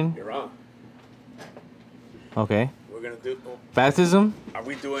 confirmation. You're wrong. Okay. We're gonna do. Baptism? Are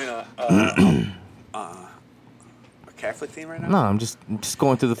we doing a Catholic thing right now? No, I'm just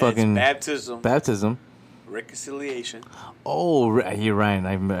going through the fucking It's baptism, baptism. reconciliation, Oh, you're right.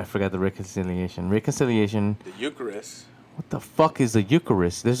 I forgot the reconciliation. Reconciliation. the Eucharist, What the fuck is a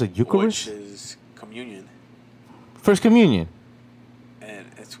Eucharist? There's a Eucharist? which is communion, First communion. and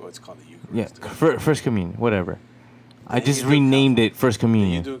it's what's called the Yeah, Eucharist. first communion. Whatever. I Then just you do renamed it first Then you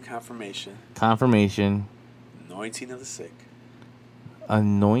communion. do confirmation, Confirmation. anointing of the sick.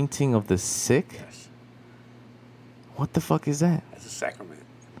 Anointing of the sick? Yes, What the fuck is that? that's a sacrament.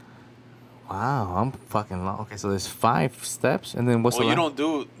 Wow, I'm fucking long. Okay, so there's 5 steps, and then what's Well, the you last?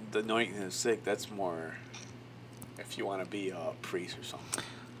 don't do the anointing of the sick. That's more if you want to be a priest or something.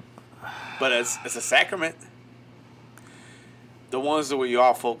 But it's a sacrament. The ones that we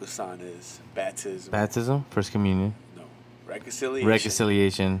all focus on is baptism, Baptism, first communion, no, reconciliation,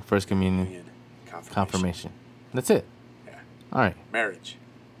 reconciliation, first communion, communion, confirmation. confirmation. That's it. Yeah. All right. Marriage.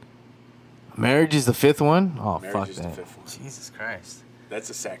 Marriage is the fifth one? Oh, Marriage fuck is the that. fifth one. Jesus Christ. That's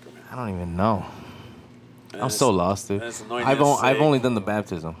a sacrament. I don't even know. And I'm it's- so lost, dude. and it's annoying I've to I've say. only done the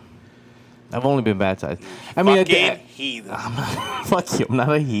baptism. I've only been baptized. I mean, Fucking heathen. fuck you. I'm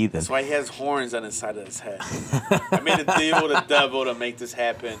not a heathen. That's why he has horns on the side of his head. I made a deal with the devil to make this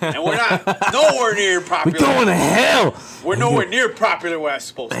happen. And we're not nowhere near We're popular. going to hell. We're nowhere near popular where I'm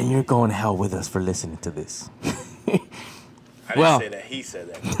supposed to And be. you're going to hell with us for listening to this. I didn't well- say that. He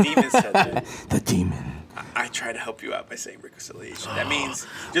said that. The demon said that. The demon. I try to help you out by saying reconciliation. That means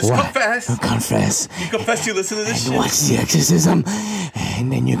just What? confess. Confess. You confess you listen to this And shit. watch the exorcism.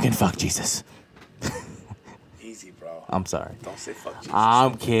 And then you can fuck Jesus. Easy, bro. I'm sorry. Don't say fuck Jesus.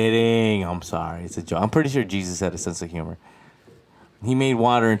 I'm kidding. I'm sorry. It's a joke. I'm pretty sure Jesus had a sense of humor. He made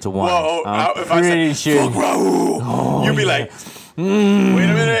water into wine. Whoa, I'm if I pretty say, sure. fuck Raul, you'd be like, wait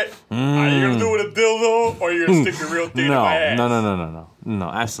a minute. Are you going to do it with a dildo or are you going to stick a real thing in my ass? No,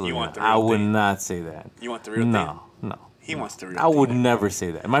 absolutely You want not. the I real would thing? not say that. You want the real thing? No. He wants the real I would thing. never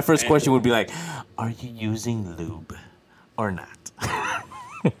say that. My first question would be like, are you using lube or not?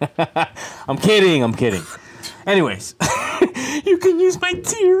 I'm kidding. Anyways, you can use my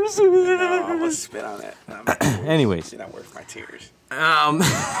tears. No, I'm going to spit on that. Anyways, You're not worth my tears.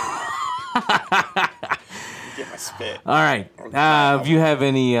 Get my spit. all right. If you have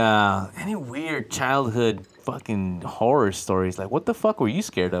any weird childhood fucking horror stories, like what the fuck were you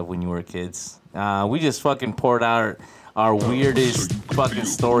scared of when you were kids? We just fucking poured out our weirdest fucking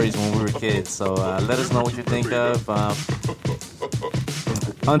stories when we were kids. So let us know what you think of.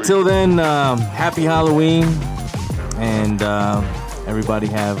 Until then, happy Halloween, and everybody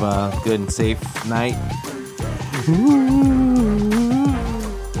have a good and safe night. Ooh.